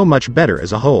been so much better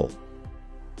as a whole.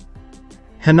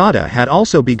 Hinata had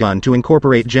also begun to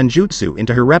incorporate genjutsu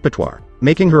into her repertoire,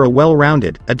 making her a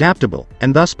well-rounded, adaptable,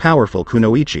 and thus powerful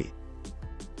kunoichi.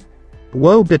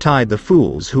 Woe betide the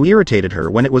fools who irritated her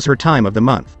when it was her time of the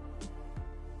month.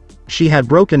 She had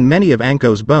broken many of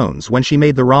Anko's bones when she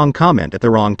made the wrong comment at the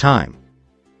wrong time.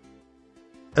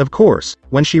 Of course,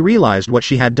 when she realized what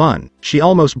she had done, she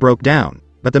almost broke down,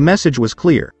 but the message was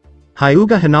clear.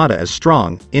 Hyuga Hinata is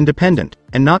strong, independent,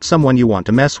 and not someone you want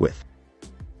to mess with.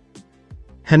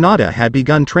 Hinata had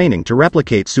begun training to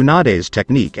replicate Tsunade's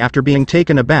technique after being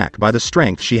taken aback by the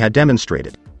strength she had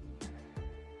demonstrated.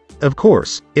 Of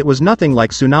course, it was nothing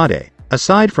like Tsunade,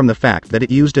 aside from the fact that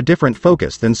it used a different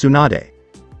focus than Tsunade.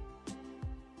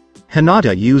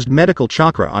 Hinata used medical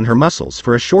chakra on her muscles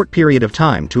for a short period of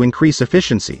time to increase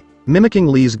efficiency, mimicking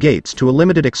Lee's gates to a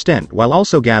limited extent while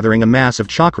also gathering a mass of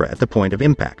chakra at the point of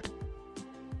impact.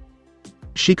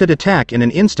 She could attack in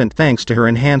an instant thanks to her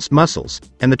enhanced muscles,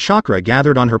 and the chakra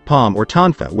gathered on her palm or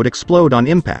tonfa would explode on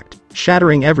impact,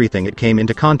 shattering everything it came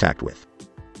into contact with.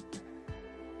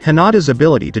 Hinata's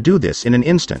ability to do this in an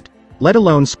instant, let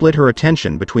alone split her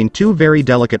attention between two very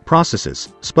delicate processes,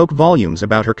 spoke volumes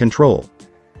about her control.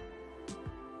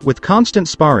 With constant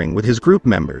sparring with his group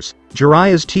members,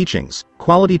 Jiraiya's teachings,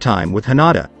 quality time with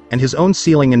Hinata, and his own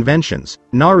sealing inventions,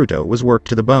 Naruto was worked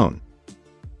to the bone.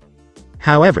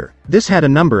 However, this had a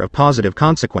number of positive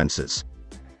consequences.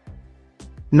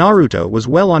 Naruto was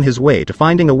well on his way to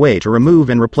finding a way to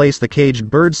remove and replace the caged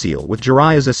bird seal with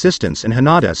Jiraiya's assistance and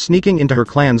Hinata sneaking into her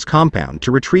clan's compound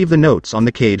to retrieve the notes on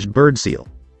the caged bird seal.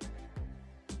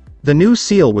 The new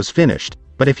seal was finished,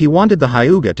 but if he wanted the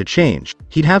Hyuga to change,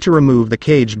 he'd have to remove the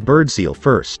caged bird seal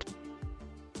first.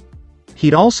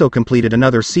 He'd also completed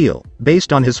another seal,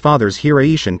 based on his father's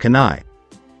Hiraishin Kanai.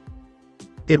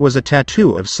 It was a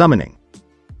tattoo of summoning.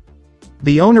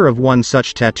 The owner of one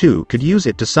such tattoo could use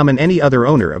it to summon any other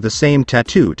owner of the same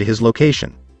tattoo to his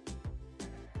location.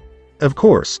 Of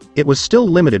course, it was still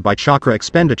limited by chakra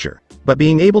expenditure, but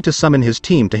being able to summon his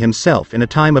team to himself in a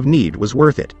time of need was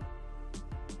worth it.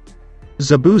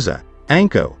 Zabuza,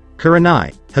 Anko,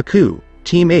 Kurenai, Haku,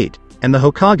 Team 8, and the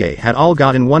Hokage had all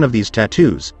gotten one of these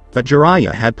tattoos, but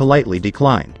Jiraiya had politely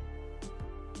declined.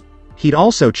 He'd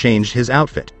also changed his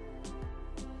outfit.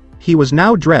 He was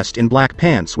now dressed in black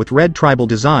pants with red tribal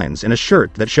designs and a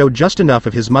shirt that showed just enough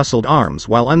of his muscled arms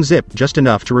while unzipped just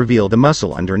enough to reveal the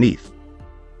muscle underneath.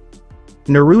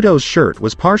 Naruto's shirt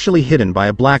was partially hidden by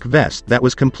a black vest that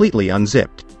was completely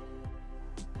unzipped.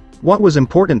 What was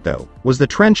important though, was the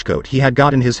trenchcoat he had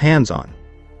gotten his hands on.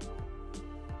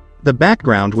 The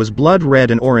background was blood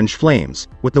red and orange flames,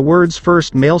 with the words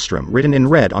First Maelstrom written in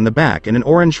red on the back and an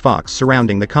orange fox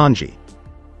surrounding the kanji.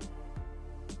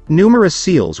 Numerous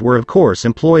seals were of course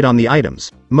employed on the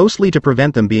items, mostly to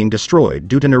prevent them being destroyed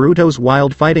due to Naruto's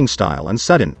wild fighting style and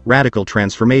sudden, radical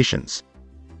transformations.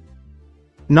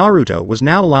 Naruto was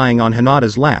now lying on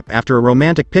Hinata's lap after a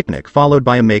romantic picnic followed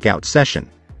by a make-out session.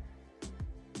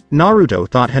 Naruto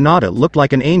thought Hinata looked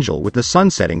like an angel with the sun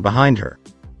setting behind her.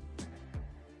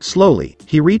 Slowly,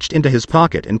 he reached into his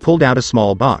pocket and pulled out a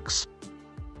small box.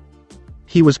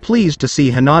 He was pleased to see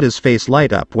Hinata's face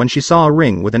light up when she saw a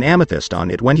ring with an amethyst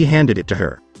on it when he handed it to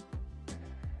her.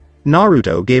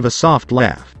 Naruto gave a soft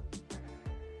laugh.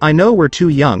 "I know we're too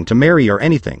young to marry or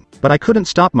anything, but I couldn't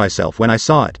stop myself when I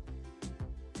saw it.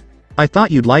 I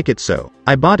thought you'd like it so,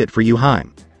 I bought it for you,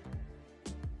 Haim.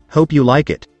 Hope you like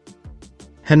it."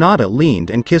 Hinata leaned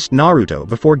and kissed Naruto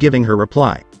before giving her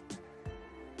reply.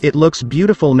 "It looks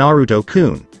beautiful,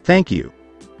 Naruto-kun, thank you.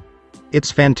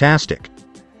 It's fantastic."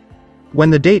 When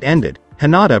the date ended,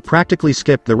 Hinata practically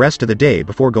skipped the rest of the day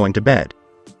before going to bed.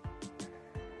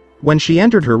 When she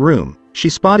entered her room, she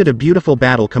spotted a beautiful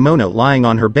battle kimono lying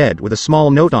on her bed with a small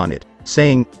note on it,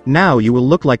 saying, "Now you will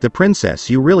look like the princess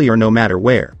you really are no matter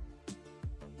where.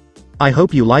 I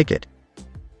hope you like it."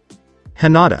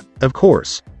 Hinata, of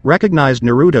course, recognized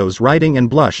Naruto's writing and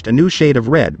blushed a new shade of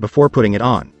red before putting it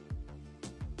on.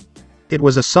 It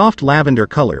was a soft lavender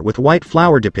color with white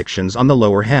flower depictions on the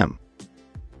lower hem.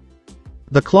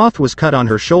 The cloth was cut on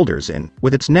her shoulders and,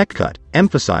 with its neck cut,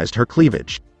 emphasized her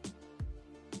cleavage.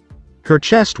 Her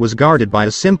chest was guarded by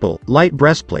a simple, light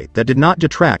breastplate that did not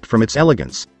detract from its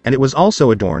elegance, and it was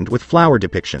also adorned with flower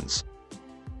depictions.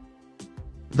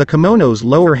 The kimono's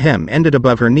lower hem ended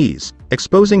above her knees,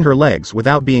 exposing her legs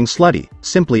without being slutty,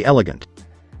 simply elegant.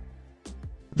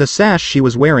 The sash she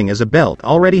was wearing as a belt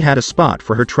already had a spot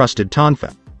for her trusted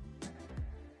tonfa.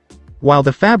 While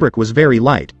the fabric was very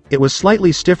light, it was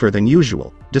slightly stiffer than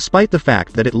usual, despite the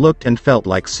fact that it looked and felt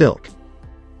like silk.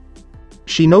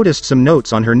 She noticed some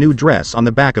notes on her new dress on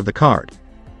the back of the card.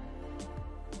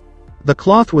 The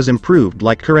cloth was improved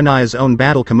like Kurenai's own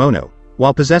battle kimono,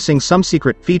 while possessing some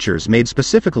secret features made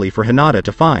specifically for Hinata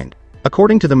to find,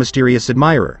 according to the mysterious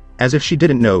admirer, as if she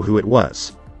didn't know who it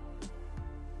was.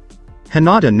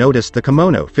 Hinata noticed the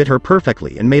kimono fit her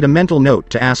perfectly and made a mental note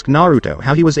to ask Naruto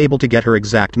how he was able to get her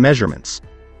exact measurements.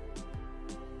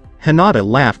 Hinata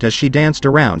laughed as she danced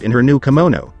around in her new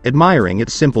kimono, admiring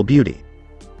its simple beauty.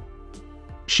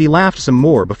 She laughed some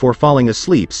more before falling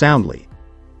asleep soundly.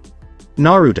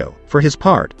 Naruto, for his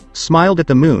part, smiled at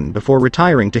the moon before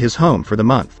retiring to his home for the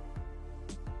month.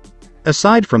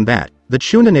 Aside from that, the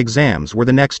Chunin exams were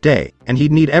the next day, and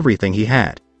he'd need everything he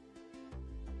had.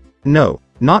 No,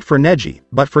 not for Neji,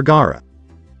 but for Gaara.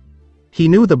 He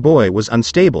knew the boy was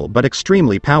unstable but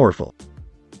extremely powerful.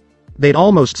 They'd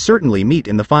almost certainly meet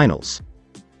in the finals.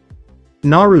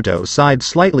 Naruto sighed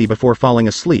slightly before falling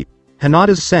asleep,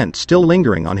 Hinata's scent still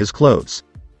lingering on his clothes.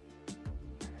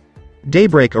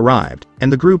 Daybreak arrived,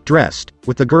 and the group dressed,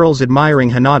 with the girls admiring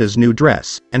Hinata's new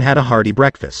dress, and had a hearty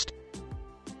breakfast.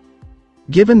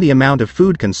 Given the amount of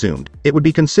food consumed, it would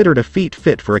be considered a feat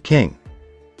fit for a king.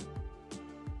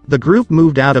 The group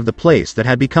moved out of the place that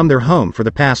had become their home for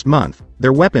the past month,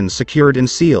 their weapons secured in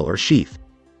seal or sheath.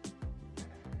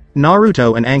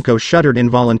 Naruto and Anko shuddered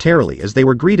involuntarily as they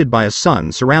were greeted by a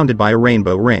sun surrounded by a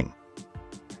rainbow ring.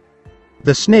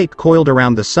 The snake coiled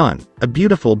around the sun, a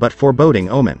beautiful but foreboding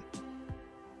omen.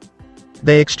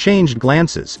 They exchanged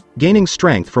glances, gaining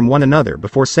strength from one another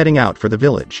before setting out for the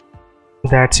village.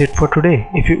 That's it for today.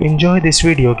 If you enjoyed this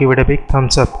video, give it a big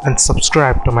thumbs up and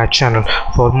subscribe to my channel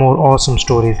for more awesome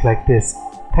stories like this.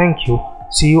 Thank you.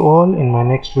 See you all in my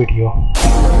next video.